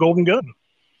 Man with the Golden Gun.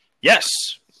 Yes.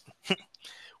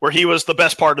 Where he was the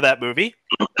best part of that movie.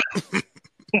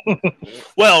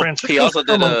 Well, he also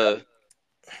did a...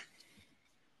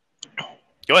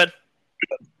 Go ahead.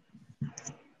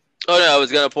 Oh, no, I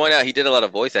was going to point out he did a lot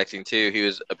of voice acting, too. He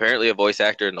was apparently a voice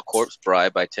actor in The Corpse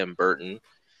Bride by Tim Burton.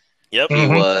 Yep. He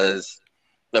was...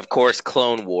 Of course,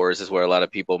 Clone Wars is where a lot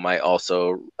of people might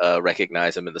also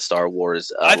recognize him in the Star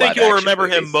Wars. I think you'll remember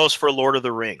him most for Lord of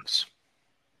the Rings.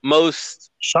 Saruman.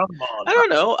 I don't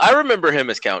know. I remember him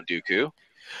as Count Dooku.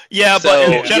 Yeah, but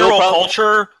in general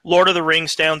culture, Lord of the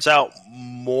Rings stands out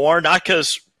more, not because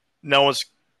no one's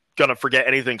going to forget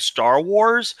anything Star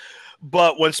Wars,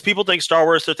 but when people think Star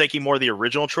Wars, they're thinking more the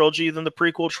original trilogy than the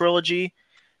prequel trilogy.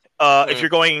 If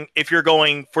you're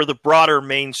going for the broader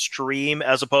mainstream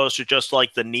as opposed to just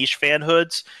like the niche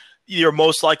fanhoods, you're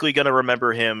most likely going to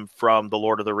remember him from the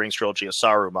Lord of the Rings trilogy as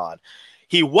Saruman.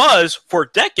 He was, for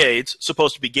decades,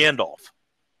 supposed to be Gandalf.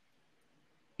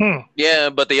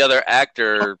 Yeah, but the other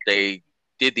actor, they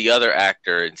did the other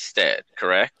actor instead,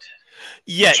 correct?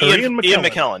 Yeah, Ian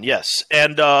McKellen, yes.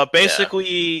 And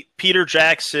basically, Peter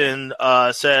Jackson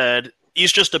said,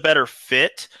 he's just a better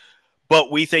fit,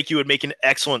 but we think you would make an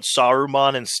excellent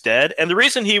Saruman instead. And the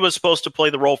reason he was supposed to play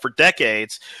the role for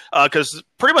decades, because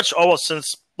pretty much almost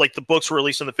since like the books were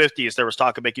released in the 50s, there was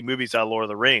talk of making movies out of Lord of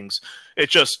the Rings.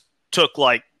 It just took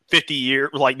like 50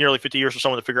 years, like nearly 50 years for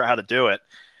someone to figure out how to do it.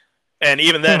 And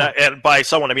even then, and by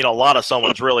someone, I mean a lot of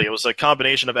someone's really. It was a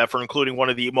combination of effort, including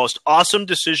one of the most awesome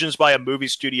decisions by a movie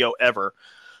studio ever.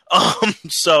 He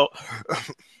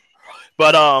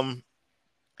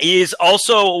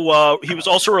was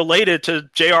also related to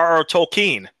J.R.R.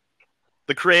 Tolkien,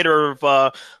 the creator of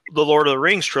the Lord of the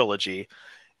Rings trilogy.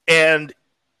 And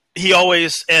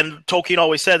Tolkien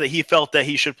always said that he felt that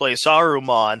he should play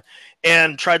Saruman,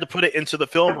 and tried to put it into the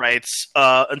film rights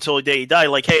until the day he died.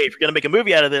 Like, hey, if you're going to make a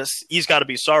movie out of this, he's got to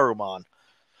be Saruman.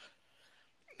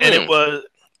 And it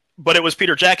was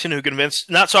Peter Jackson who convinced,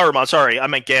 not Saruman, sorry, I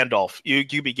meant Gandalf. You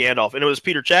be Gandalf. And it was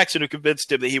Peter Jackson who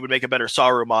convinced him that he would make a better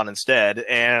Saruman instead.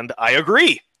 And I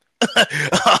agree.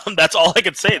 That's all I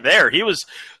could say there. He was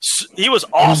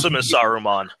awesome as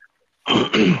Saruman.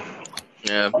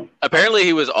 Yeah. Apparently,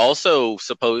 he was also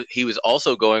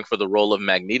going for the role of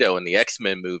Magneto in the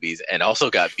X-Men movies, and also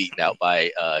got beaten out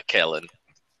by Kellen.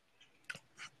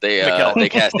 They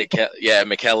casted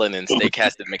McKellen, and they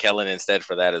casted McKellen instead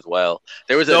for that as well.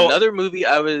 There was another movie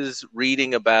I was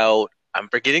reading about. I'm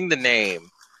forgetting the name.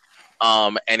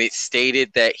 And it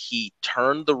stated that he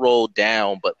turned the role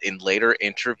down, but in later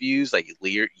interviews, like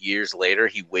years later,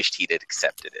 he wished he had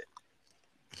accepted it.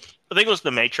 I think it was The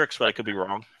Matrix, but I could be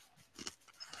wrong.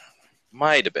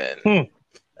 Might have been.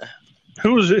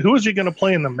 Who is he going to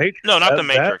play in The Matrix? No, not The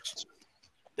Matrix.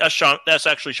 That's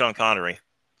actually Sean Connery.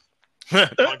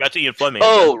 Back to Ian Fleming.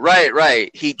 Oh, right.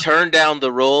 He turned down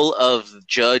the role of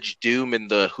Judge Doom in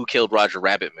the Who Killed Roger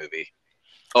Rabbit movie.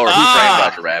 Or Who Framed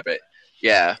Roger Rabbit.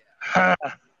 Yeah.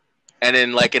 And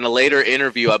then, like, in a later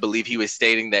interview, I believe he was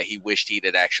stating that he wished he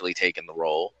had actually taken the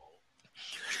role.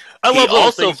 I love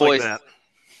also voiced, like that.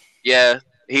 Yeah.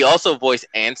 He also voiced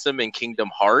Ansem in Kingdom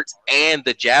Hearts and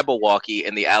the Jabberwocky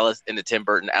in the Tim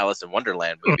Burton Alice in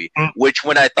Wonderland movie. Which,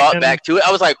 when I thought back to it,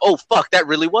 I was like, "Oh fuck, that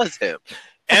really was him."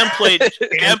 And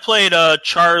played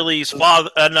Charlie's father,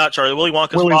 not Charlie, Willy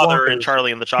Wonka's father in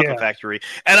Charlie and the Chocolate Factory.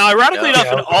 And ironically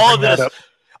enough, in all of this,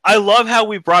 I love how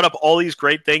we brought up all these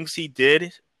great things he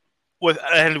did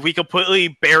and we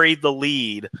completely buried the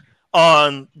lead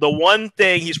on the one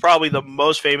thing he's probably the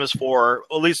most famous for,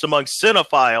 at least among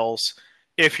cinephiles,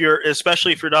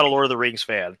 especially if you're not a Lord of the Rings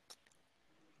fan.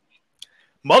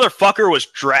 Motherfucker was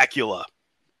Dracula.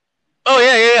 Oh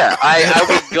yeah. I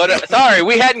was gonna. Sorry,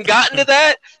 we hadn't gotten to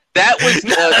that. That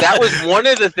was one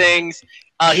of the things.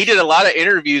 He did a lot of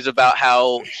interviews about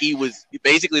how he was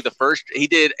basically the first. He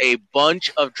did a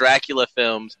bunch of Dracula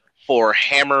films for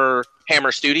Hammer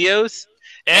Studios.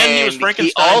 And he was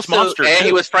Frankenstein's monster, too.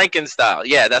 He was Frankenstein.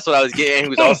 Yeah, that's what I was getting. He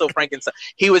was also Frankenstein.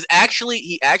 He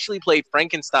actually played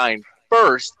Frankenstein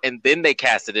first, and then they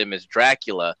casted him as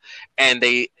Dracula. And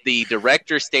the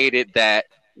director stated that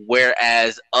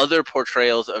whereas other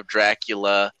portrayals of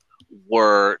Dracula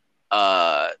were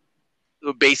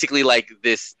basically like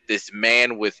this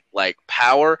man with like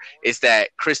power, is that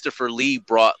Christopher Lee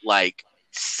brought like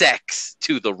sex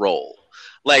to the role.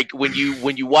 Like when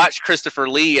you watch Christopher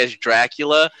Lee as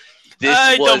Dracula,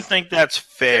 don't think that's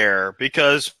fair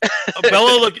because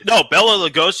Bela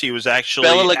Lugosi was actually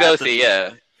Bela Lugosi,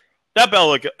 yeah. Not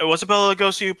Bela Lugosi. Was it Bela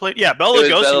Lugosi who played? Yeah, Bela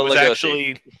Lugosi was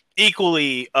actually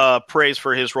equally praised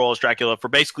for his role as Dracula for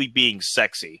basically being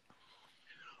sexy.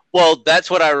 Well,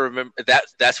 that's what I remember.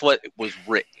 That's what was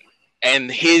written,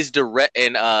 and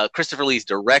Christopher Lee's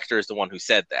director is the one who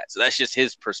said that. So that's just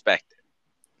his perspective.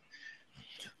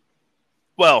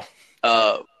 Well,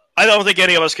 I don't think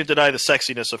any of us can deny the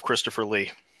sexiness of Christopher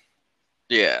Lee.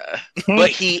 Yeah,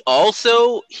 but he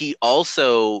also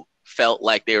felt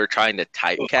like they were trying to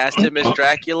typecast him as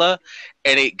Dracula,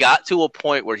 and it got to a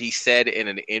point where he said in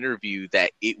an interview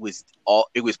that it was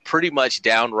pretty much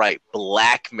downright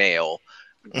blackmail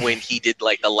when he did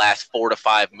like the last 4 to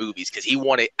 5 movies because he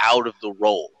wanted out of the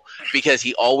role because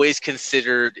he always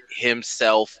considered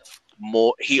himself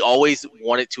more. He always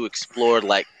wanted to explore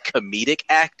like comedic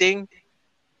acting,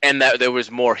 and that there was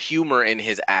more humor in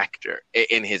his acting,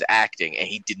 and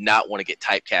he did not want to get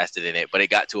typecasted in it. But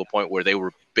it got to a point where they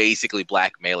were basically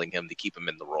blackmailing him to keep him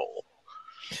in the role.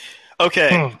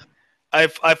 Okay, I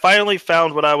finally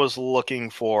found what I was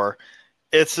looking for.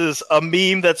 It's a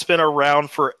meme that's been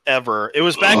around forever. It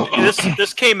was back.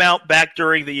 This came out back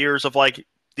during the years of like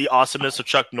the awesomeness of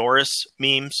Chuck Norris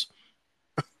memes.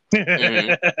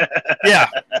 Yeah,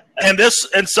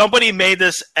 and somebody made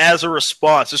this as a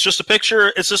response. It's just a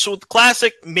picture. It's just with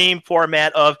classic meme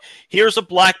format of here's a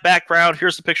black background,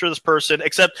 here's the picture of this person.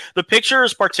 Except the picture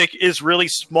is really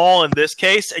small in this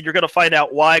case, and you're going to find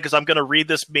out why because I'm going to read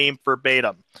this meme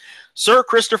verbatim. Sir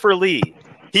Christopher Lee.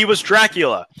 He was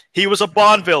Dracula. He was a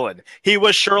Bond villain. He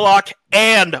was Sherlock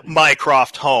and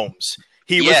Mycroft Holmes.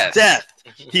 He was Death.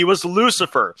 He was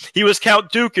Lucifer. He was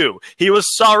Count Dooku. He was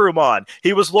Saruman.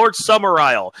 He was Lord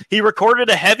Summerisle. He recorded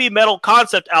a heavy metal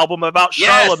concept album about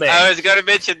Charlemagne. I was going to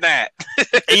mention that.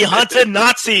 He hunted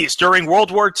Nazis during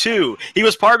World War II. He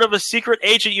was part of a secret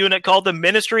agent unit called the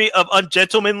Ministry of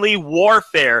Ungentlemanly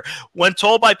Warfare. When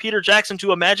told by Peter Jackson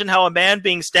to imagine how a man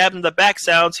being stabbed in the back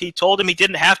sounds, he told him he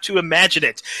didn't have to imagine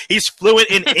it. He's fluent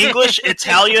in English,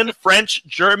 Italian, French,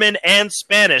 German, and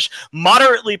Spanish.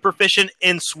 Moderately proficient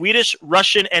in Swedish,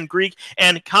 Russian, and Greek,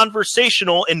 and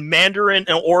conversational in Mandarin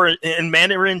or in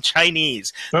Mandarin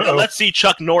Chinese. Now, let's see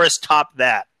Chuck Norris top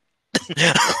that.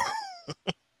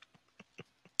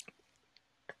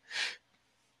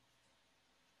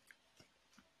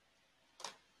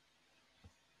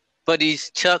 But he's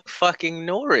Chuck fucking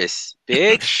Norris,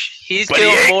 bitch. He's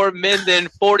killed more men than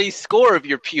 40 score of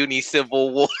your puny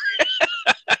Civil War.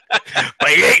 But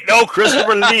he ain't no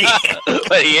Christopher Lee.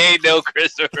 But he ain't no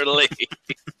Christopher Lee.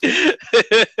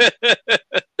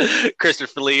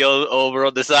 Christopher Lee over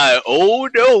on the side. Oh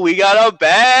no, we got a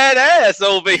badass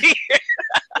over here.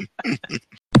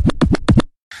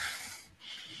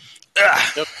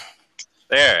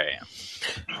 There I am.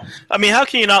 I mean, how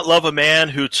can you not love a man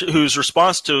whose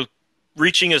response to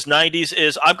reaching his 90s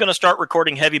is, I'm going to start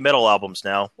recording heavy metal albums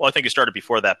now? Well, I think he started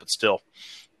before that, but still.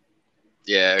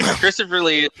 Yeah, Christopher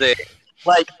Lee is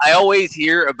like, I always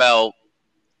hear about,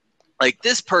 like,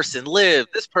 this person lived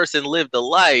a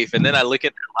life, and then I look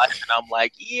at their life and I'm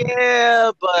like,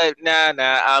 yeah, but nah,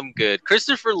 I'm good.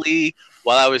 Christopher Lee,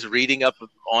 while I was reading up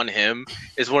on him,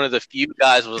 is one of the few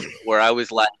guys where I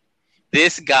was like,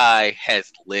 this guy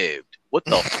has lived. What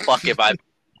the fuck have I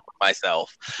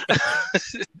myself?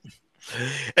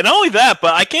 And not only that,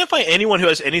 but I can't find anyone who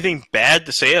has anything bad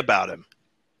to say about him.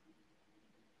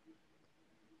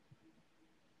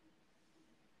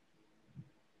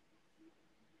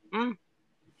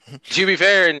 To be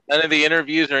fair, in none of the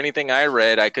interviews or anything I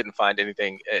read, I couldn't find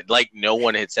anything. Like, no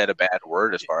one had said a bad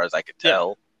word as far as I could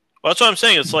tell. Well, that's what I'm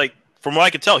saying. It's like, From what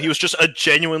I could tell, he was just a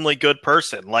genuinely good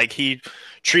person. Like he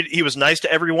was nice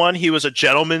to everyone. He was a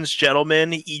gentleman's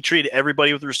gentleman. He treated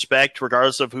everybody with respect,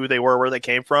 regardless of who they were, where they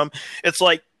came from. It's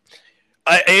like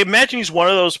I imagine he's one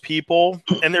of those people,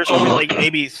 and there's only like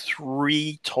maybe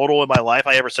 3 total in my life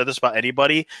I ever said this about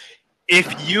anybody.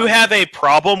 If you have a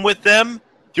problem with them,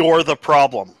 you're the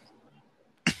problem.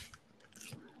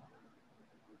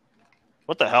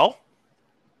 What the hell?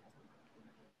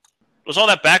 What's all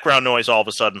that background noise all of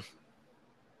a sudden?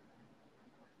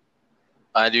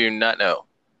 I do not know.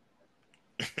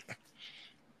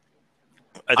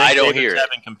 I don't David's hear it.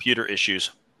 having computer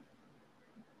issues.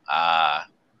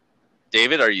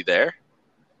 David, are you there?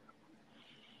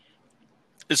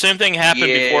 The same thing happened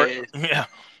before. Yeah.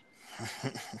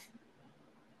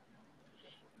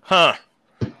 Huh.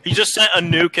 He just sent a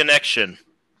new connection.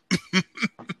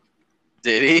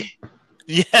 Did he?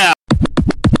 Yeah.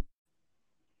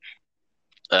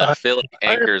 I feel like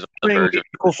Anchor's on the verge of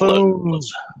Equal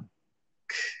phones.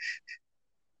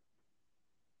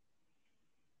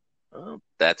 Well,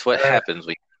 that's what happens.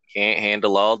 We can't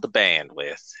handle all the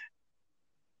bandwidth.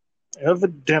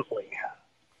 Evidently.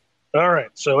 All right,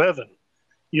 so Evan,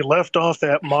 you left off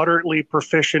that moderately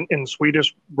proficient in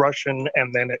Swedish, Russian,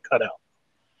 and then it cut out.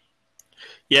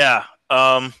 Yeah.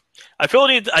 I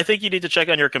think you need to check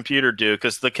on your computer, dude,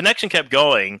 because the connection kept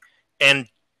going, and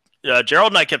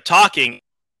Gerald and I kept talking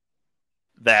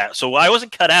that. So I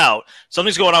wasn't cut out.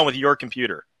 Something's going on with your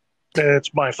computer.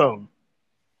 It's my phone.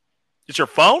 It's your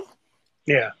phone?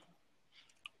 Yeah.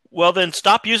 Well, then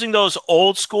stop using those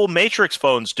old school Matrix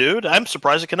phones, dude. I'm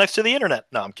surprised it connects to the internet.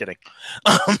 No, I'm kidding.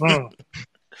 I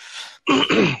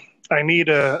need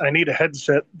a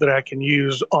headset that I can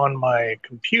use on my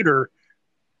computer,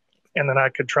 and then I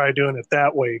could try doing it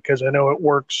that way because I know it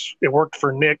works. It worked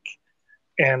for Nick,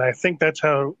 and I think that's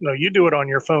how. No, you do it on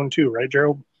your phone too, right,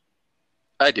 Gerald?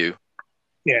 I do.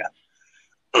 Yeah.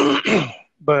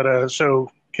 But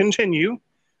so continue.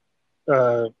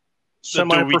 We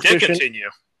did continue.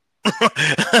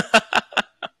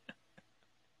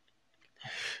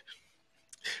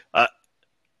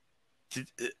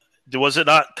 Was it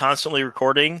not constantly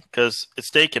recording? Because it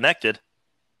stayed connected.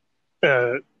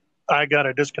 I got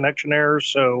a disconnection error,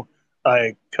 so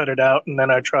I cut it out, and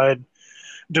then I tried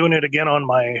doing it again on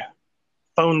my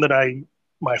phone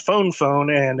my phone,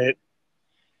 and it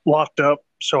locked up,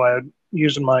 so I'm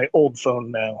using my old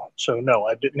phone now. So no,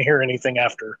 I didn't hear anything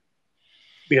after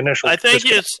the initial. I think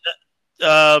it's.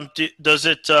 Does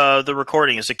it the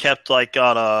recording? Is it kept like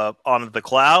on the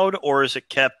cloud, or is it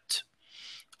kept,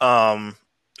 or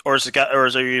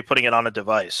are you putting it on a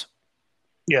device?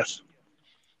 Yes.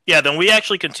 Yeah, then we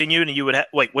actually continued, and you would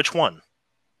wait. Which one?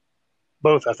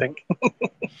 Both, I think.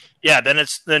 Yeah,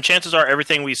 then chances are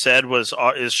everything we said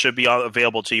should be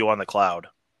available to you on the cloud.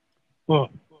 All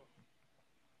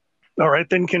right,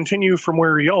 then continue from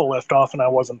where y'all left off, and I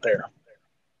wasn't there.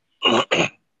 All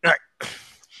right.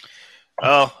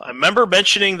 Oh, I remember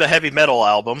mentioning the heavy metal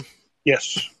album.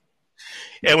 Yes.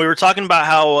 And we were talking about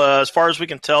how, as far as we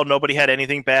can tell, nobody had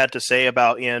anything bad to say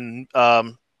about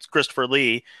Christopher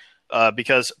Lee,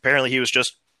 because apparently he was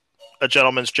just a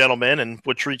gentleman's gentleman and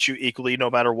would treat you equally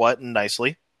no matter what and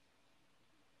nicely.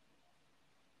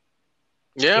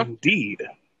 Yeah. Indeed.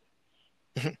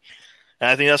 And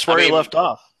I think that's where he left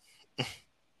off.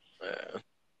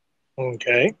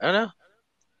 Okay. I don't know.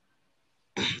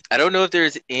 I don't know if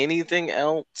there's anything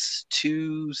else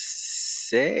to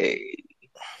say.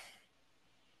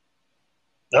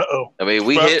 Uh-oh. I mean,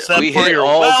 we hit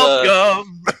all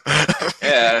welcome. the.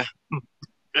 Yeah.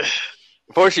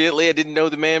 Unfortunately, I didn't know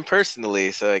the man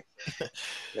personally, so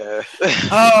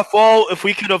well, if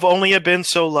we could have only have been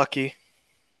so lucky.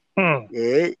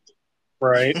 Right.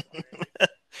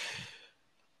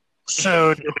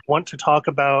 So, do we want to talk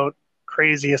about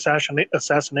crazy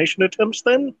assassination attempts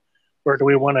then? Or do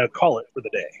we want to call it for the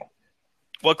day?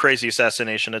 What crazy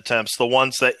assassination attempts? The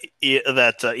ones that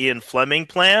Ian Fleming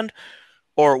planned,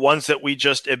 or ones that we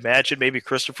just imagined maybe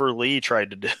Christopher Lee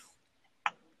tried to do?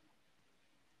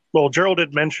 Well, Gerald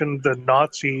had mentioned the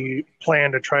Nazi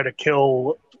plan to try to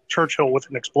kill Churchill with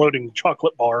an exploding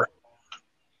chocolate bar.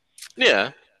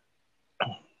 Yeah.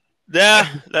 Yeah,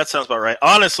 that sounds about right.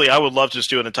 Honestly, I would love to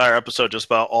just do an entire episode just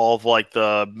about all of like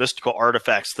the mystical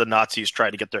artifacts the Nazis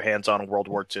tried to get their hands on in World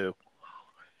War II.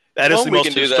 That is the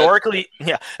most historically,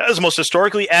 that is the most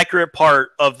historically accurate part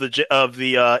of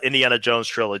the Indiana Jones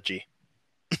trilogy.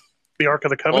 The Ark of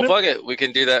the Covenant? Well, fuck it. We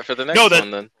can do that for the next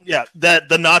one then. Yeah, that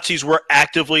the Nazis were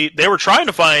they were trying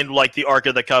to find like the Ark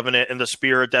of the Covenant and the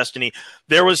Spear of Destiny.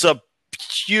 There was a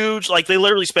huge, they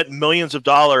literally spent millions of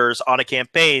dollars on a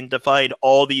campaign to find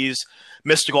all these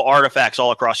mystical artifacts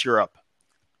all across Europe.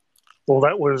 Well,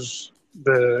 that was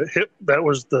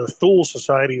the Thule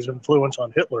Society's influence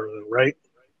on Hitler, though, right?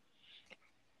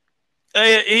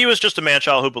 He was just a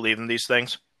man-child who believed in these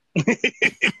things.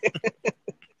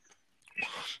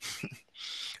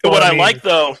 Well, What I I mean- like,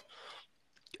 though,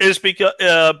 is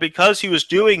because he was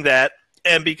doing that,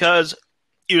 and because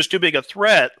he was too big a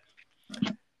threat,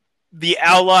 the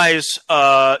Allies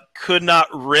could not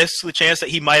risk the chance that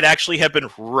he might actually have been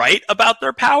right about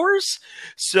their powers.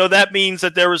 So that means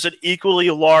that there was an equally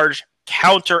large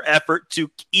counter effort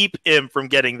to keep him from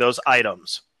getting those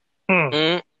items.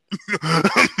 Mm.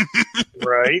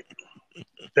 Right.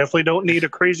 Definitely don't need a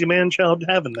crazy man-child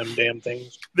having them damn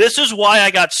things. This is why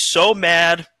I got so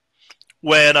mad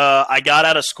when I got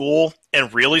out of school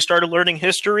and really started learning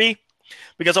history.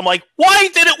 Because I'm like, why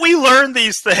didn't we learn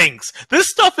these things? This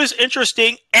stuff is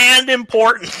interesting and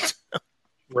important.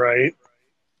 Right.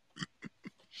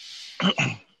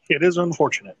 It is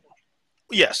unfortunate.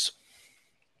 Yes.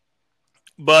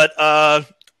 But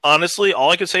honestly, all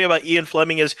I can say about Ian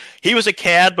Fleming is he was a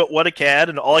cad, but what a cad.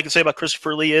 And all I can say about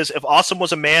Christopher Lee is if Awesome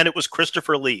was a man, it was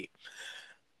Christopher Lee.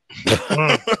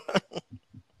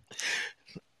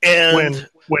 And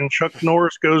When Chuck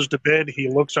Norris goes to bed, he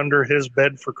looks under his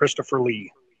bed for Christopher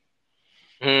Lee.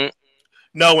 Mm.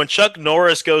 no, when Chuck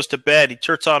Norris goes to bed, he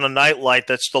turns on a nightlight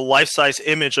that's the life-size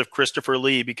image of Christopher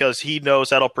Lee because he knows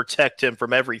that'll protect him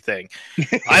from everything.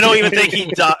 I don't even think he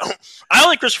died. I don't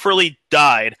think Christopher Lee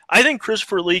died. I think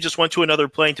Christopher Lee just went to another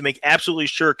plane to make absolutely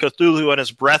sure Cthulhu and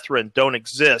his brethren don't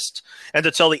exist, and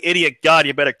to tell the idiot God,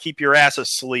 you better keep your ass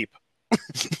asleep.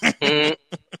 Mm.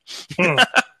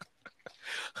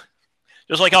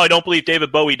 Just like how I don't believe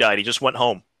David Bowie died. He just went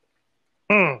home.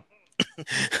 Hmm.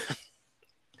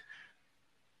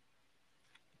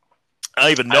 I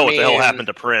don't even know what the hell mean, happened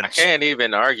to I Prince. can't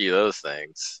even argue those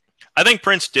things. I think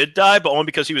Prince did die, but only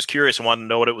because he was curious and wanted to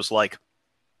know what it was like.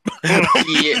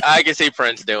 Yeah, I can see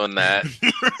Prince doing that.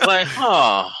 It's like,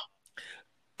 huh.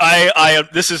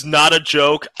 This is not a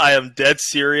joke. I am dead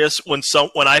serious. When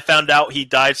I found out he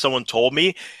died, someone told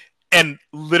me, and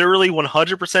literally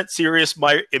 100% serious.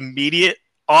 My immediate,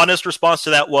 honest response to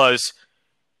that was,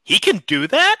 "He can do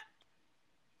that?"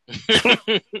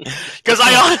 Because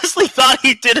I honestly thought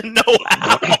he didn't know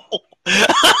how.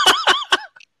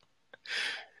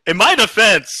 In my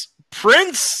defense,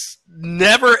 Prince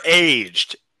never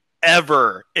aged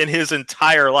ever in his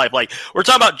entire life. Like, we're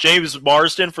talking about James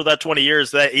Marsden for that 20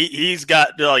 years. That he's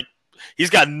got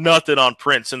nothing on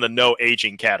Prince in the no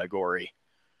aging category.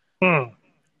 Hmm.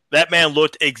 That man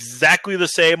looked exactly the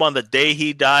same on the day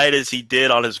he died as he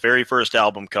did on his very first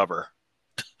album cover.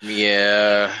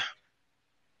 Yeah.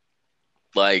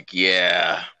 Like,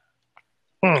 yeah.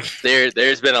 Hmm.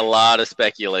 There's been a lot of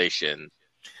speculation.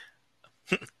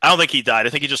 I don't think he died. I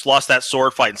think he just lost that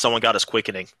sword fight and someone got his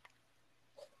quickening.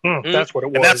 That's what it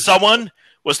was. And that someone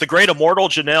was the great immortal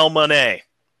Janelle Monáe.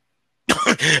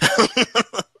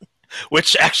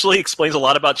 Which actually explains a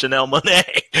lot about Janelle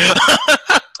Monáe.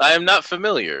 I am not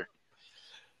familiar.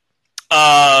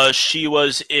 She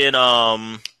was in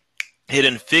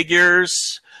Hidden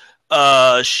Figures.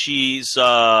 She's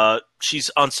on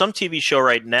some TV show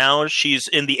right now. She's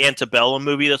in the Antebellum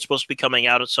movie that's supposed to be coming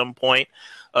out at some point.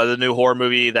 The new horror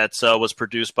movie that was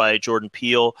produced by Jordan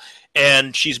Peele.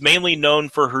 And she's mainly known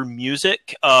for her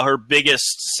music. Her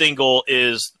biggest single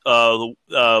is,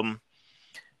 I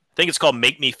think it's called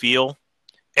Make Me Feel.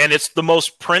 And it's the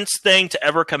most Prince thing to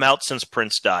ever come out since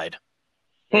Prince died.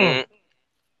 Mm.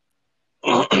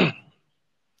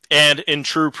 And in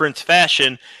true Prince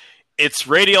fashion, it's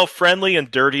radio friendly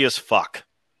and dirty as fuck.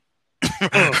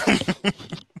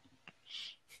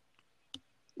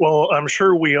 Well, I'm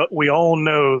sure we all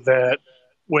know that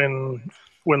when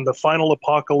the final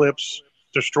apocalypse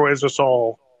destroys us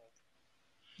all,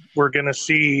 we're going to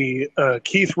see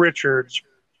Keith Richards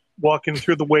walking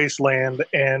through the wasteland,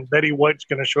 and Betty White's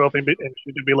going to show up and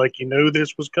she'd be like, "You know,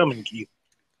 this was coming, Keith."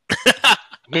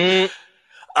 Mm.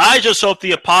 I just hope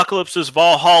the apocalypse is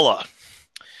Valhalla.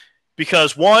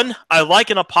 Because, one, I like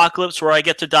an apocalypse where I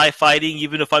get to die fighting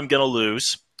even if I'm going to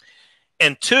lose.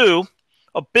 And two,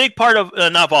 a big part of,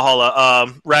 not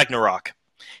Valhalla, Ragnarok.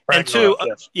 And two,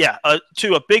 yes.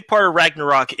 two, a big part of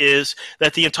Ragnarok is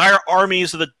that the entire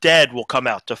armies of the dead will come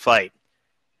out to fight.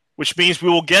 Which means we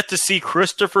will get to see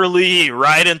Christopher Lee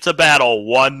ride into battle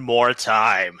one more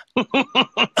time.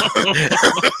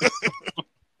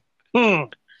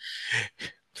 And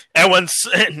when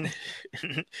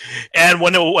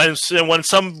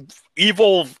some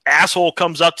evil asshole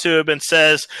comes up to him and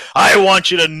says, "I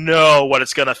want you to know what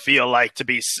it's gonna feel like to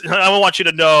be. I want you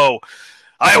to know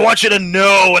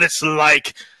what it's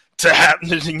like to have,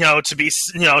 to be,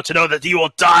 to know that you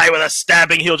will die with a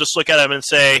stabbing, he'll just look at him and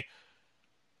say,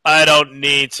 I don't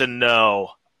need to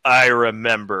know. I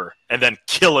remember. And then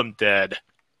kill him dead.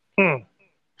 And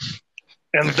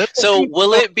so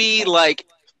will it be like,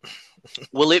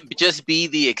 will it just be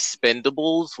the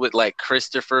Expendables with like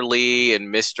Christopher Lee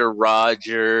and Mr.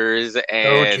 Rogers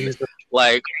and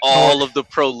like all of the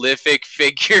prolific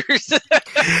figures?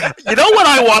 You know what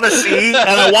I want to see? And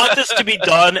I want this to be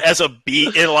done as a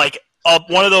B in like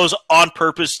one of those on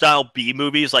purpose style B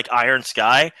movies like Iron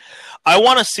Sky. I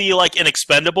want to see like an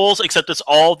Expendables, except it's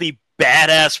all the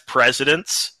badass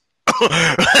presidents.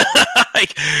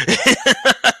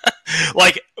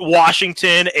 like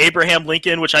Washington, Abraham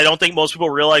Lincoln, which I don't think most people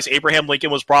realize Abraham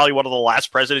Lincoln was probably one of the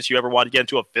last presidents you ever wanted to get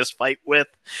into a fist fight with.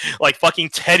 Like fucking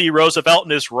Teddy Roosevelt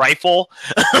and his rifle.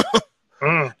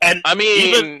 And I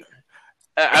mean,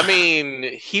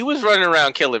 he was running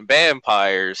around killing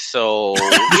vampires, so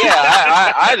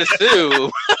yeah, I'd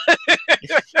assume.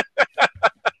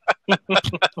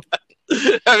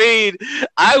 I mean,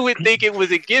 I would think it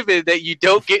was a given that you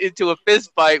don't get into a fist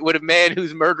fight with a man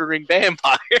who's murdering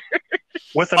vampires.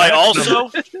 I also,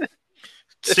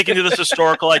 sticking to this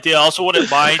historical idea, I also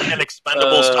wouldn't mind an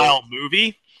Expendable style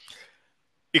movie.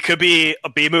 It could be a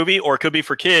B movie or it could be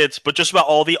for kids, but just about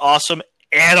all the awesome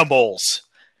animals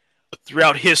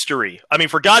throughout history. I mean,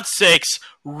 for God's sakes,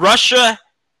 Russia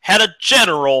had a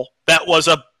general that was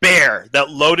a bear that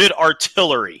loaded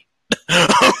artillery.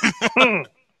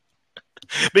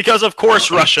 Because of course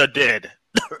Russia did.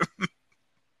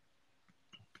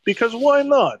 Because why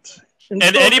not? And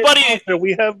anybody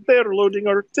we have bear loading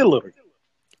artillery.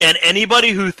 And anybody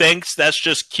who thinks that's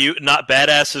just cute and not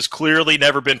badass has clearly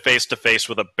never been face to face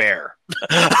with a bear.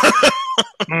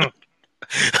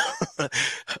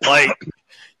 Like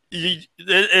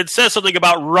it says something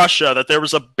about Russia that there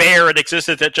was a bear in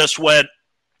existence that just went,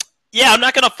 yeah, I'm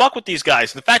not gonna fuck with these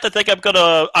guys. In fact, I think I'm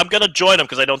gonna join them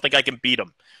because I don't think I can beat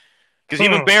them. Because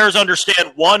even bears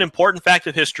understand one important fact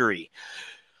of history: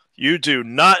 you do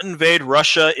not invade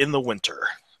Russia in the winter.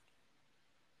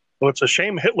 Well, it's a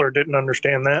shame Hitler didn't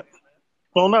understand that.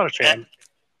 Well, not a shame.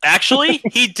 Actually,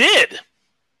 he did.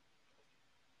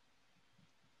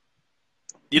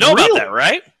 You know about that,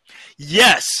 right?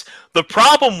 Yes. The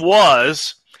problem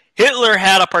was Hitler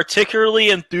had a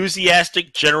particularly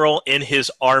enthusiastic general in his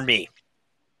army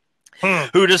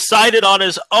who decided on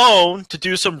his own to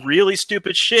do some really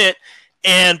stupid shit,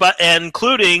 and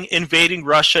including invading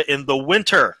Russia in the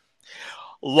winter.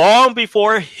 Long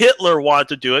before Hitler wanted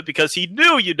to do it, because he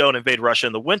knew you don't invade Russia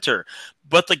in the winter.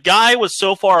 But the guy was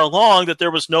so far along that there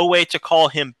was no way to call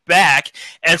him back,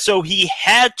 and so he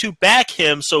had to back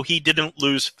him so he didn't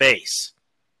lose face.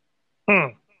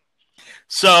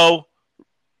 So,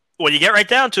 when you get right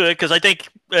down to it, because I think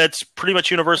it's pretty much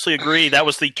universally agreed that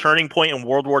was the turning point in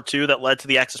World War II that led to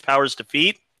the Axis powers'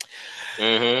 defeat.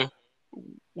 The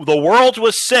world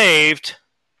was saved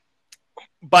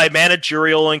by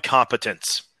managerial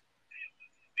incompetence.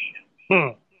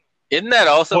 Isn't that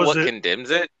also what condemns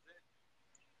it?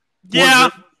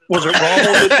 Yeah. Was it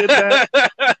Rommel that did that?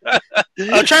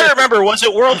 I'm trying to remember, was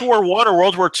it World War I or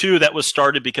World War II that was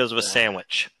started because of a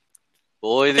sandwich?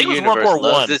 Boy, the universe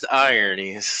loves its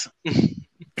ironies.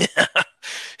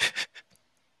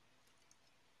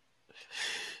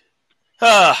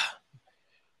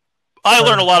 I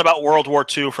learned a lot about World War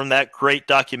II from that great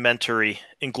documentary,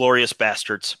 Inglourious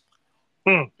Bastards.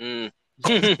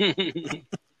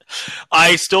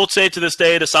 I still say to this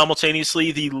day it is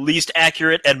simultaneously the least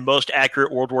accurate and most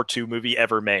accurate World War II movie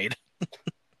ever made.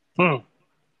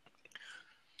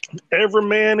 Every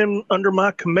man under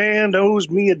my command owes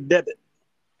me a debit.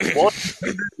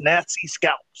 100 Nazi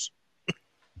scalps.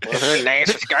 100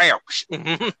 Nazi scalps.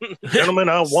 Gentlemen,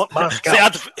 I want my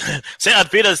scalps. Say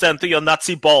ad Wiedersehen to your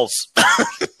Nazi balls.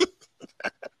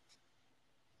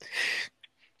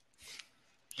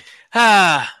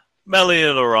 Melanie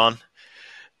Laurent,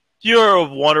 you're a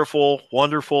wonderful,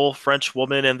 wonderful French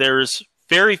woman, and there's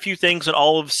very few things in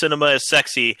all of cinema as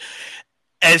sexy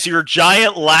as your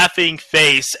giant laughing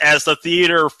face as the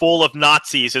theater full of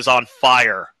Nazis is on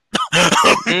fire.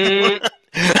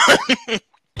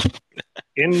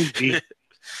 Indeed.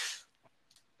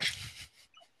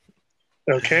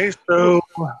 Okay, so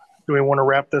do we want to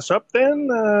wrap this up then?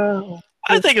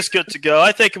 I think it's good to go.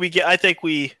 I think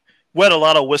we wet a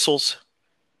lot of whistles.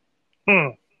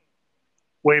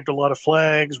 Waved a lot of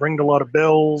flags, ringed a lot of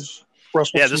bells.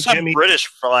 Yeah, there's some British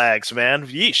flags, man.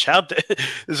 Yeesh,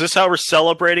 is this how we're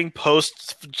celebrating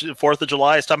post 4th of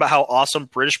July? It's talking about how awesome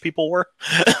British people were?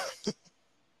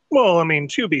 Well, I mean,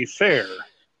 to be fair,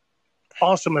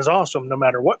 awesome is awesome no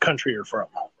matter what country you're from.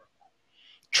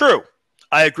 True.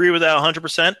 I agree with that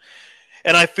 100%.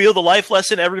 And I feel the life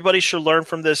lesson everybody should learn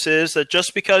from this is that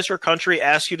just because your country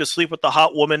asks you to sleep with the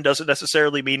hot woman doesn't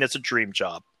necessarily mean it's a dream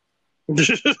job. And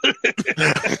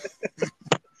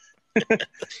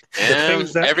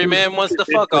every man wants to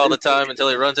fuck all the time until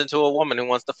he runs into a woman who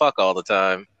wants to fuck all the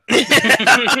time.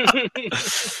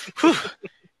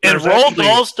 In Roald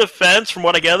Dahl's defense, from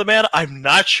what I gather, man, I'm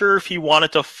not sure if he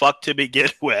wanted to fuck to begin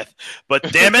with. But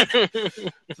damn it,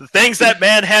 the things that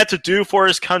man had to do for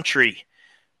his country.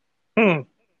 And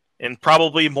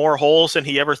probably more holes than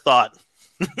he ever thought.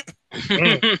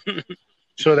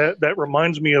 So that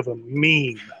reminds me of a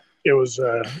meme. It's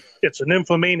an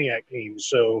nymphomaniac meme.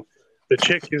 So the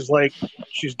chick is like,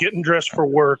 she's getting dressed for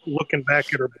work, looking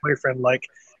back at her boyfriend like,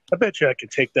 I bet you I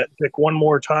could take that dick one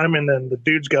more time. And then the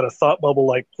dude's got a thought bubble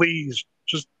like, please,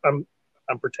 just I'm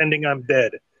pretending I'm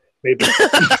dead. Maybe.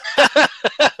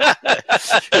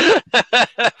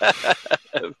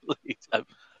 Please,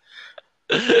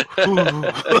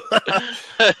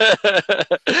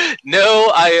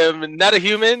 no, I am not a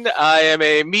human. I am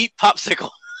a meat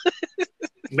popsicle.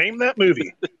 Name that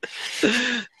movie.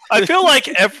 I feel like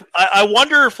I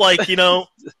wonder if, like, you know,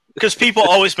 because people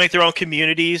always make their own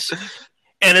communities,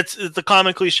 and it's the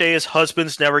common cliche is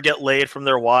husbands never get laid from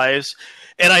their wives.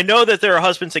 And I know that there are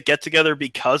husbands that get together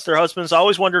because they're husbands. I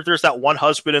always wonder if there's that one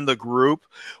husband in the group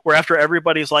where after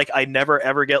everybody's like, I never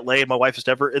ever get laid, my wife is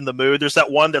never in the mood, there's that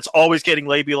one that's always getting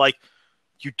laid, be like,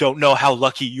 you don't know how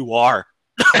lucky you are.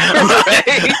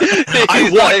 I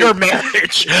want your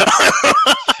marriage.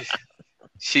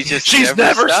 She's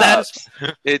never stops.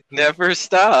 It never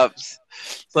stops.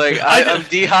 It's like I'm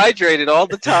dehydrated all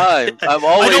the time. I'm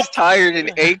always tired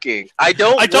and aching. I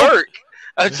don't work.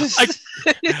 I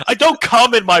don't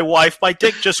come in my wife. My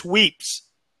dick just weeps.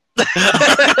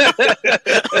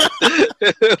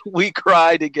 We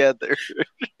cry together.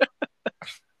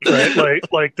 Right,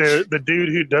 like the dude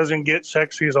who doesn't get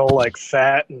sexy is all like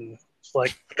fat and it's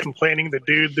like complaining the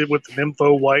dude with the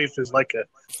nympho wife is like a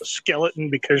skeleton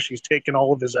because she's taken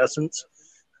all of his essence.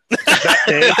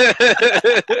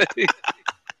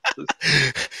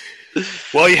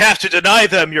 Well, you have to deny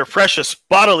them your precious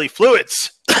bodily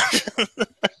fluids.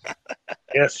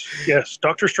 Yes.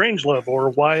 Dr. Strangelove, or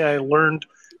Why I Learned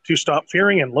to Stop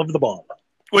Fearing and Love the Bomb.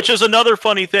 Which is another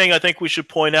funny thing I think we should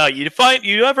point out.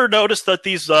 You ever notice that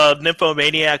these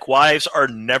nymphomaniac wives are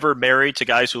never married to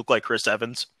guys who look like Chris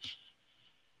Evans?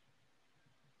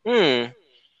 They'll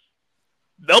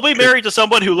be married to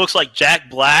someone who looks like Jack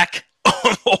Black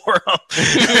or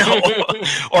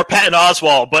Patton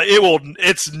Oswalt, but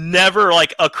it's never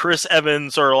like a Chris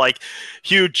Evans or like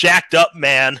Hugh jacked up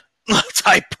man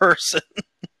type person.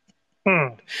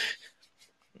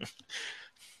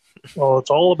 Well, it's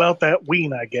all about that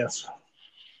ween, I guess.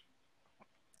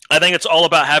 I think it's all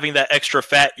about having that extra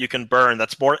fat you can burn.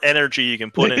 That's more energy you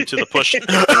can put into the push.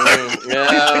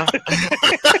 Yeah.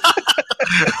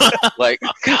 Like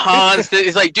constant.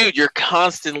 It's like, dude, you're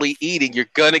constantly eating. You're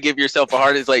gonna give yourself a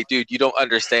heart. It's like, dude, you don't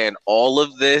understand. All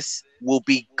of this will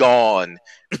be gone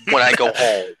when I go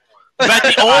home. In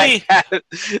fact, I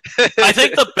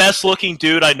think the best looking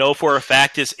dude I know for a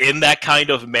fact is in that kind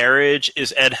of marriage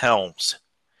is Ed Helms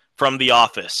from The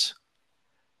Office.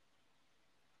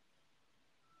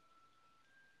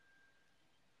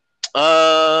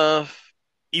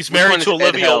 He's married to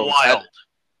Olivia Wilde.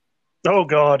 Oh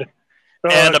God!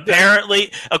 And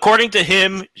apparently, according to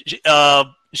him,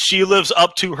 she lives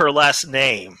up to her last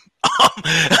name.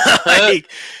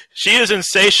 She is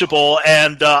insatiable,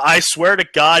 and I swear to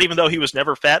God, even though he was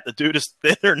never fat, the dude is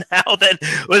thinner now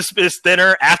is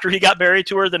thinner after he got married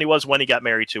to her than he was when he got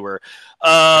married to her.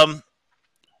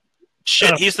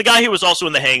 He's the guy who was also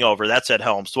in The Hangover. That's Ed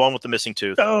Helms, the one with the missing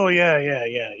tooth. Oh, yeah.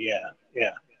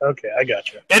 Okay, I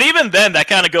got you. And even then, that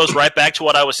kind of goes right back to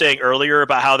what I was saying earlier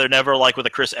about how they're never like with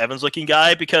a Chris Evans-looking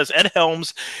guy, because Ed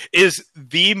Helms is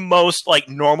the most like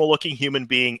normal-looking human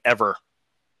being ever.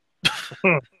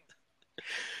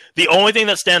 The only thing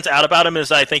that stands out about him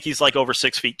is I think he's like over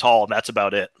 6 feet tall, and that's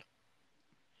about it.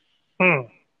 I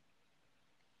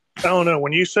don't know.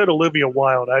 When you said Olivia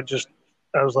Wilde, I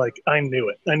was like, I knew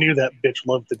it. I knew that bitch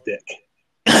loved the dick.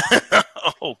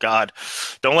 Oh, God.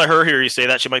 Don't let her hear you say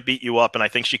that. She might beat you up, and I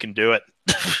think she can do it.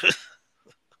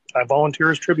 I volunteer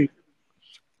as tribute.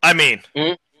 I mean.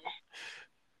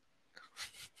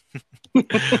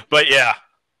 But, yeah.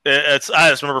 I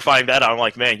just remember finding that out. I'm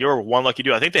like, man, you're one lucky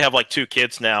dude. I think they have like 2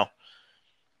 kids now.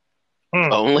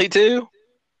 Only 2?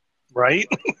 Right?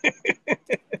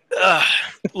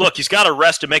 Look, he's got to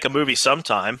rest to make a movie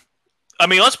sometime. I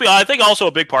mean, let's be honest. I think also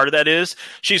a big part of that is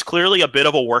she's clearly a bit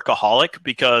of a workaholic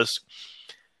because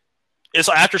It's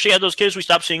after she had those kids, we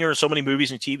stopped seeing her in so many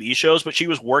movies and TV shows, but she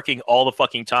was working all the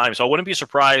fucking time. So I wouldn't be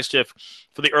surprised if,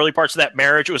 for the early parts of that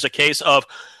marriage, it was a case of,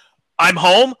 I'm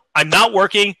home, I'm not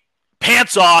working,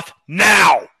 pants off,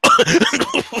 now!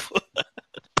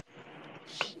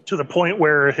 To the point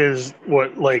where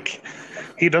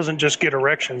he doesn't just get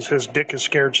erections, his dick is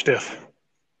scared stiff.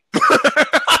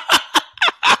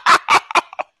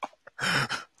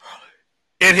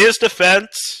 In his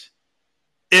defense,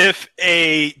 if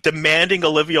a demanding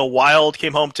Olivia Wilde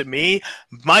came home to me,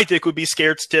 my dick would be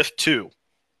scared stiff too.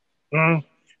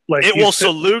 It will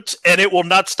salute, and it will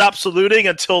not stop saluting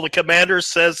until the commander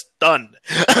says done.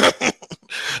 I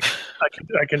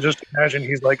can just imagine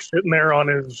he's like sitting there on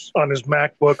his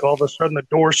MacBook. All of a sudden, the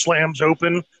door slams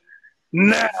open.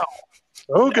 Now,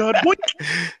 oh god, what?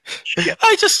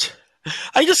 I just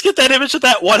get that image of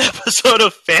that one episode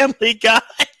of Family Guy.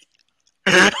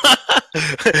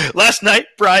 Last night,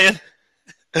 Brian,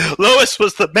 Lois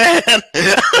was the man.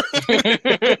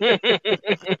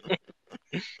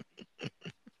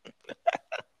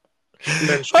 And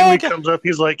then Stewie comes up.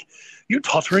 He's like, "You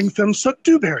tottering femme-suck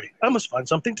dewberry. I must find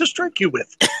something to strike you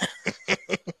with."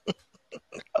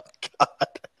 God.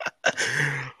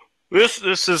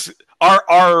 This is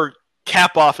our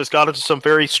cap off has gone into some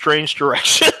very strange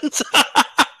directions.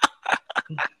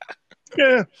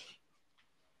 Yeah,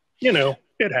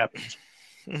 it happens.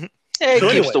 It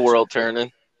keeps the world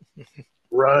turning.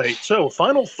 Right. So,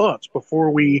 final thoughts before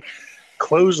we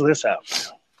close this out.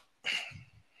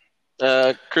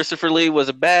 Christopher Lee was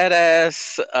a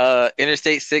badass.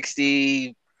 Interstate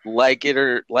 60, like it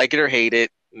or hate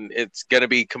it, it's gonna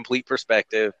be complete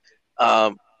perspective.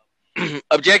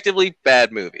 Objectively,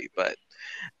 bad movie,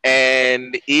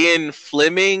 and Ian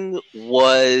Fleming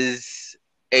was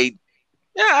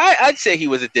I'd say he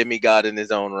was a demigod in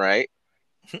his own right.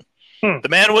 The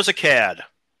man was a cad,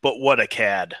 but what a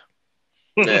cad!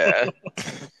 Yeah.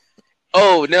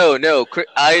 Oh, no.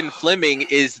 Ian Fleming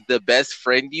is the best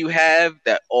friend you have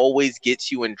that always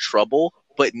gets you in trouble,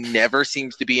 but never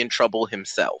seems to be in trouble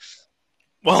himself.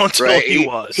 Well, until he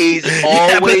was. He's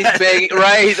always banging,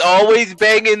 right? He's always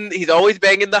banging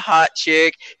the hot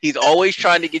chick. He's always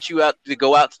trying to get you out to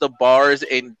go out to the bars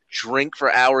and drink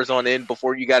for hours on end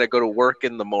before you got to go to work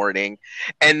in the morning.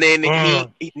 And then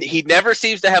he never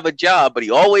seems to have a job, but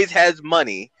he always has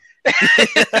money.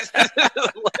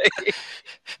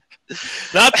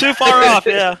 Not too far off,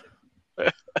 yeah.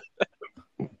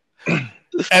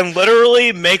 And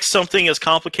literally makes something as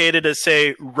complicated as,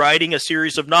 say, writing a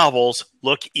series of novels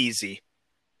look easy.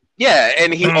 Yeah,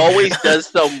 and he always does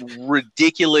some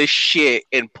ridiculous shit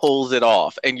and pulls it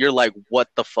off, and you're like, "What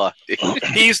the fuck?" Dude?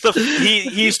 He's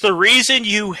the reason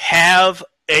you have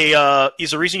a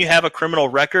criminal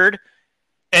record,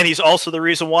 and he's also the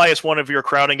reason why it's one of your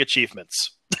crowning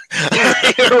achievements.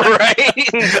 Right?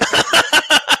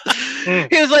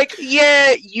 He was like,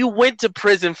 "Yeah, you went to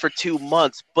prison for 2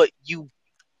 months, but you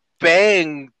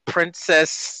banged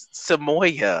Princess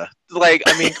Samoya." Like,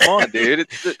 I mean, come on, dude.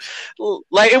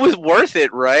 It was worth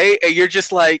it, right? And you're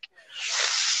just like,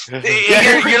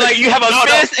 you're like, you have a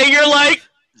fist, and you're like,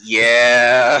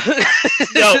 yeah.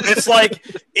 No, it's like,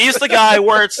 he's the guy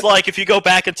where it's like, if you go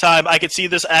back in time, I could see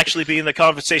this actually being the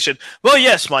conversation. Well,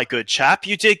 yes, my good chap,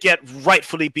 you did get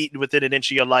rightfully beaten within an inch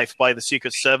of your life by the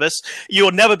Secret Service. You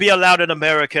will never be allowed in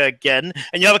America again,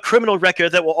 and you have a criminal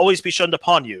record that will always be shunned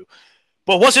upon you.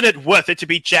 But wasn't it worth it to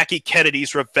be Jackie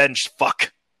Kennedy's revenge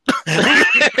fuck?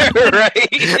 Right?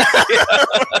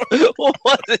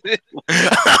 Wasn't it?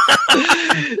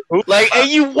 Like, and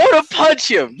you want to punch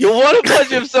him. You want to punch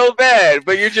him so bad,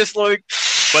 but you're just like,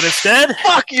 but instead,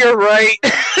 fuck, you're right.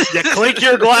 You clink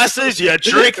your glasses, you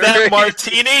drink that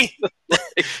martini,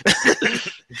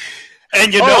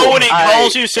 and when he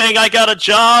calls you saying, "I got a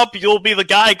job," you'll be the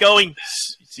guy going,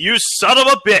 "You son of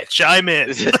a bitch, I'm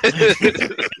in."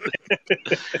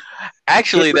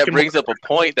 Actually, that brings up a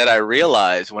point that I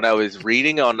realized when I was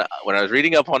reading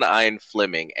up on Ian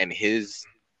Fleming and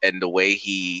the way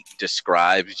he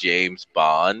describes James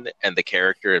Bond and the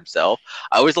character himself.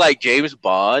 I was like, James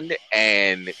Bond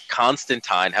and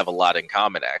Constantine have a lot in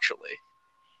common, actually.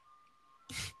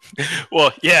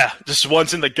 Well, yeah, just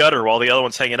one's in the gutter while the other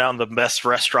one's hanging out in the best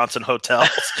restaurants and hotels.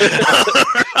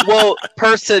 Well,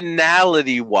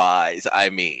 personality-wise, I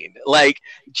mean. Like,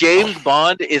 James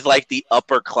Bond is like the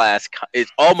upper class. It's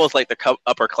almost like the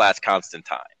upper class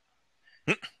Constantine.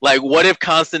 Like, what if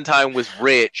Constantine was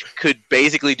rich, could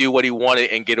basically do what he wanted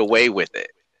and get away with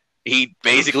it? He'd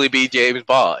basically be James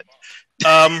Bond.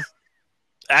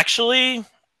 Actually,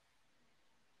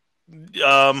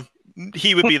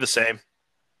 he would be the same.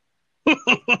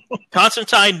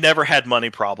 Constantine never had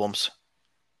money problems.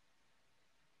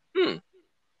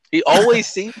 He always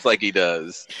seems like he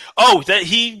does. Oh, that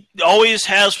he always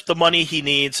has the money he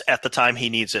needs at the time he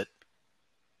needs it.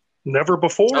 Never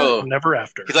before, Oh. never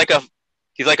after. He's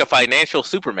like a financial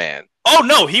Superman. Oh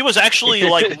no, he was actually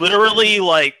like literally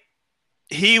like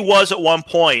he was at one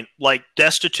point like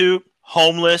destitute,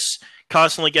 homeless,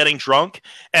 constantly getting drunk,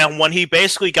 and when he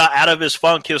basically got out of his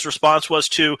funk, his response was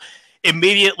to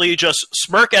immediately just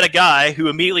smirk at a guy who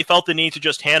immediately felt the need to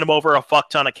just hand him over a fuck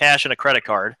ton of cash and a credit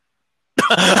card.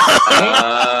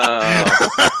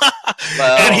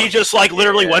 Well, And he just like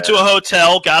literally went to a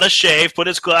hotel, got a shave,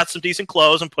 got some decent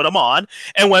clothes, and put them on,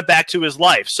 and went back to his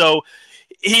life. So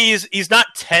he's not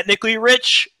technically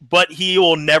rich, but he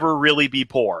will never really be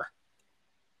poor.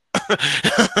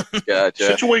 Gotcha.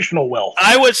 Situational wealth.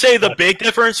 I would say the big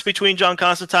difference between John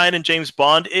Constantine and James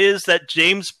Bond is that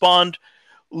James Bond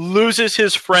loses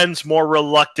his friends more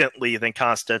reluctantly than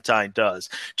Constantine does.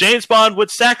 James Bond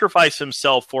would sacrifice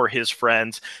himself for his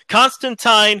friends.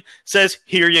 Constantine says,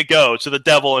 "Here you go," to the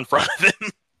devil in front of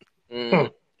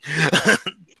him.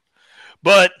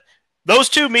 But those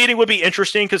two meeting would be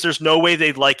interesting because there's no way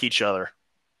they'd like each other.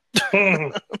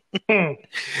 And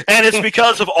it's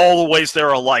because of all the ways they're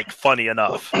alike, funny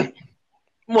enough.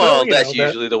 Well, you that's know,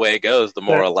 usually the way it goes. The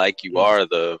more alike you are,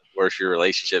 the worse your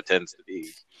relationship tends to be.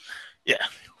 Yeah.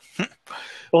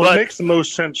 Well, But- it makes the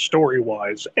most sense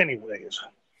story-wise, anyways.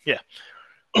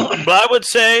 But I would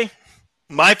say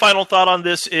my final thought on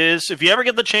this is if you ever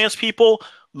get the chance, people,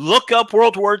 look up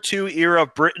World War II era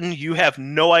Britain. You have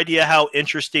no idea how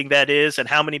interesting that is and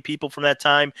how many people from that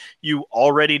time you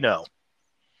already know.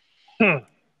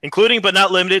 Including but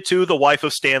not limited to the wife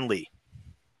of Stan Lee.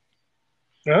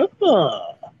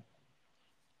 Ah.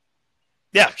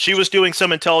 Yeah, she was doing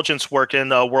some intelligence work in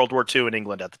World War II in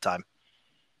England at the time.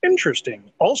 Interesting.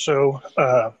 Also,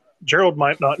 Gerald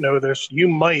might not know this. You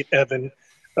might, Evan.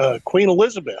 Queen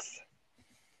Elizabeth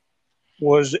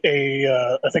was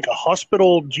I think a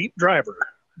hospital jeep driver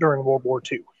during World War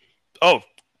II. Oh,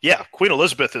 yeah, Queen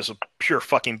Elizabeth is a pure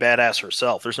fucking badass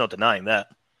herself. There's no denying that.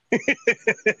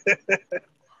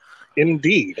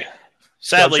 Indeed.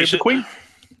 Sadly, God save the Queen.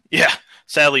 Yeah,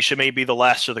 sadly, she may be the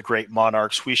last of the great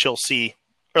monarchs we shall see,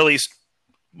 or at least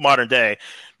modern day.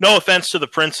 No offense to the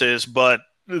princes, but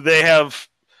they have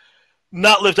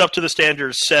not lived up to the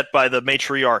standards set by the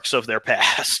matriarchs of their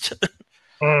past.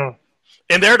 Mm.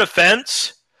 In their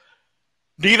defense,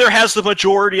 neither has the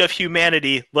majority of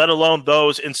humanity, let alone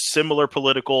those in similar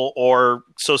political or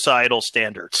societal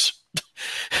standards.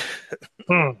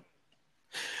 Hmm.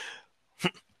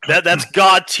 That's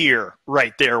God tier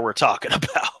right there we're talking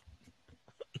about.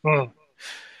 Hmm.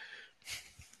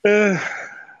 But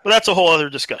that's a whole other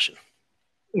discussion.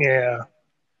 Yeah.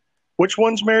 Which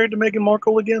one's married to Meghan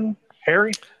Markle again?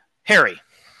 Harry? Harry.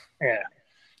 Yeah.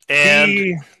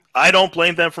 And I don't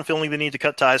blame them for feeling the need to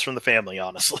cut ties from the family,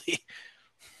 honestly.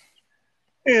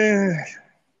 I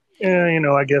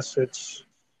guess it's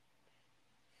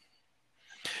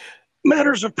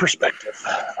matters of perspective,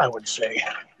 I would say.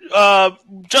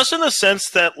 Just in the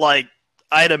sense that, like,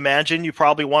 I'd imagine you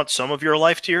probably want some of your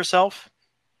life to yourself.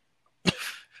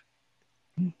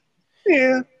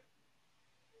 Yeah.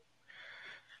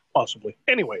 Possibly.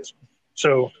 Anyways,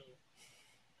 so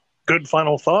good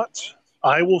final thoughts.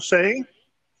 I will say,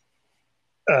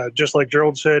 just like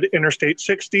Gerald said, Interstate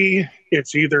 60,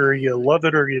 it's either you love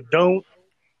it or you don't.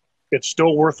 It's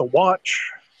still worth a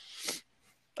watch.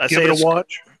 I Give say it it's a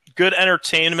watch. good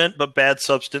entertainment, but bad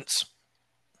substance.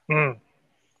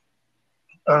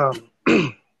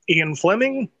 Ian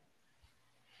Fleming,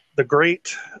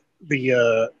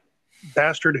 the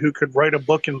bastard who could write a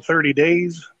book in 30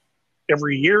 days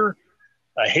every year.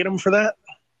 I hate him for that.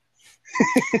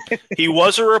 He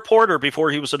was a reporter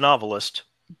before he was a novelist.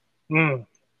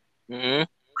 Mm-hmm.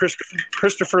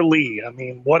 Christopher Lee. I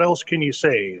mean, what else can you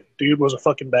say? Dude was a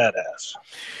fucking badass.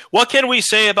 What can we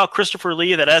say about Christopher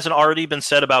Lee that hasn't already been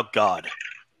said about God?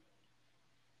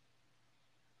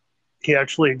 He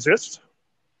actually exists.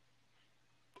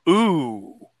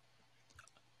 Ooh.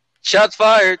 Shots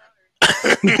fired.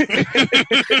 So we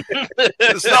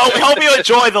hope you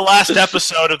enjoy the last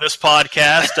episode of this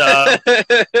podcast.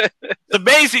 It's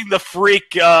amazing the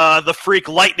freak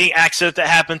lightning accident that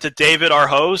happened to David, our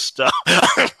host.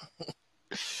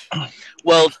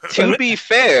 Well, to be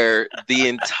fair, the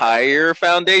entire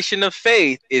foundation of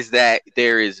faith is that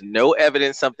there is no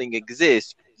evidence something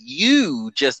exists.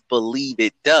 You just believe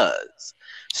it does.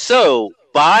 So,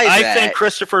 I think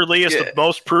Christopher Lee is the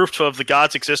most proof of the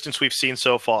God's existence we've seen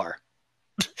so far.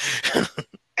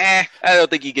 I don't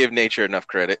think you give nature enough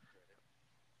credit.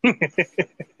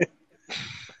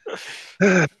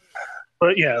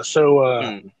 But yeah,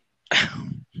 so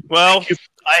Well,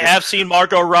 I have seen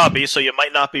Margot Robbie, so you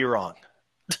might not be wrong.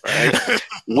 Right?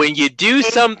 When you do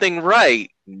something right,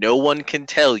 no one can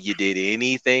tell you did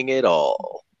anything at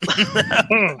all.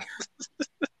 I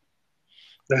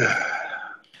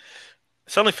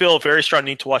suddenly feel a very strong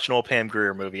need to watch an old Pam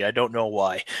Grier movie. I don't know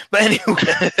why. But anyway.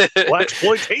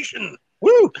 Blaxploitation.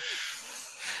 Woo!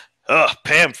 Ugh,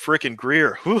 Pam frickin'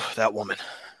 Grier. Whew, that woman.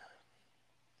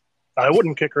 I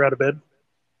wouldn't kick her out of bed.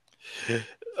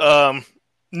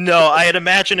 No, I'd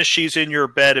imagine if she's in your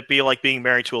bed, it'd be like being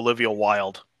married to Olivia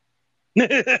Wilde. You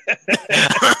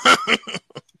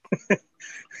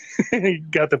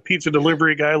got the pizza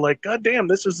delivery guy like, God damn,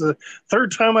 this is the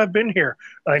third time I've been here.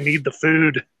 I need the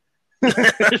food.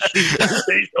 She's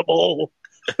insatiable.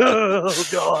 Oh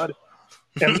God.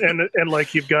 And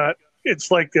like you've got,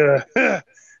 it's like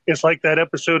that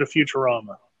episode of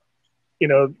Futurama. You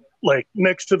know, like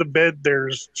next to the bed,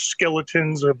 there's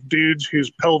skeletons of dudes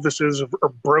whose pelvises are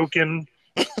broken,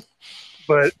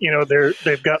 but you know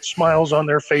they've got smiles on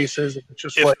their faces. It's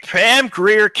just if like Pam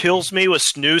Grier kills me with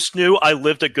snoo snoo, I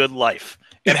lived a good life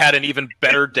and had an even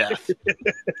better death.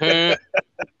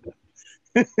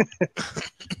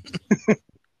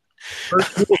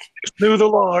 First we'll snoo the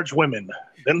large women,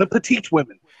 then the petite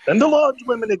women, then the large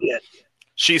women again.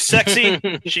 She's sexy,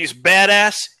 she's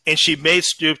badass, and she made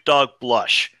Snoop Dogg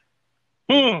blush.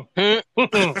 What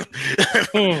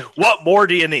more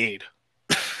do you need?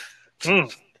 Two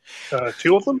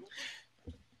of them?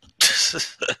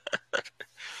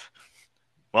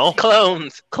 Well,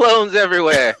 clones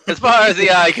everywhere, as far as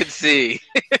the eye can see.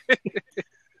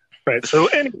 Right. So,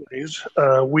 anyways,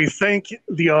 we thank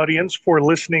the audience for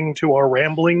listening to our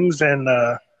ramblings, and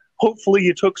hopefully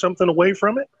you took something away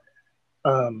from it.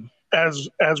 As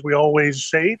we always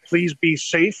say, please be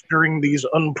safe during these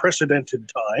unprecedented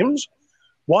times.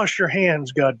 Wash your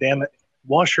hands, goddammit.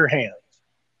 Wash your hands.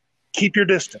 Keep your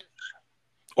distance.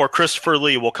 Or Christopher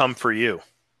Lee will come for you.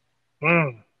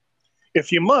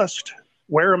 If you must,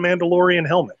 wear a Mandalorian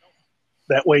helmet.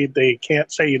 That way they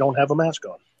can't say you don't have a mask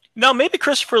on. No, maybe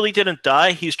Christopher Lee didn't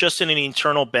die. He's just in an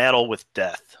eternal battle with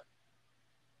death.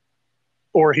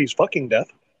 Or he's fucking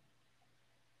death.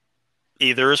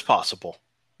 Either is possible.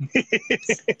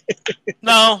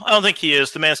 No, I don't think he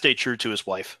is. The man stayed true to his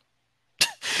wife.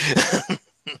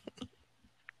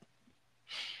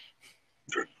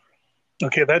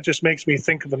 Okay, that just makes me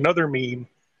think of another meme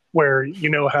where you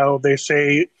know how they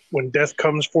say when death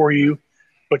comes for you,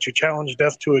 but you challenge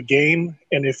death to a game,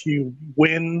 and if you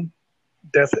win,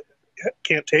 death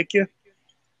can't take you?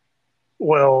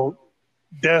 Well,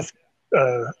 death,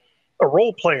 a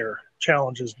role player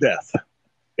challenges death,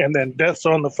 and then death's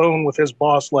on the phone with his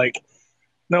boss like,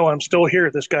 no, I'm still here.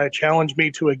 This guy challenged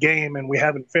me to a game, and we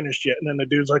haven't finished yet. And then the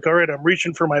dude's like, all right, I'm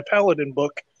reaching for my Paladin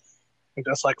book. And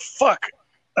Death's like, fuck,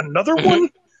 another one?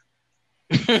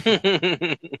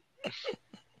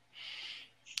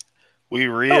 We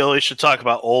really should talk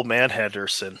about Old Man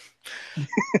Henderson.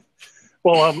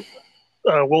 Well,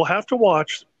 we'll have to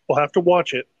watch. We'll have to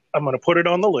watch it. I'm going to put it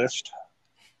on the list,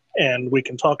 and we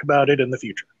can talk about it in the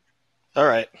future. All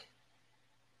right.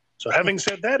 So having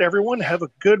said that, everyone, have a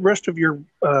good rest of your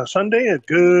Sunday, a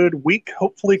good week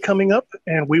hopefully coming up,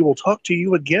 and we will talk to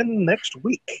you again next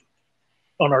week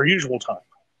on our usual time.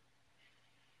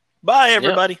 Bye,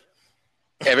 everybody.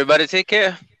 Everybody take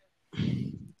care.